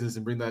care of business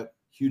and bring that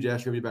huge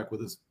ass tribute back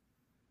with us.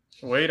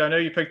 Wade, I know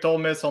you picked Ole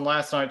Miss on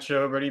last night's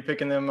show, but are you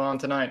picking them on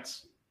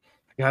tonight's?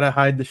 I gotta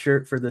hide the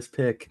shirt for this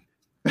pick.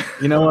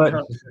 You know what?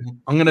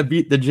 I'm gonna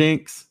beat the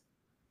jinx,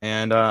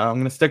 and I'm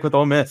gonna stick with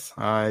Ole Miss.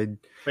 I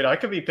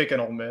could be picking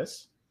Ole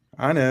Miss.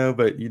 I know,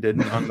 but you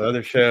didn't on the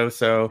other show.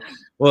 So,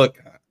 look,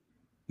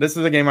 this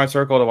is a game I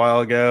circled a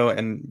while ago,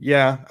 and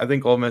yeah, I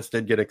think Ole Miss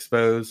did get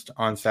exposed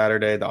on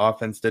Saturday. The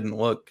offense didn't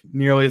look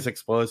nearly as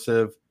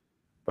explosive,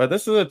 but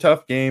this is a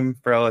tough game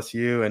for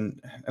LSU,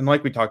 and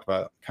like we talked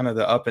about, kind of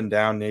the up and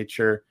down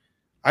nature.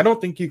 I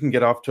don't think you can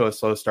get off to a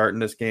slow start in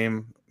this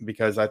game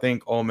because I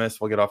think Ole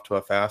Miss will get off to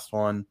a fast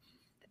one.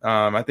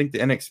 I think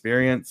the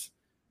inexperience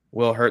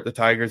will hurt the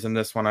Tigers in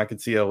this one. I could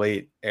see a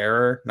late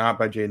error, not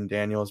by Jaden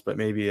Daniels, but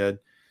maybe a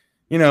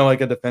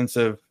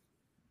defensive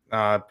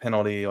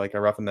penalty, like a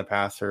roughing the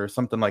passer or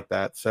something like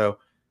that. So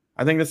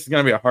I think this is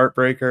going to be a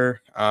heartbreaker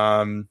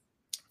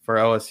for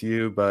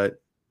LSU,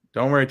 but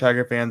don't worry,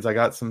 Tiger fans. I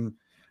got some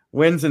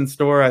wins in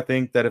store. I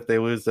think that if they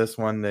lose this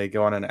one, they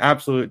go on an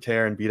absolute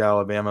tear and beat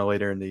Alabama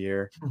later in the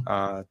year.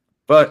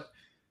 But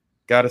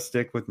got to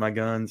stick with my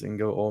guns and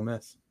go Ole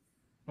Miss.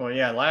 Well,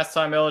 yeah, last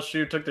time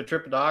LSU took the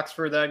trip to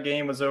Oxford, that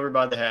game was over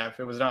by the half.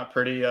 It was not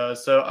pretty.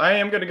 So I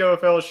am going to go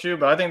with LSU,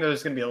 but I think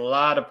there's going to be a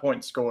lot of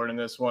points scored in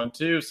this one.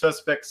 Two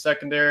suspect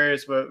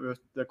secondaries with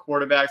the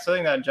quarterbacks. I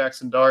think that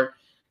Jackson Dart,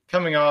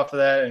 coming off of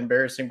that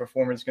embarrassing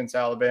performance against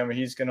Alabama,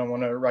 he's going to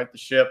want to right the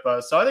ship.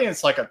 So I think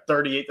it's like a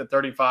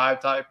 38-35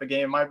 type of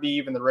game. It might be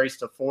even the race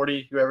to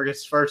 40. Whoever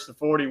gets first to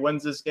 40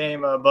 wins this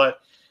game. But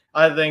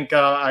I think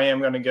I am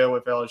going to go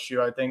with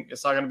LSU. I think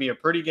it's not going to be a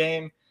pretty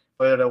game,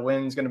 but a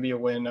win's going to be a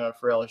win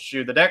for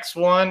LSU. The next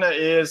one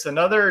is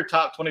another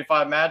top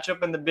 25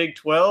 matchup in the Big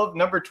 12.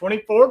 Number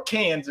 24,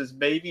 Kansas,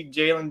 baby.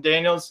 Jalen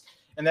Daniels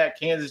and that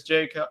Kansas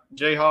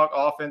Jayhawk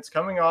offense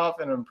coming off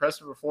an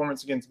impressive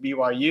performance against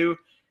BYU.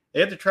 They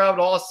had to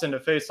travel to Austin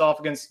to face off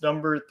against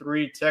number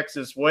 3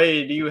 Texas.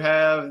 Wade, do you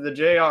have the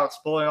Jayhawks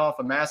pulling off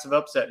a massive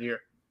upset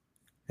here?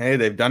 Hey,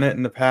 they've done it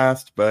in the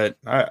past, but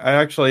I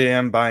actually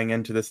am buying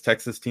into this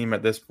Texas team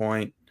at this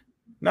point.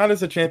 Not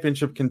as a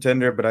championship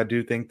contender, but I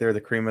do think they're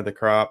the cream of the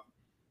crop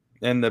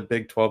in the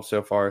Big 12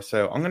 so far.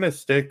 So I'm going to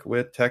stick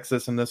with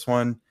Texas in this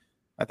one.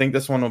 I think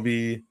this one will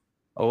be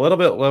a little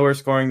bit lower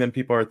scoring than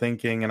people are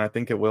thinking, and I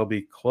think it will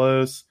be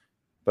close.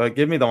 But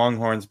give me the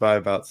Longhorns by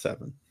about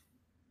 7.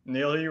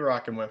 Neil, who are you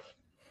rocking with?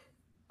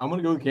 I'm going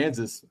to go with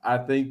Kansas. I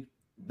think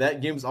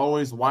that game's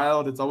always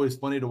wild. It's always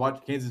funny to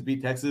watch Kansas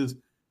beat Texas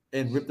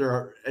and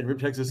rip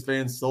Texas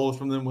fans' souls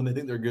from them when they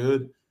think they're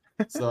good.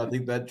 So I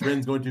think that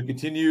trend's going to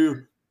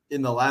continue.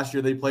 In the last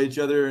year they played each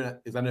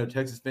other, because I know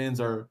Texas fans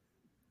are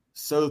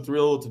so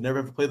thrilled to never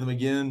have to play them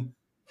again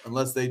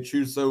unless they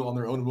choose so on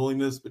their own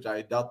willingness, which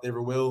I doubt they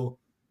ever will.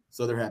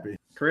 So they're happy.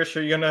 Chris,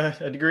 are you going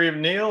to agree with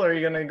Neil or are you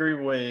going to agree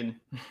with Wade?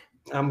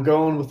 I'm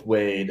going with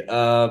Wade.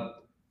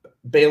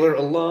 Baylor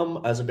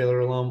alum, as a Baylor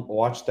alum,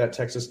 watched that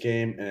Texas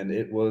game, and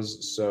it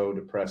was so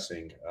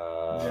depressing.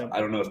 I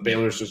don't know if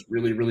Baylor's just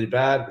really, really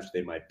bad, which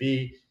they might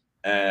be.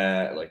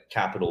 like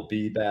capital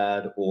B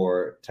bad,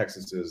 or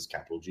Texas is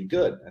capital G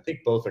good. I think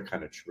both are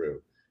kind of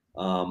true.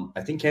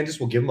 I think Kansas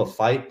will give them a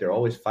fight. They're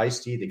always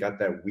feisty. They got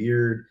that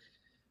weird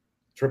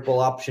triple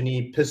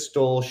option-y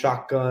pistol,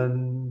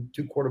 shotgun,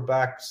 2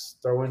 quarterbacks,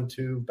 throw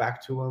into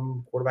back to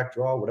them, quarterback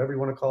draw, whatever you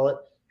want to call it.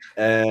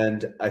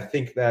 And I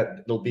think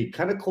that it'll be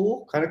kind of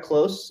cool, kind of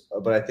close.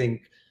 But I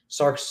think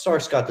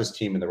Sark's got this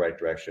team in the right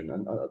direction.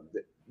 And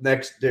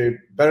next, they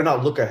better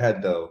not look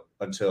ahead though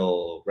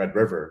until Red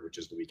River, which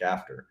is the week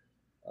after.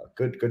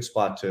 Good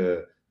spot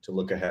to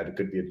look ahead. It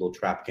could be a little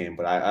trap game,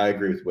 but I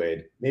agree with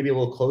Wade. Maybe a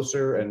little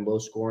closer and low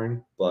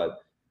scoring, but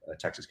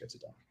Texas gets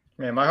it done.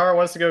 Man, my heart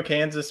wants to go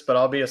Kansas, but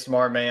I'll be a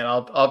smart man.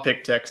 I'll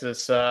pick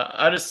Texas.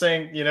 I just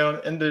think,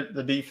 in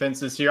the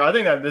defenses here, I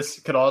think that this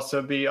could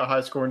also be a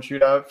high-scoring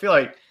shootout. I feel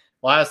like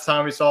last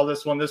time we saw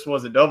this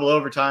was a double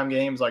overtime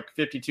game, like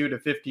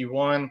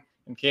 52-51,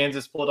 and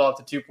Kansas pulled off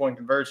the 2-point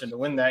conversion to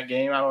win that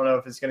game. I don't know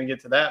if it's going to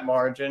get to that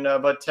margin,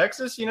 but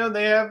Texas,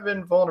 they have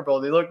been vulnerable.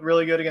 They look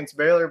really good against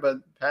Baylor, but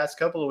past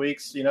couple of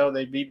weeks,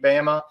 they beat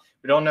Bama.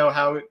 We don't know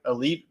how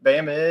elite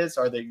Bama is.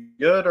 Are they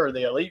good or are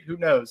they elite? Who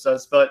knows?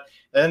 But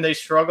then they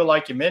struggle,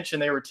 like you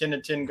mentioned. They were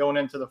 10-10 going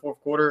into the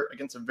fourth quarter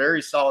against a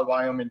very solid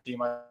Wyoming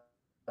team. I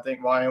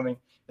think Wyoming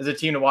is a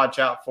team to watch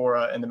out for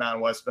in the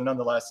Mountain West. But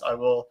nonetheless, I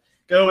will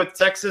go with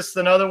Texas.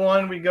 Another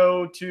one, we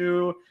go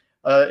to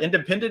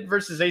Independent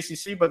versus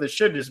ACC, but this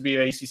should just be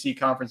an ACC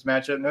conference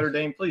matchup. Notre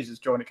Dame, please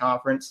just join the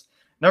conference.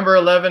 Number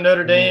 11,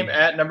 Notre Dame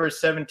at number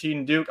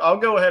 17, Duke. I'll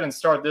go ahead and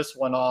start this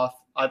one off.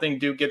 I think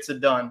Duke gets it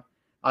done.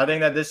 I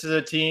think that this is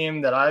a team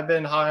that I've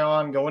been high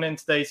on going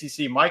into the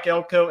ACC. Mike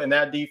Elko and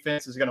that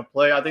defense is going to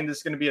play. I think this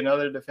is going to be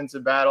another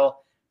defensive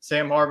battle.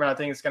 Sam Hartman, I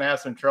think, is going to have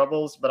some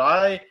troubles, but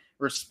I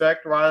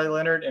respect Riley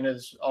Leonard and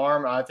his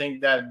arm. I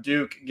think that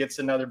Duke gets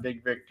another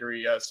big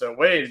victory. So,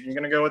 Wade, you're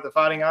going to go with the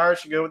Fighting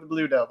Irish, you go with the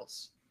Blue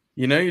Devils.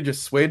 You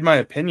just swayed my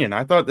opinion.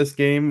 I thought this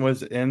game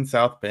was in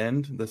South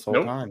Bend this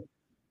whole time.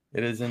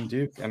 It is in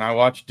Duke, and I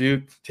watched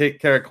Duke take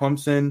care of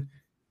Clemson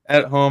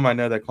at home. I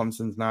know that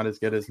Clemson's not as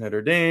good as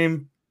Notre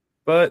Dame.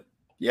 But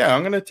yeah,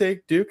 I'm gonna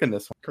take Duke in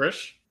this one.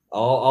 Chris,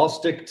 I'll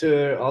stick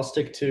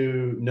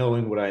to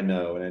knowing what I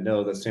know, and I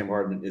know that Sam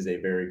Hartman is a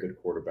very good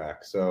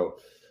quarterback. So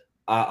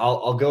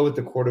I'll go with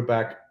the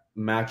quarterback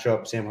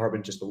matchup. Sam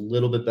Hartman just a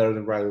little bit better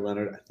than Riley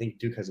Leonard. I think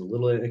Duke has a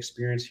little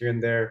experience here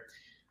and there.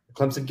 The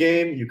Clemson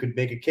game, you could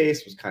make a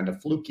case, was kind of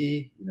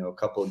fluky. A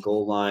couple of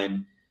goal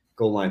line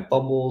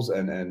fumbles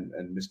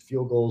and missed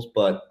field goals.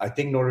 But I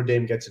think Notre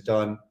Dame gets it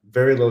done.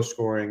 Very low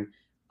scoring,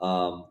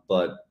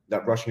 but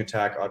that rushing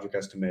attack, Audric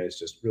Estime, is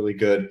just really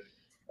good.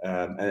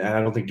 And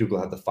I don't think Duke will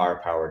have the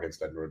firepower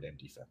against that Notre Dame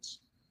defense.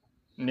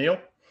 Neil?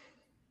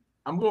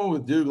 I'm going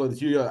with Duke.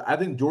 I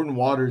think Jordan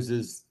Waters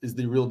is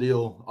the real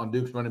deal on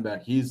Duke's running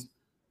back. He's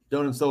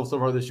done himself so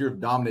far this year of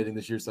dominating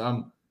this year.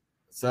 So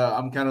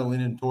I'm kind of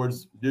leaning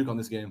towards Duke on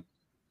this game.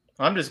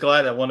 I'm just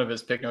glad that one of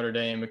us picked Notre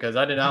Dame because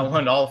I did not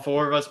want all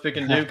 4 of us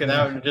picking Duke, and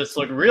that would just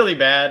look really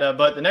bad.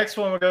 But the next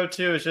one we'll go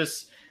to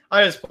is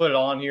I just put it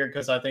on here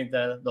because I think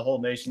that the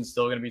whole nation's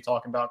still going to be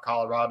talking about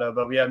Colorado.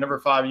 But we have number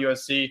 5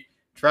 USC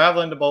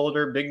traveling to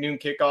Boulder, big noon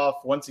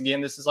kickoff. Once again,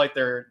 this is like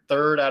their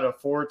 3rd out of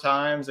 4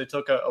 times. They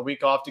took a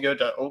week off to go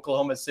to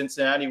Oklahoma,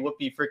 Cincinnati.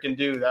 Whoopie freaking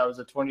do. That was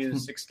a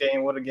 20-6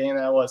 game. What a game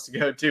that was to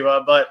go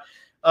to. But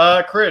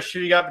Chris, who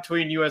you got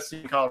between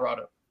USC and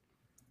Colorado?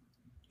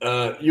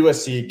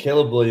 USC,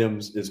 Caleb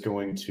Williams is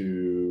going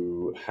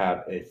to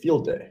have a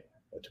field day,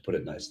 to put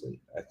it nicely.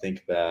 I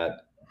think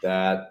that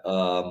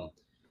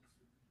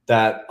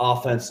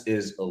offense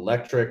is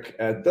electric.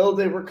 Though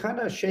they were kind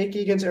of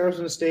shaky against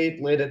Arizona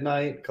State late at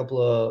night, a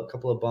couple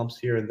of bumps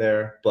here and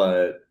there,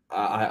 but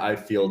I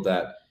feel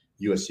that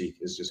USC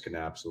is just going to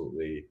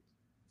absolutely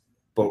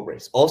boat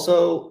race.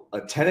 Also,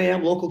 a 10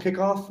 a.m. local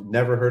kickoff.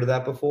 Never heard of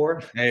that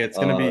before. Hey, it's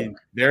going to be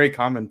very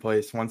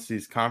commonplace once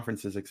these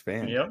conferences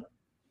expand. Yep.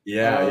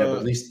 Yeah, but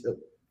at least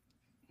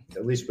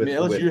with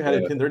LSU had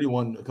a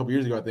 10:31 a couple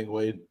years ago, I think,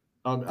 Wade.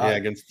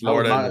 Against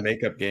Florida in the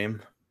makeup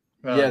game.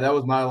 That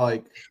was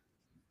my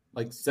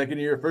second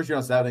year, first year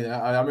on Saturday.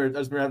 I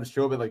just remember having to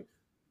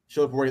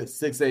show up for work at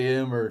 6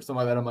 a.m. or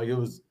something like that. I'm like, it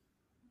was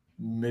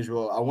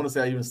miserable. I want to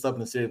say I even slept in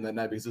the stadium that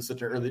night because it's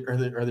such an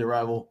early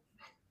arrival.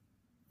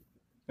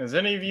 Is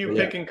any of you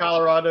picking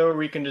Colorado, or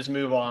we can just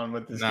move on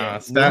with this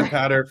game? Stat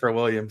pattern for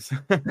Williams.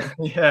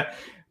 Yeah.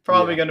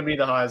 Probably going to be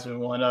the Heisman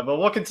one. But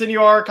we'll continue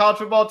our college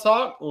football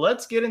talk.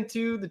 Let's get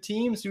into the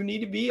teams who need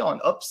to be on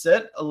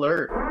upset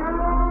alert.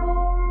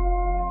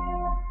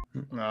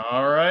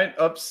 All right.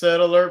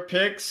 Upset alert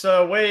picks.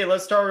 Wade,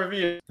 let's start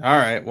review. All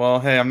right. Well,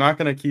 hey, I'm not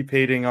going to keep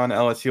hating on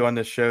LSU on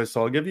this show,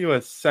 so I'll give you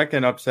a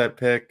second upset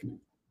pick.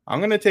 I'm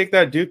going to take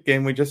that Duke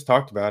game we just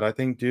talked about. I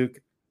think Duke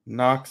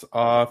knocks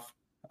off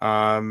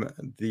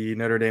the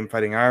Notre Dame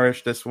Fighting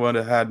Irish. This would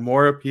have had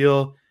more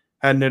appeal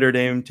had Notre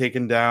Dame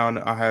taken down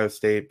Ohio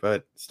State,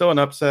 but still an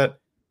upset.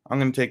 I'm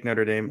going to take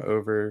I'm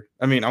going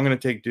to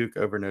take Duke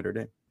over Notre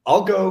Dame.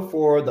 I'll go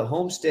for the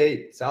home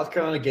state, South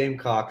Carolina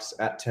Gamecocks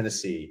at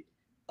Tennessee.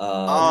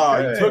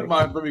 You took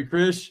mine from me,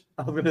 Chris.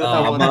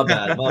 My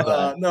bad.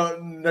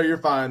 No, you're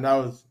fine. That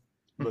was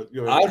But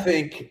go ahead. I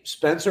think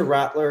Spencer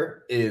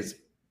Rattler is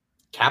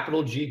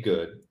capital G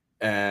good,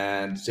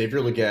 and Xavier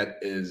Legette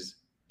is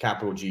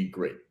capital G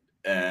great.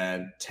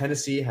 And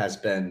Tennessee has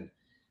been,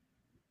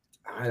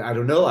 I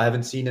don't know, I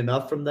haven't seen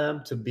enough from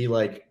them to be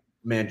like,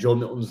 man, Joe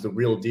Milton's the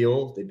real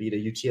deal. They beat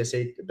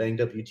a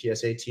banged up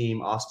UTSA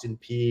team. Austin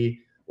Peay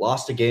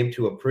lost a game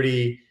to a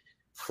pretty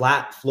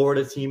flat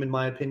Florida team, in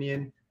my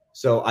opinion.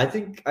 So I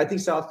think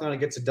South Carolina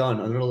gets it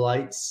done under the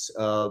lights.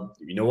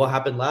 You know what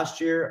happened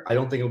last year? I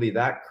don't think it'll be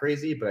that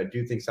crazy, but I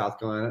do think South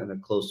Carolina in a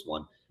close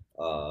one.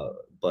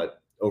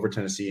 But over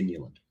Tennessee and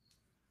Neyland.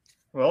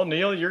 Well,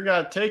 Neil, you're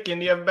going to take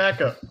Indy. You have a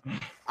backup.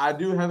 I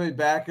do have a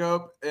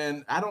backup,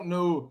 and I don't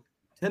know.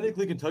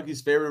 Technically,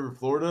 Kentucky's favored over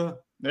Florida.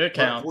 It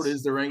counts. Florida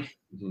is the ranked,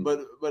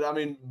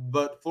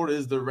 but Florida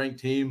is the ranked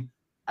team.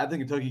 I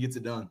think Kentucky gets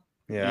it done.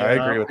 Yeah, I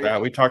agree with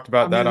that. We talked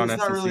about that on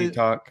SEC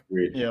Talk.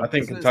 Yeah. I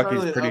think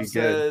Kentucky's pretty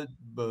good.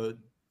 But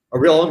are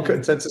we all in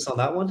consensus on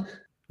that one?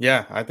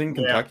 Yeah, I think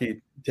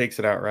Kentucky takes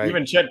it outright.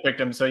 Even Chet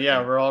picked him, so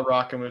yeah, we're all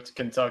rocking with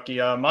Kentucky.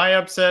 My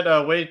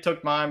upset, Wade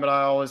took mine, but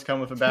I always come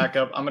with a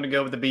backup. I'm going to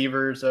go with the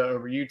Beavers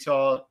over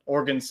Utah.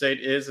 Oregon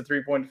State is a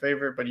 3-point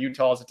favorite, but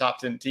Utah is a top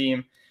 10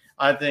 team.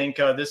 I think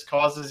this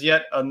causes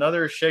yet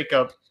another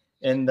shakeup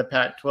in the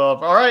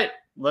Pac-12. All right,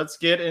 let's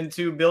get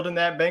into building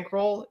that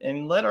bankroll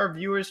and let our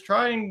viewers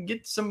try and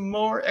get some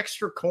more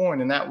extra coin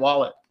in that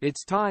wallet.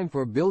 It's time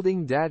for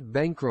building that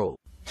bankroll.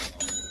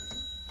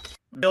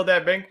 Build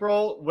that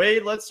bankroll.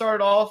 Wade, let's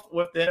start off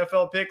with the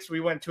NFL picks. We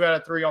went 2 out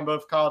of 3 on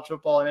both college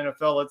football and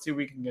NFL. Let's see if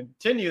we can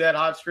continue that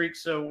hot streak.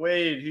 So,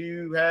 Wade, who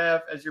you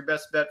have as your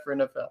best bet for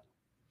NFL?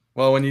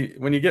 Well, when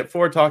you get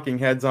 4 talking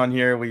heads on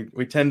here,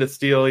 we tend to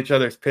steal each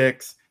other's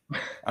picks.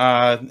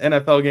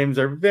 NFL games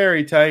are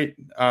very tight,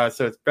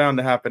 so it's bound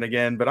to happen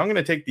again. But I'm going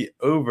to take the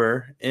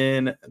over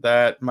in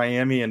that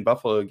Miami and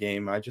Buffalo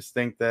game. I just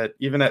think that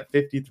even at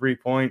 53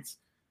 points,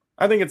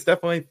 I think it's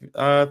definitely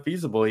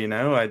feasible.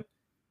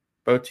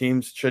 Both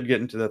teams should get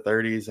into the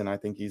 30s, and I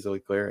think easily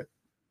clear it.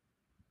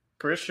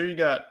 Chris, who you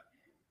got?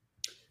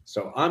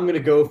 So I'm going to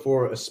go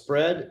for a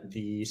spread.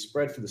 The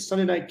spread for the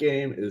Sunday night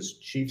game is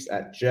Chiefs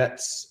at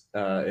Jets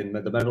in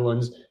the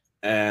Netherlands,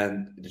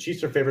 and the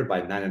Chiefs are favored by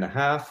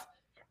 9.5.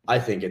 I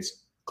think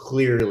it's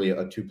clearly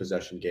a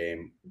 2-possession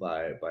game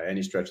by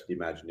any stretch of the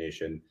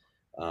imagination.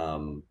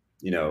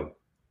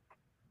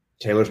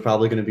 Taylor's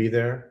probably going to be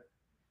there,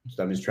 so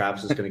that means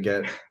Travis is going to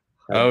get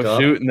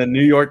in the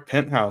New York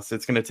penthouse.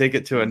 It's going to take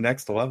it to a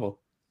next level.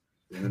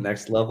 The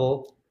next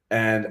level.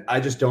 And I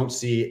just don't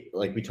see,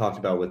 like we talked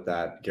about with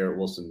that Garrett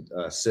Wilson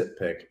sit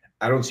pick,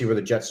 I don't see where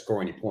the Jets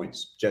score any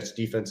points. Jets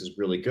defense is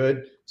really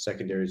good.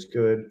 Secondary is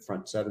good.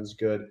 Front seven's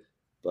good.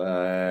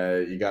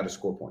 But you got to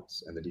score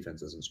points, and the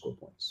defense doesn't score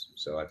points.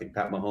 So I think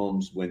Pat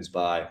Mahomes wins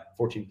by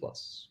 14+.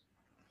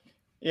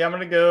 Yeah, I'm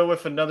going to go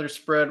with another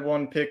spread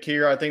 1 pick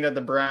here. I think that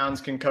the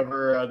Browns can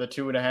cover the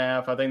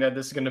 2.5. I think that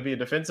this is going to be a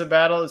defensive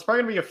battle. It's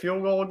probably going to be a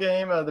field goal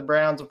game. The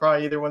Browns will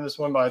probably either win this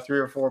one by 3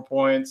 or 4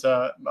 points.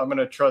 I'm going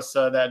to trust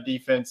that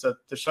defense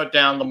to shut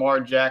down Lamar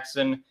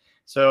Jackson.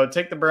 So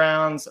take the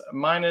Browns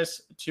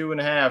minus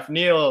 2.5.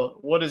 Neil,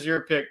 what is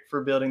your pick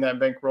for building that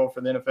bankroll for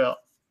the NFL?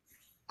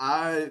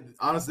 I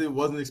honestly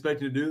wasn't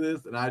expecting to do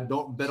this, and I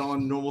don't bet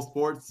on normal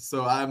sports,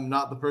 so I'm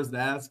not the person to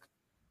ask.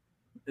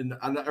 And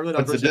I'm not really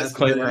not the person to ask.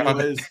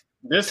 Anyways.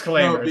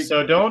 Disclaimer.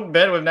 So don't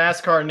bet with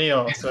NASCAR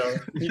Neil. So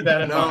keep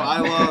that in mind.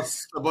 I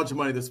lost a bunch of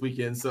money this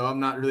weekend, so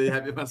I'm not really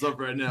happy with myself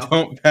right now.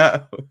 Don't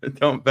bet with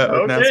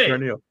NASCAR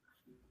Neil.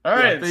 All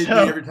right. Fade me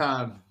every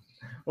time.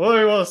 Well,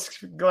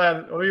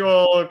 we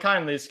will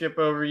kindly skip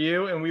over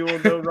you, and we will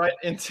go right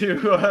into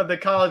the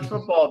college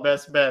football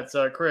best bets.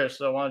 Chris,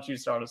 so why don't you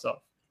start us off?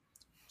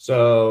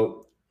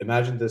 So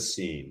imagine this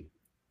scene.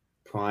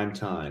 Prime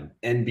time,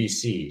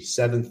 NBC,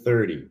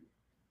 7:30.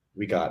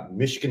 We got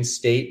Michigan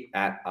State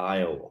at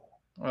Iowa.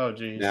 Oh,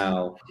 geez.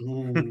 Now,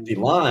 the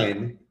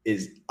line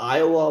is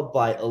Iowa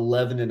by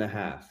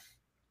 11.5.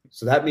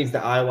 So that means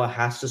that Iowa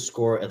has to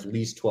score at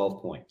least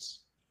 12 points.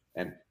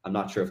 And I'm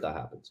not sure if that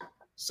happens.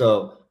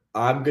 So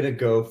I'm going to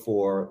go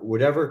for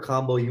whatever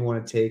combo you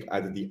want to take,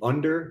 either the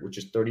under, which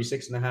is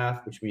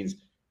 36.5, which means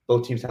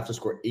both teams have to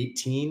score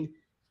 18.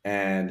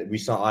 And we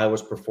saw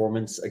Iowa's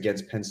performance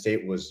against Penn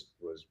State was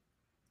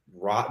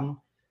rotten.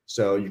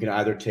 So you can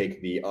either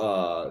take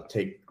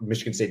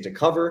Michigan State to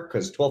cover,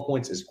 because 12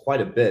 points is quite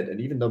a bit.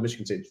 And even though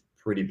Michigan State's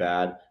pretty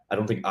bad, I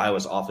don't think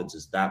Iowa's offense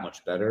is that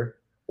much better.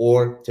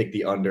 Or take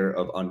the under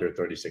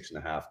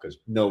 36.5, because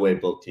no way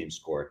both teams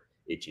score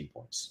 18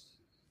 points.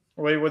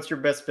 Wait, what's your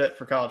best bet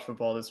for college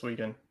football this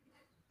weekend?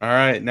 All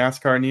right,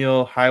 NASCAR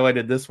Neil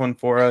highlighted this one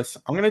for us.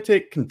 I'm going to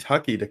take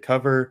Kentucky to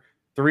cover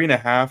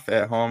 3.5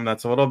 at home.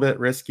 That's a little bit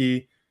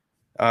risky,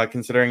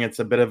 considering it's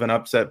a bit of an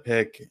upset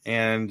pick,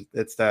 and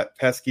it's that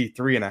pesky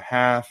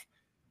 3.5.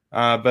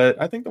 But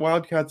I think the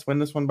Wildcats win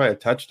this one by a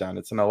touchdown.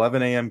 It's an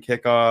 11 a.m.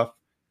 kickoff,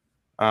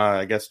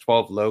 I guess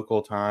 12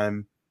 local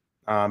time.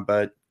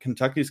 But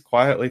Kentucky's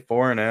quietly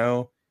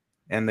 4-0,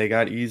 and they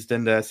got eased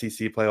into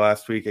SEC play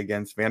last week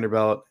against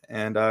Vanderbilt.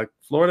 And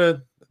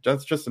Florida,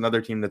 that's just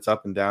another team that's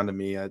up and down to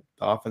me. The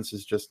offense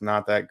is just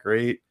not that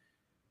great.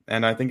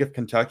 And I think if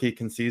Kentucky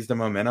can seize the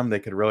momentum, they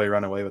could really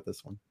run away with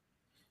this one.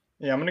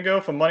 Yeah, I'm going to go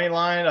for money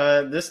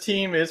line. This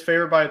team is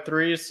favored by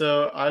 3,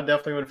 so I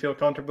definitely would feel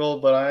comfortable,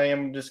 but I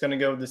am just going to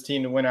go with this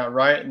team to win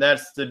outright.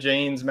 That's the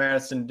James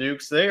Madison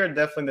Dukes. They are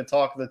definitely the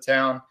talk of the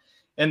town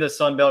in the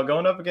Sun Belt,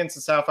 going up against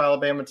the South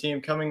Alabama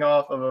team, coming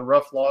off of a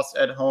rough loss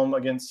at home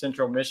against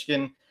Central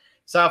Michigan.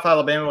 South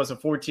Alabama was a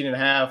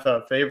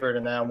 14.5 favorite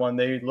in that one.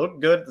 They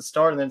looked good at the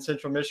start, and then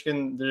Central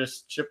Michigan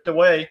just chipped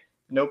away,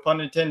 no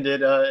pun intended,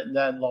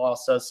 that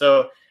loss.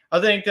 So I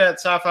think that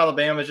South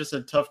Alabama is just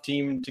a tough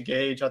team to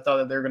gauge. I thought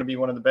that they're going to be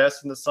one of the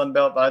best in the Sun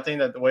Belt, but I think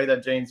that the way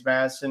that James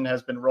Madison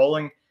has been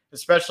rolling,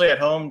 especially at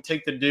home,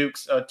 take the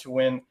Dukes to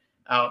win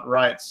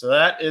outright. So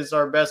that is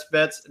our best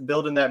bets,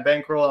 building that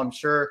bankroll. I'm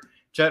sure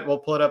Chet will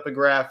put up a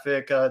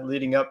graphic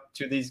leading up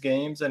to these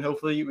games, and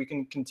hopefully we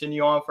can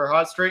continue on for a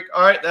hot streak.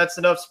 All right, that's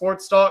enough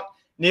sports talk.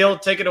 Neil,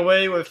 take it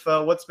away with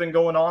what's been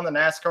going on in the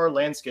NASCAR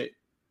landscape.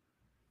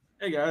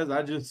 Hey, guys,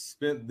 I just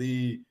spent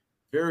the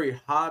very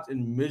hot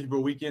and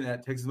miserable weekend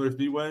at Texas Motor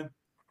Speedway.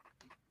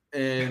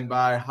 And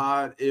by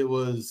hot, it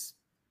was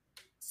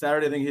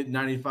Saturday, I think it hit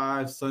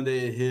 95.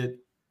 Sunday, it hit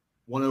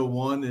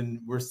 101. And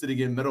we're sitting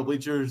in metal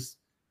bleachers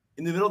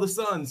in the middle of the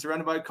sun,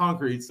 surrounded by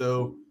concrete.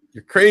 So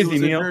you're crazy, it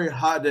was Neil. a very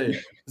hot day.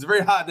 It was a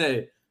very hot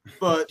day.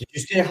 But did you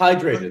stay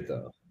hydrated,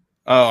 though?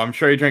 Oh, I'm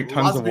sure you drank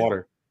tons of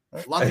water.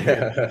 Lots of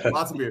beer.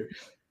 Lots of beer.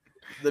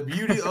 The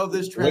beauty of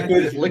this track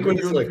is you can bring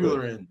your own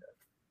cooler in.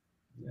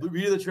 The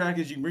beauty of the track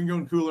is you can bring your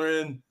own cooler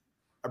in.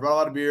 I brought a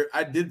lot of beer.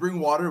 I did bring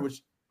water,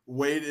 which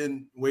Wade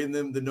and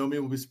them that know me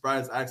will be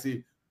surprised. I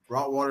actually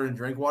brought water and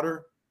drank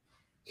water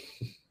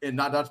and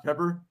not Dr.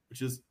 Pepper,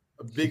 which is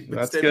a big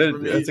That's statement good.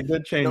 for me. That's a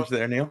good change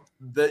there, Neil.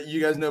 That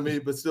you guys know me,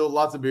 but still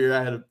lots of beer.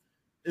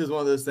 It was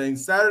one of those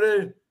things.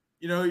 Saturday,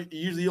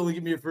 usually you only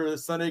get me for the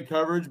Sunday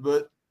coverage,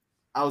 but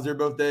I was there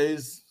both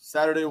days.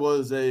 Saturday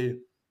was a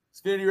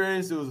Xfinity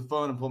race. It was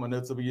fun. I'm pulling my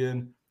notes up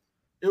again.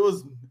 It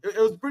was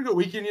a pretty good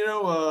weekend,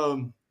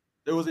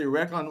 There was a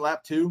wreck on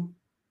lap 2,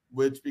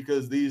 which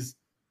because this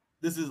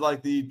is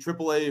like the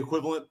AAA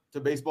equivalent to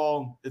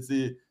baseball. It's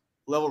the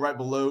level right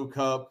below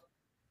Cup,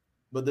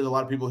 but there's a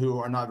lot of people who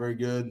are not very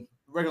good.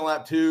 Wreck on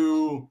lap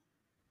 2.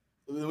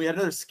 Then we had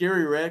another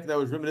scary wreck that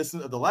was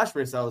reminiscent of the last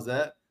race I was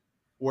at,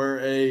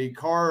 where a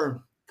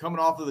car coming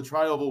off of the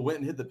tri-oval went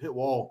and hit the pit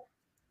wall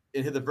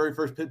and hit the very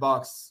first pit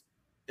box.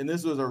 And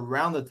this was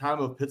around the time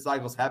of pit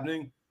cycles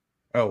happening.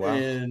 Oh, wow.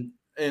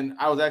 And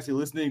I was actually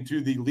listening to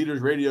the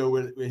leader's radio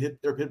when it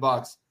hit their pit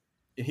box,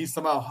 and he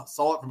somehow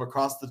saw it from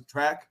across the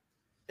track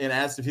and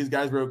asked if his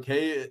guys were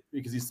okay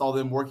because he saw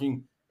them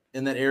working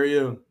in that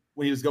area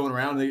when he was going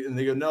around. And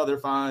they go, no, they're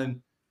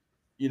fine.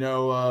 There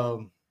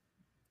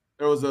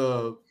was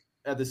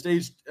at the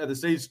stage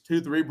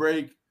 2-3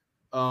 break.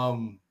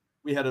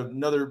 We had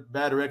another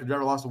bad wreck. The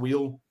driver lost a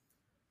wheel,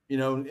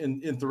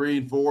 in 3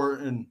 and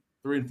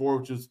 4,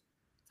 which was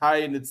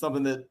tight. And it's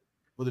something that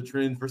was a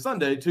trend for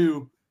Sunday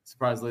too,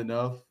 surprisingly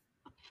enough.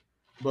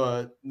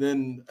 But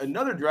then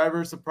another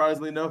driver,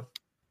 surprisingly enough,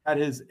 had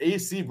his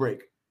AC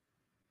break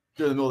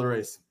during the middle of the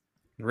race.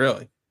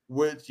 Really?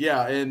 Which,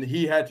 yeah, and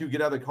he had to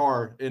get out of the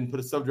car and put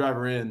a sub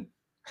driver in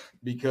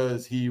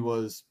because he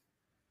was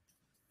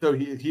so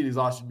heat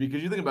exhausted.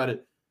 Because you think about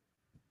it,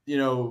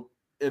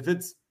 if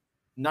it's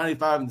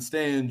 95 in the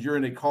stand, you're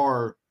in a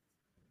car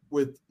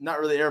with not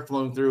really air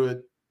flowing through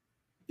it.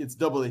 It's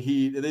double the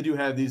heat, and they do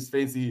have these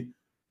fancy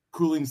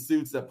cooling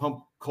suits that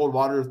pump cold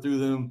water through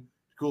them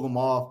to cool them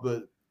off.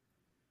 But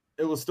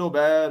it was still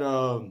bad.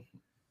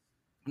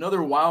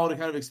 Another wild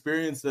kind of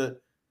experience that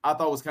I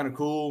thought was kind of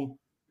cool.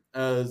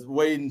 As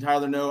Wade and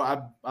Tyler know,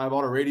 I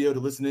bought a radio to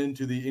listen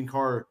into the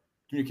in-car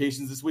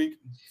communications this week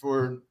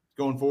for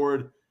going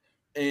forward.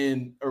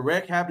 And a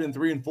wreck happened in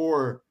 3 and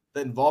 4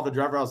 that involved a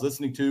driver I was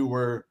listening to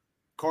where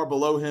car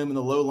below him in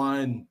the low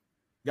line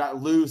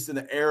got loose and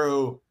the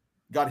arrow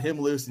got him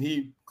loose and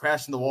he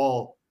crashed in the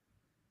wall.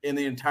 And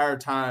the entire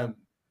time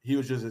he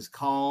was just as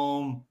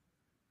calm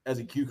as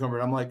a cucumber.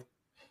 And I'm like,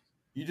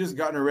 you just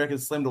got in a wreck and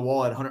slammed a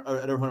wall at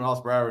 100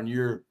 miles per hour and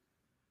you're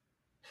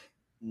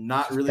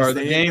not really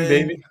saying game,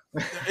 baby.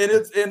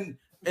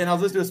 And I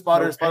was listening to a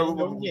spotter.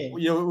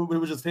 We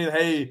were just saying,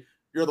 hey,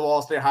 you're the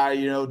wall, stay high,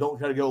 don't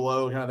try to go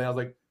low, kind of thing. I was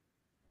like,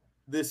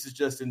 this is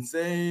just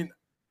insane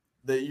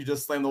that you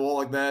just slammed the wall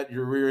like that.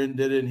 Your rear end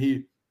did it, and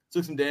he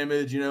took some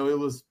damage. It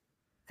was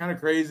kind of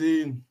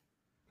crazy.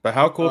 But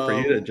how cool for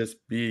you to just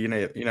be,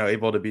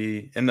 able to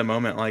be in the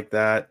moment like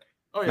that.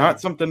 Oh, yeah.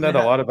 Not something that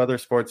a lot of other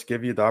sports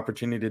give you the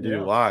opportunity to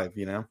do live.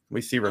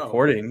 We see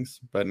recordings,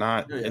 but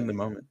not in the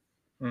moment.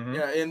 Mm-hmm.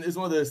 Yeah, and it's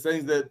one of those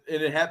things and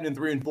it happened in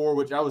 3 and 4,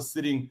 which I was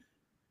sitting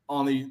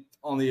on the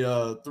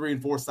 3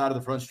 and 4 side of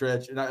the front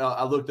stretch, and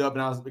I looked up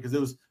and because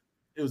it was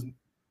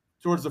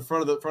towards the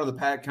front of the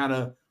pack kind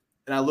of,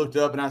 and I looked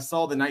up and I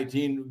saw the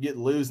 19 get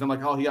loose, and I'm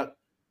like,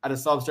 I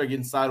just saw him start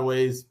getting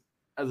sideways.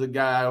 As a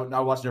guy, I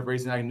watch enough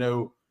racing, I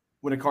know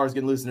when a car's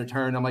getting loose in a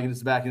turn. I'm like,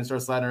 it's back and it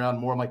starts sliding around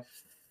more. I'm like,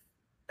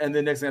 and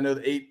then next thing I know,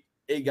 the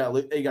eight got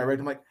wrecked.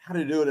 I'm like, how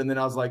did he do it? And then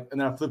I was like,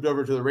 and then I flipped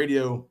over to the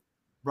radio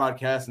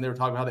broadcast and they were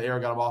talking about how the air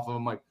got him off of him.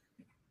 I'm like,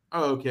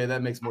 oh, okay,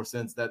 that makes more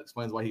sense. That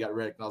explains why he got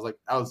wrecked. And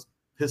I was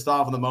pissed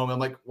off in the moment. I'm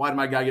like, why did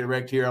my guy get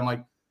wrecked here? I'm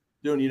like,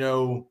 doing,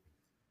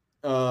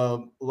 a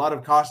lot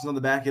of cautions on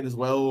the back end as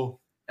well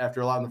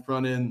after a lot on the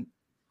front end.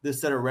 This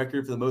set a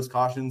record for the most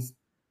cautions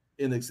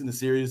in the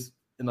series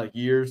in like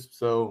years.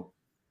 So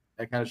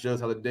that kind of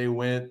shows how the day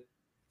went.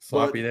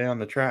 Sloppy day on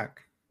the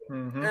track.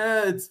 Mm-hmm.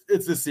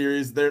 It's a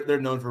series. They're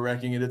known for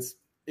wrecking it.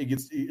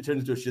 It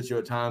turns into a shit show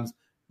at times.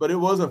 But it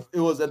was at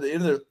the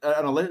end of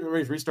on a late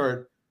race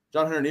restart,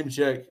 John Hunter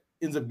Nemechek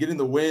ends up getting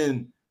the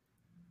win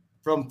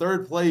from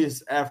third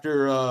place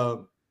after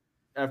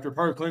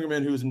Parker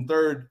Kligerman, who was in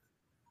third,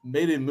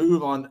 made a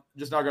move on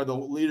just knocked out the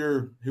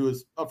leader who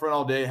was up front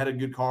all day, had a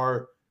good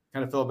car,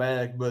 kind of fell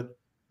back, but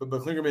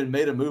Kligerman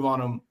made a move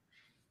on him,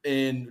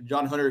 and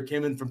John Hunter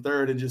came in from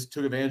third and just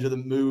took advantage of the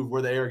move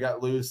where the air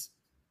got loose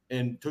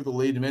and took the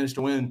lead and managed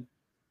to win.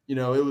 It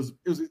was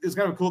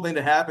kind of a cool thing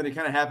to happen. It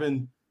kind of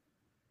happened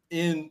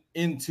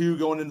into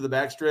going into the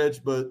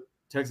backstretch, but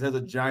Texas has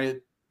a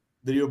giant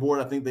video board.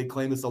 I think they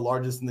claim it's the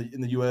largest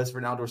in the U.S. for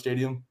an outdoor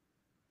stadium.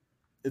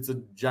 It's a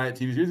giant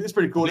TV series. It's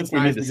pretty cool. I think it's we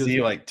nice need to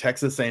see like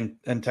Texas and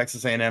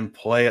Texas A&M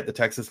play at the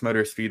Texas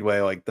Motor Speedway,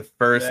 like the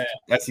first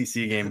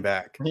SEC game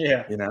back.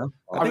 Yeah,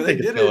 I think they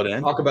could fill it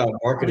in. Talk about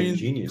marketing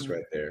genius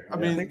right there. I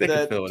mean, think they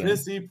could fill it in.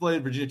 Tennessee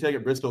played Virginia Tech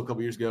at Bristol a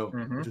couple years ago,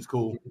 which is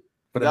cool.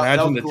 But that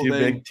imagine was the a cool two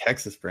thing. big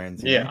Texas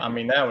brands. Yeah, I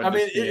mean that would.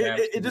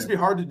 It'd just be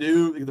hard to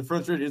do. Like, the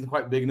front stretch isn't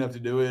quite big enough to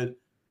do it.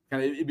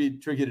 It'd be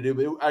tricky to do,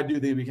 but I do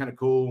think it'd be kind of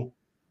cool.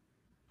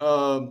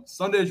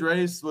 Sunday's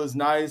race was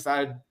nice.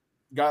 I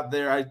got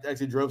there. I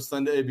actually drove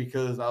Sunday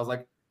because I was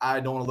like,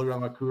 I don't want to look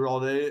around my cooler all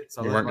day.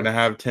 So you weren't going to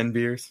have 10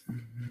 beers.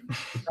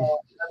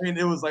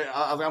 It was like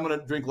I was like, I'm going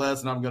to drink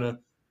less and I'm going to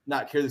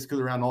not carry this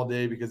cooler around all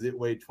day because it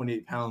weighed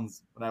 28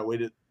 pounds when I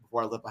weighed it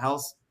before I left the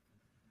house.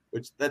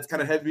 Which that's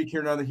kind of heavy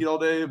carrying around the heat all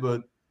day,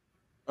 but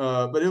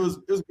it was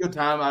a good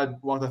time. I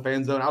walked the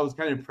fan zone. I was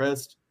kind of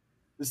impressed.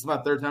 This is my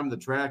third time at the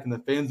track, and the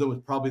fan zone was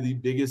probably the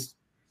biggest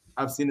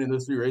I've seen in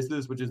those 3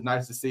 races, which is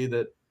nice to see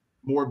that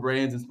more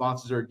brands and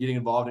sponsors are getting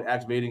involved and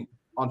activating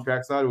on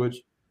trackside, which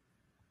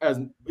as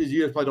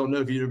you guys probably don't know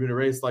if you've ever been to a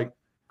race, like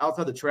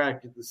outside the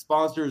track, the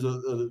sponsors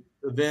of the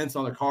events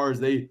on the cars,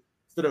 they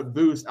set up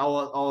booths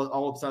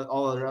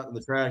all around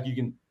the track. You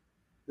can,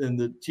 and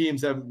the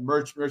teams have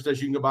merchandise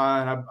you can go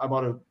buy. And I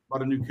bought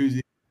a new koozie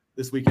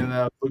this weekend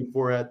that I was looking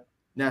for at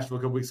Nashville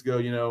a couple weeks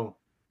ago,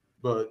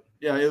 but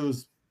yeah, it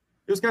was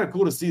kind of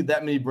cool to see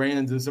that many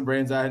brands and some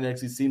brands I hadn't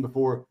actually seen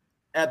before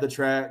at the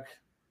track.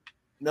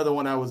 Another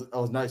one I was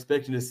not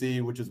expecting to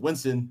see, which is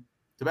Winston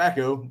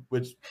Tobacco,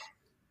 which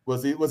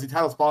was the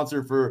title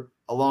sponsor for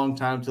a long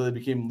time until it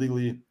became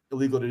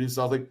illegal to do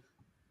so. I was like,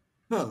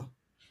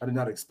 I did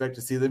not expect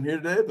to see them here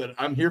today, but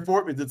I'm here for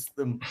it because it's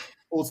the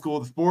old school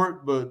of the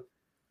sport. But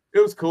it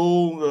was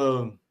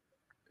cool.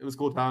 It was a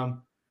cool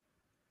time.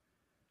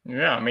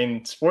 Yeah, I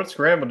mean, Sports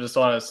Scramble just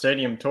on a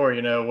stadium tour.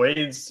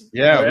 Wade's. We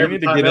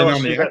need to get in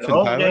on the action.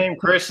 Home game.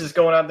 Chris is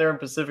going out there in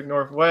Pacific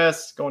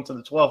Northwest, going to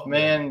the 12th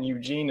man.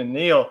 Eugene and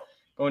Neil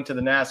going to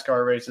the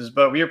NASCAR races.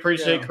 But we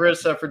appreciate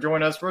Chris for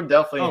joining us. We'll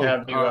definitely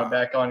have you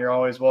back on. You're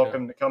always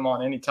welcome to come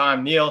on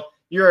anytime. Neil,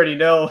 you already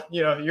know.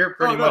 You're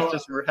pretty much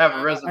just have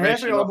a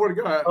reservation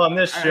on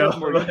this show.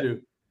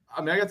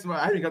 I mean,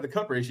 I haven't got the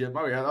cup race yet.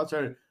 I was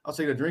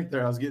taking a drink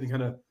there. I was getting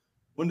kind of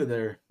winded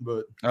there,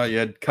 but you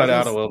had cut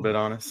out a little bit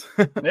on us.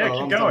 Yeah, keep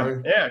going.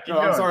 Sorry. Yeah, keep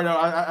going. I'm sorry. No,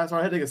 I had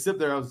to take a sip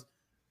there.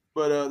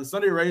 But the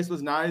Sunday race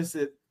was nice.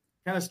 It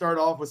kind of started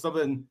off with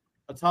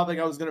a topic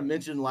I was going to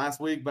mention last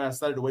week, but I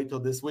decided to wait till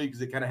this week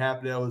because it kind of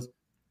happened. It was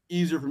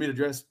easier for me to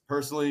address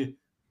personally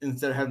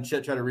instead of having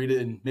Chet try to read it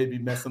and maybe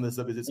mess some of this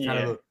up. It's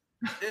kind of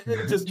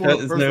it's just more Chet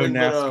is no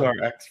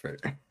NASCAR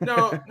expert.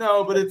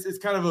 No, but it's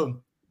kind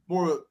of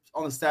more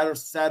on the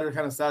sadder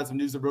kind of side. Some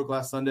news that broke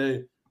last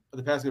Sunday of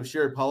the passing of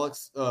Sherry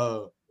Pollux.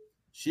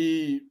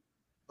 She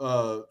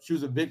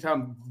was a big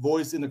time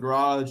voice in the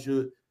garage.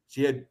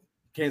 She had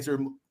cancer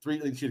she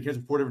had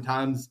cancer 4 different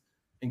times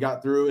and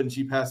got through it, and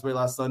she passed away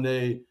last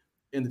Sunday.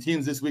 And the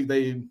teams this week,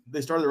 they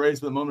started the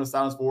race with a moment of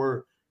silence for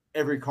her.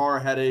 Every car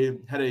had a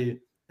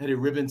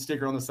ribbon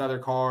sticker on the side of their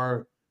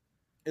car.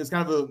 It was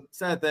kind of a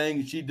sad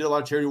thing. She did a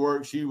lot of charity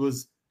work. She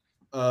was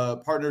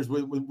partners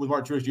with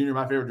Martin Truex Jr.,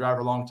 my favorite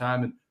driver, a long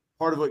time. And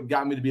part of what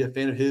got me to be a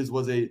fan of his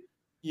was a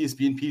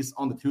ESPN piece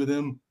on the two of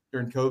them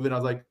during COVID. I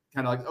was like,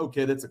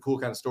 okay, that's a cool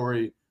kind of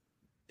story.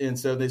 And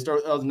so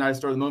that was a nice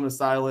story. The moment of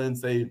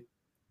silence, they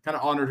kind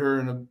of honored her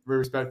in a very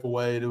respectful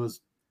way. And it was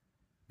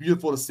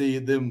beautiful to see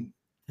them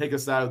take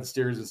us out of the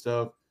steers and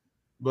stuff.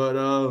 But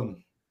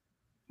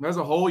as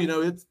a whole,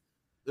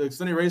 the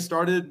Sunday race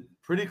started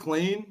pretty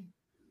clean.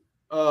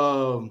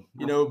 Bo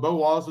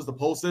Wallace was the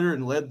pole sitter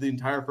and led the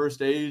entire first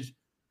stage.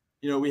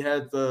 We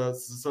had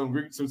some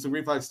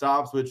green flag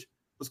stops, which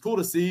was cool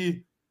to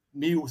see.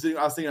 I was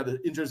sitting at the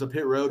entrance of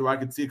pit road where I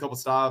could see a couple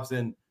stops,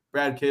 and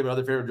Brad K, my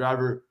other favorite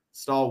driver,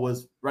 stall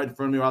was right in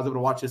front of me. I was able to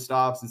watch his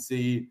stops and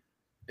see,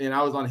 and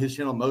I was on his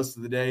channel most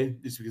of the day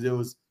just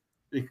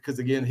because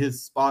again,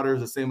 his spotter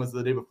is the same as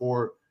the day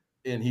before,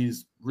 and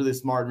he's really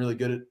smart and really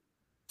good at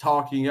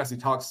talking. He actually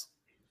talks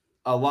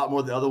a lot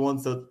more than the other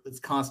ones. So it's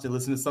constant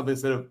listening to something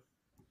instead of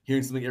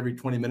hearing something every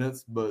 20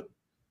 minutes. But,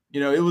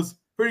 it was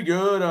pretty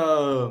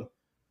good.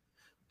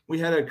 We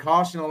had a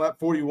caution on lap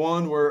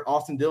 41 where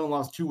Austin Dillon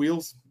lost 2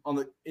 wheels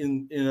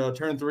in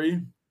turn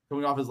 3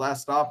 coming off his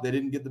last stop. They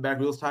didn't get the back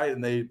wheels tight,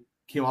 and they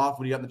came off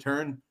when he got in the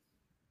turn,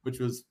 which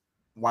was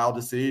wild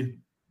to see. I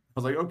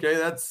was like, okay,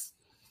 that's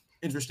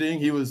interesting.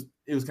 He was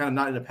kind of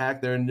not in a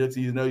pack there, and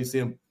you see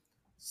him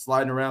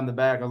sliding around the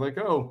back. I was like,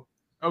 oh,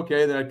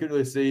 okay. Then I couldn't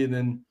really see, and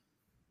then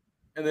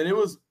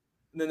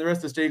the rest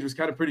of the stage was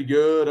kind of pretty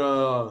good.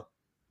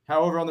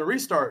 However, on the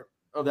restart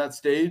of that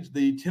stage,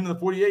 the 10 and the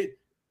 48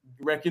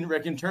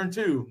 wrecking turn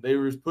 2. They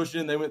were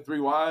pushing. They went 3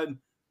 wide.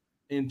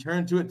 In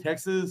turn 2 at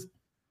Texas,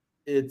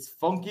 it's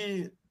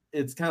funky.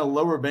 It's kind of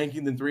lower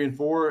banking than 3 and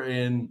 4,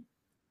 and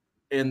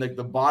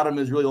the bottom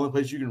is really the only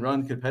place you can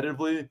run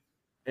competitively.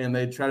 And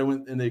they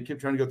kept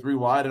trying to go 3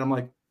 wide, and I'm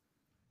like,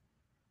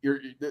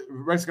 the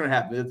wreck's going to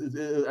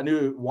happen. I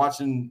knew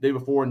watching the day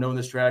before and knowing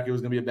this track, it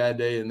was going to be a bad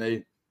day, and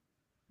they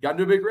got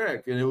into a big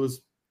wreck, and it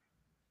was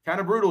kind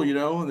of brutal,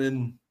 and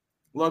then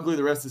luckily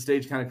the rest of the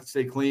stage kind of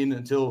stayed clean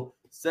until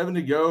 7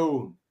 to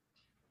go.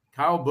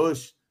 Kyle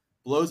Busch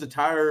blows a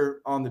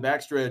tire on the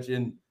backstretch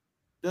and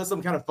does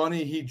something kind of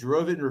funny. He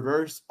drove it in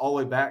reverse all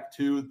the way back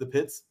to the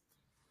pits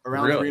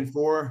around 3 and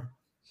 4.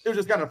 It was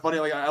just kind of funny.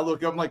 Like I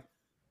look up, I'm like,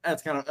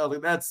 that's kind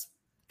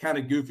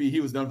of goofy. He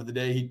was done for the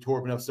day. He tore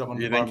up enough stuff on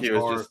the bottom of his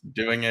car. Was just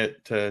doing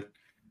it to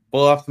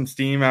pull off some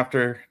steam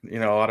after, a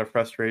lot of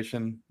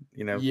frustration,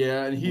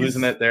 yeah, and he's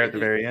losing it there at the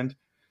very end.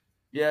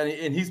 Yeah,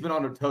 and he's been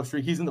on a tough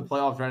streak. He's in the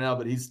playoffs right now,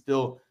 but he's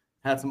still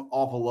had some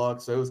awful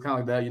luck. So it was kind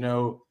of like that,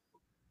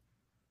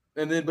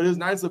 And then, but it was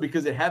nice though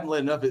because it hadn't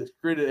led enough. It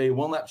created a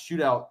 1-lap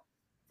shootout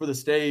for the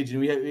stage, and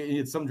we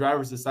had some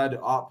drivers decide to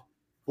opt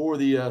for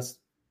the,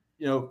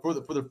 for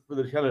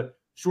the kind of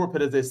short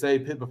pit, as they say,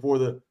 pit before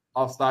the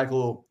off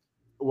cycle,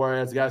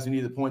 whereas the guys who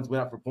needed the points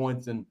went out for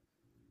points, and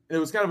it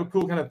was kind of a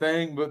cool kind of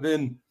thing. But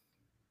then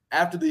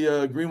after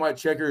the green white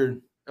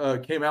checker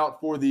came out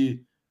for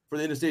the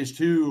end of stage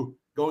 2,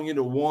 going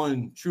into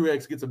 1,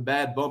 Truex gets a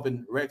bad bump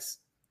and wrecks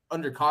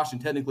under caution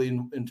technically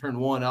in turn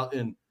 1 out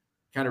and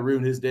kind of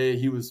ruined his day.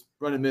 He was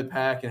running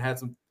mid-pack and had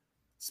some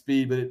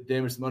speed, but it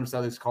damaged some underside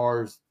of his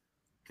cars.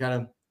 Kind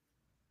of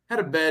had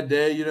a bad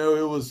day. It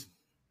was,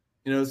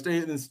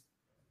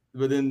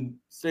 but then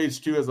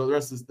stage 2 as the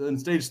rest of and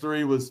stage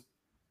 3 was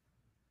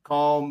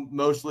calm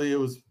mostly. It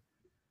was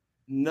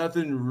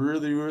nothing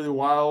really, really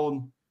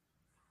wild.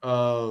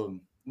 The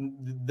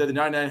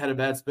 99 had a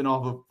bad spin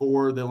off of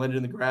 4 that landed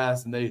in the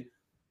grass, and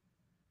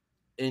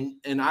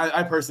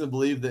I personally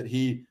believe that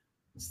he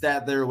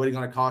sat there waiting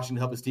on a caution to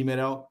help his teammate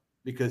out,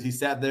 because he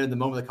sat there and the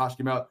moment the caution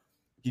came out,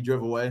 he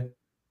drove away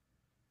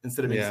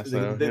instead of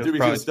they threw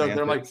me stuck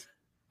there.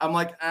 I'm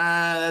like,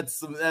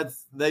 that's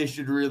they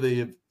should really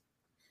have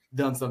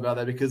done something about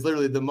that, because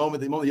literally the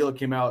moment the yellow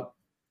came out,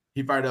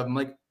 he fired up. I'm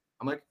like,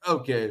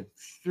 okay,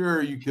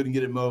 sure, you couldn't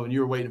get it mowed and you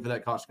were waiting for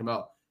that caution to come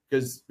out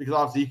because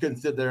obviously you couldn't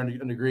sit there on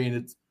the green.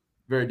 It's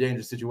a very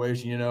dangerous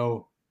situation, It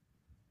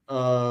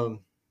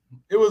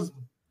was,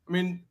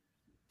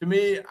 to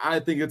me, I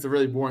think it's a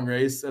really boring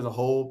race as a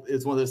whole.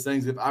 It's one of those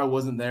things. If I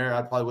wasn't there,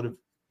 I probably would have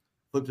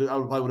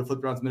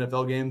flipped around some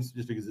NFL games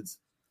just because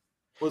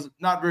was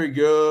not very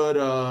good.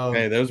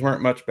 Hey, those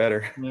weren't much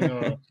better.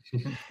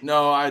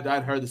 No,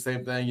 I'd heard the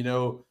same thing.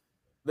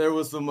 There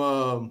was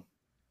some.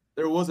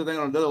 There was a thing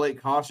on another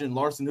late caution.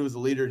 Larson, who was the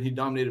leader, and he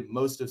dominated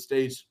most of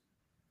stage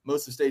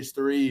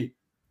 3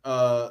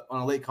 on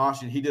a late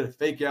caution. He did a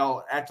fake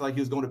out, acted like he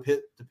was going to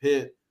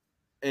pit,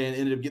 and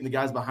ended up getting the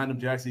guys behind him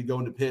to actually go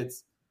into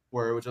pits.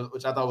 Which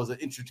I thought was an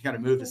interesting kind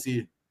of move to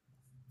see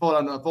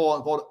unfold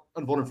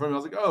in front of me. I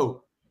was like,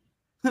 oh,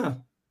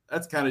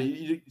 that's kind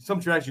of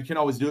some tracks you can't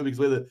always do it because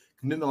of the way the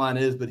commitment line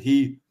is. But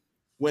he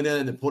went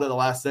in and pulled at the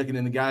last second,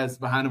 and the guys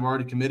behind him were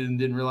already committed and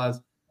didn't realize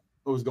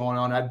what was going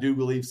on. I do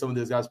believe some of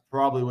those guys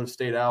probably would have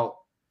stayed out,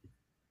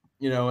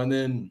 And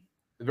then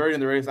the very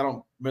end of the race, I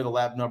don't remember the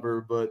lap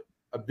number, but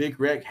a big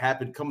wreck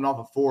happened coming off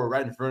of 4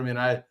 right in front of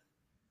me,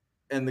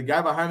 and the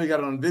guy behind me got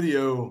it on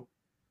video.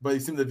 But he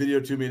sent the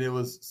video to me, and it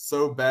was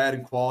so bad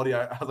in quality.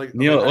 I was like,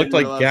 Neil, it looked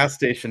like gas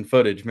station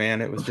footage,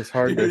 man. It was just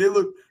hard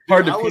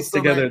to piece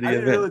together the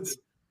event.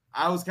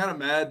 I was kind of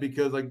mad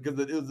because it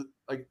was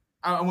like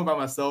I went by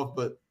myself,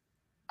 but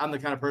I'm the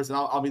kind of person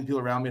I'll meet people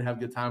around me and have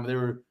a good time. There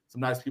were some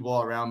nice people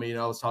all around me.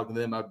 I was talking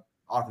to them. I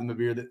offered them a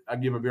beer. I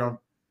give them a beer on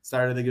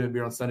Saturday. They give me a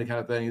beer on Sunday,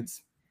 kind of thing.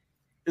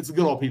 It's a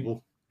good old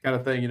people kind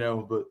of thing,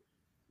 But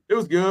it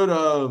was good.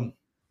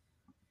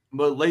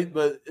 But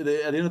at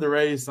the end of the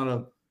race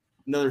on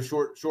another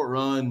short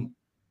run,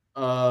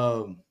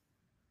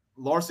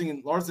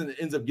 Larson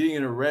ends up getting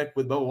in a wreck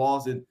with Bubba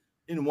Wallace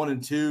in 1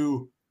 and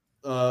 2.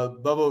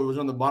 Bubba was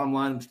on the bottom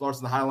line,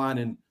 Larson the high line,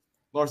 and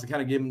Larson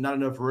kind of gave him not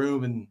enough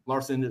room, and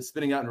Larson ended up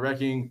spinning out and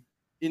wrecking,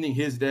 ending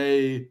his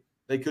day.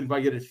 They couldn't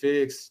quite get it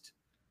fixed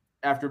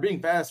after being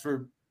fast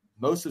for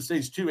most of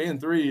stage 2 and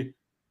 3,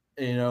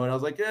 and I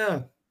was like,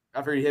 yeah,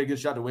 I figured he had a good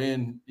shot to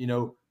win,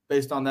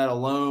 based on that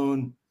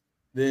alone.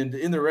 Then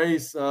in the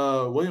race,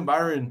 William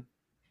Byron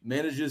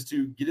manages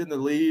to get in the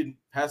lead,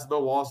 pass the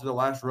Bell Wallace to the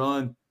last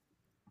run,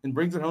 and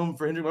brings it home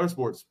for Hendrick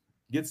Motorsports.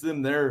 Gets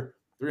them their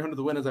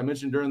 300th win, as I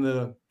mentioned during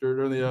the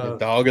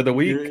dog of the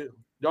week.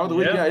 Dog of the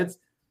week, yeah. It's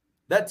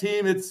that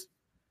team. It's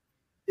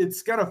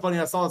kind of funny.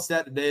 I saw a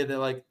stat today that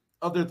like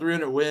of their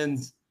 300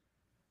 wins,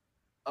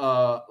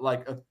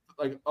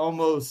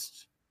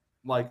 almost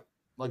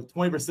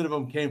 20% of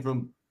them came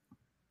from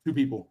two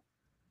people.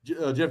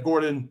 Jeff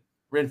Gordon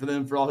ran for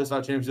them for all his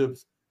 5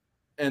 championships,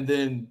 and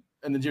then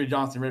Jimmy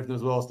Johnson ran for them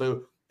as well.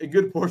 So a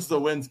good portion of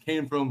the wins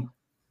came from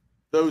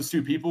those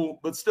two people,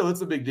 but still,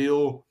 it's a big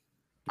deal.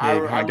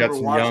 Yeah, I got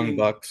some young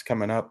bucks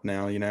coming up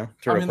now,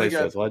 to replace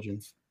those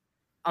legends.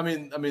 I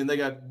mean, they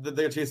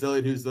got Chase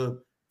Elliott, who's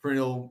the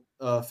perennial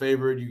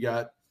favorite. You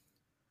got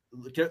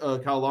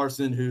Kyle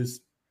Larson, who's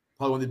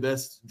probably one of the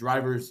best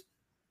drivers.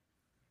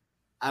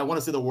 I want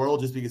to say the world,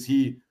 just because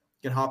he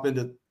can hop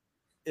into,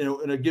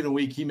 in a given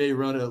week, he may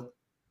run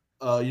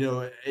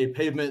a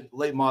pavement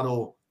late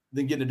model,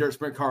 then get in a dirt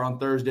sprint car on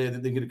Thursday,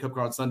 then get a cup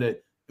car on Sunday,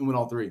 and win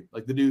all 3.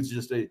 Like, the dude's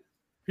just a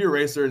pure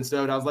racer and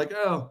stuff. And I was like,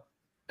 oh.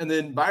 And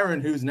then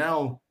Byron, who's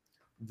now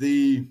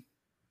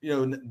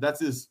that's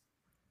his,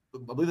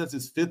 I believe that's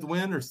his 5th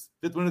win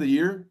of the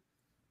year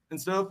and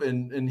stuff.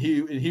 And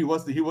he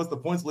was the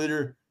points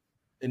leader,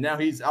 and now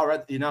he's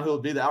outright. He'll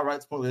be the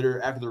outright point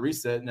leader after the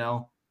reset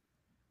now,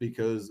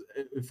 because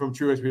from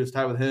Truex, we was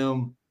tied with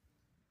him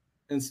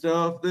and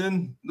stuff.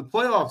 Then the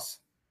playoffs,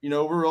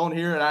 we're on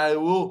here, and I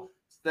will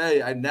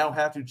say I now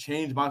have to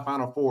change my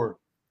Final Four.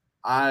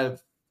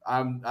 I've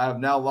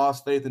now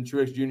lost faith in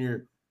Truex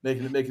Jr.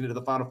 making it to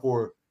the Final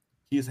Four.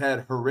 He's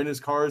had horrendous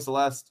cars the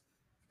last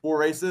 4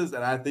 races,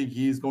 and I think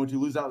he's going to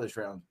lose out this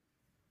round.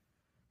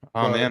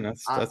 Oh, man,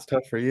 that's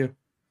tough for you.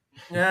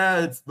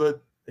 Yeah,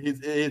 but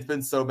it's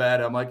been so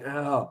bad. I'm like,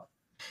 oh,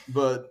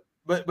 but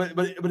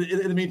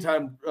in the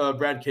meantime,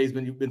 Brad Kay's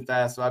been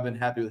fast, so I've been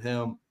happy with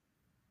him.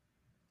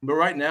 But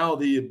right now,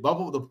 the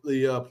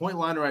point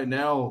line right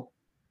now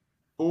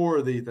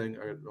for the thing,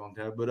 I got the wrong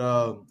tab, but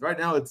right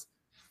now it's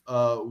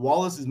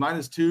Wallace is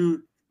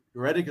 -2,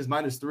 Reddick is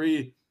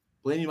 -3,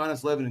 Blaney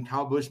 -11, and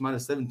Kyle Busch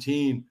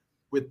 -17.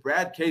 With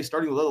Brad Kay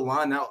starting to level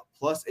line now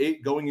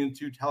 +8 going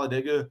into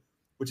Talladega,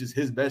 which is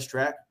his best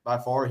track by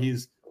far.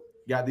 He's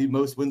got the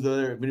most wins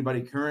there of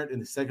anybody current and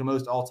the second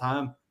most all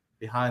time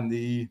behind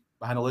the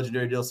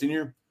legendary Dale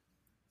Sr.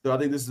 So I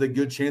think this is a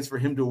good chance for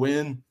him to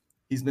win.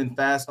 He's been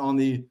fast on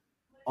the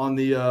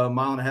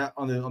mile and a half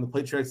on the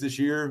plate tracks this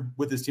year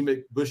with his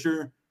teammate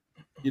Buescher,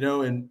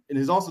 and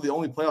he's also the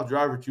only playoff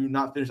driver to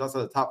not finish outside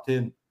the top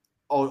 10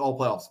 all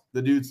playoffs.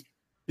 The dude's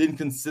been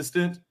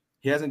consistent.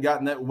 He hasn't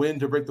gotten that win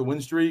to break the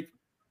win streak,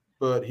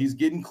 but he's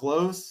getting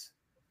close.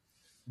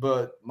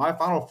 But my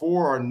Final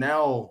Four are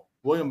now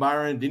William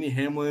Byron, Denny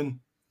Hamlin,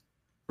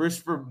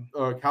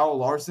 Kyle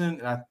Larson,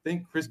 and I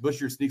think Chris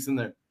Buescher sneaks in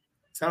there.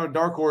 It's kind of a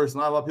dark horse.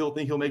 Not a lot of people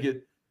think he'll make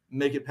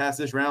it past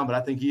this round, but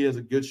I think he has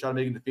a good shot of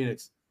making it to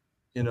Phoenix.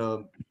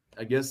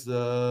 I guess 6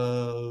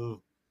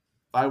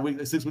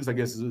 weeks, I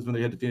guess, is when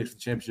they head to Phoenix for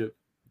the championship.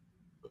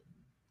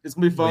 It's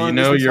gonna be fun.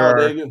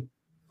 Your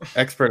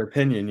expert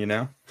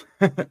opinion,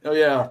 Oh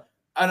yeah,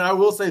 and I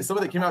will say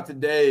something that came out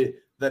today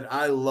that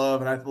I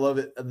love, and I love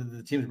it.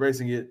 The team's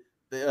racing it.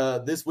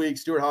 This week,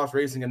 Stewart-Haas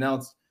Racing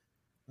announced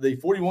the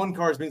 41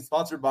 car is being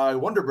sponsored by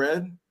Wonder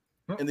Bread,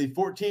 and the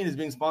 14 is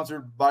being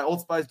sponsored by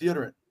Old Spice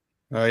deodorant.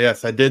 Oh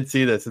yes, I did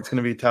see this. It's going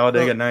to be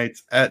Talladega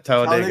Nights at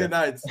Talladega.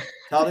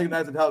 Talladega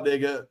Nights at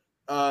Talladega.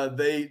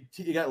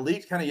 It got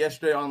leaked kind of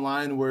yesterday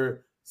online,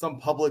 where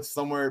some Publix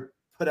somewhere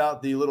put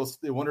out the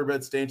Wonder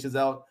Bread stanchions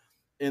out,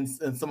 and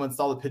someone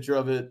saw the picture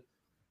of it.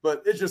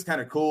 But it's just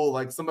kind of cool.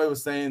 Like, somebody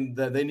was saying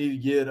that they need to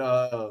get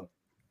a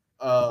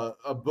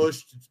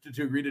Busch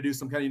to agree to do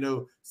some kind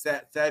of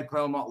sad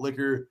clown malt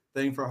liquor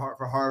thing for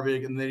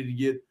Harvick, and they need to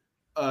get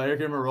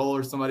Eric Emerol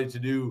or somebody to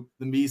do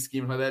the me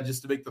scheme like that,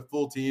 just to make the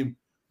full team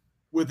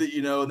with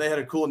it. They had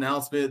a cool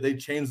announcement. They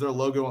changed their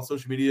logo on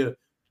social media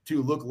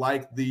to look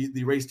like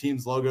the race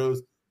team's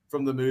logos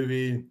from the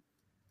movie.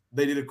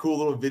 They did a cool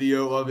little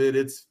video of it.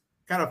 It's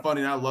kind of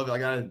funny, and I love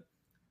it.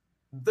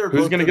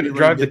 Who's going to get to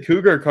drive the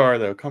Cougar car,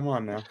 though? Come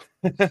on now.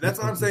 That's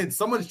what I'm saying.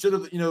 Someone should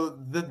have,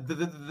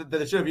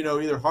 that should have,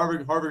 either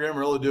Harvick or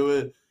Amarillo do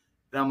it.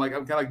 And I'm kind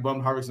of like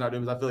bummed Harvick's not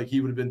doing it, because I feel like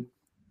he would have been,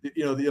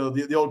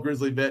 the old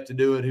Grizzly vet to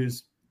do it,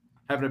 who's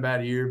having a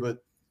bad year.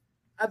 But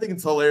I think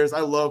it's hilarious.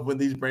 I love when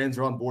these brands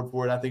are on board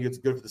for it. I think it's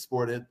good for the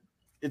sport.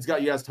 It's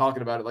got you guys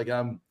talking about it.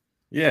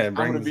 It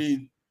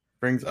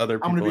brings other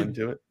people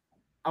into it.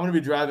 I'm going to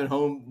be driving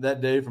home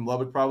that day from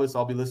Lubbock probably, so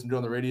I'll be listening to it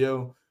on the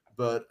radio.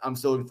 But I'm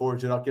still looking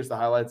forward to it. I'll catch the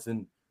highlights.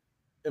 And,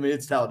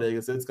 it's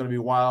Talladega, so it's going to be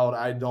wild.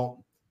 I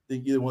don't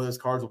think either one of those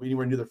cars will be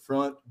anywhere near the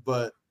front.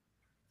 But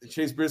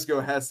Chase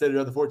Briscoe has said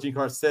it, the 14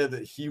 car said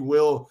that he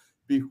will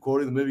be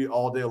quoting the movie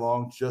all day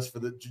long just for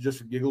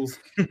giggles.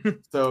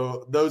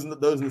 So those in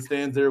the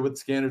stands there with the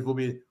scanners will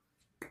be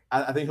 –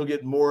 I think he'll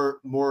get more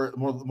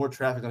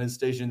traffic on his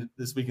station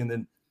this weekend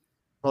than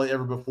probably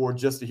ever before,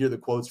 just to hear the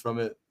quotes from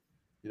it.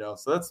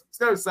 So it's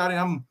kind of exciting.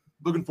 I'm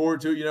looking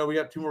forward to it. We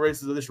got 2 more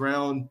races of this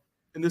round.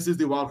 and this is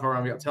the wild card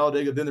round. We got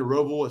Talladega, then the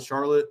Roval at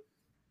Charlotte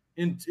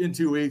in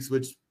 2 weeks,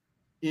 which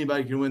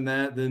anybody can win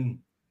that. Then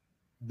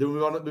we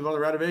move on the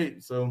round of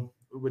 8. So,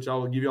 which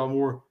I'll give you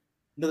all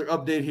another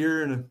update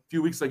here in a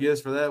few weeks, I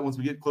guess, for that once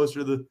we get closer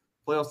to the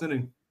playoffs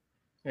ending.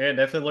 Yeah,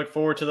 definitely look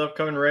forward to the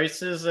upcoming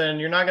races, and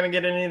you're not going to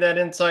get any of that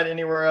insight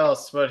anywhere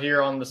else but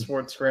here on the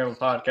Sports Scramble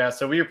podcast.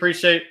 So we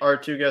appreciate our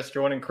 2 guests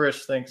joining.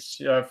 Chris,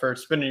 thanks for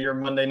spending your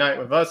Monday night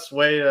with us.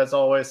 Wade, as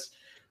always,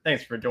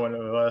 thanks for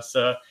joining with us.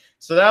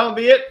 So that'll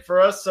be it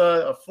for us,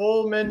 a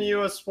full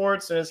menu of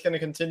sports, and it's going to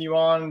continue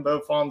on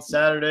both on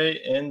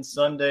Saturday and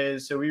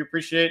Sundays. So we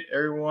appreciate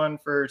everyone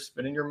for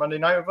spending your Monday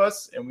night with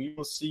us, and we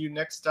will see you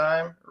next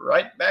time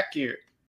right back here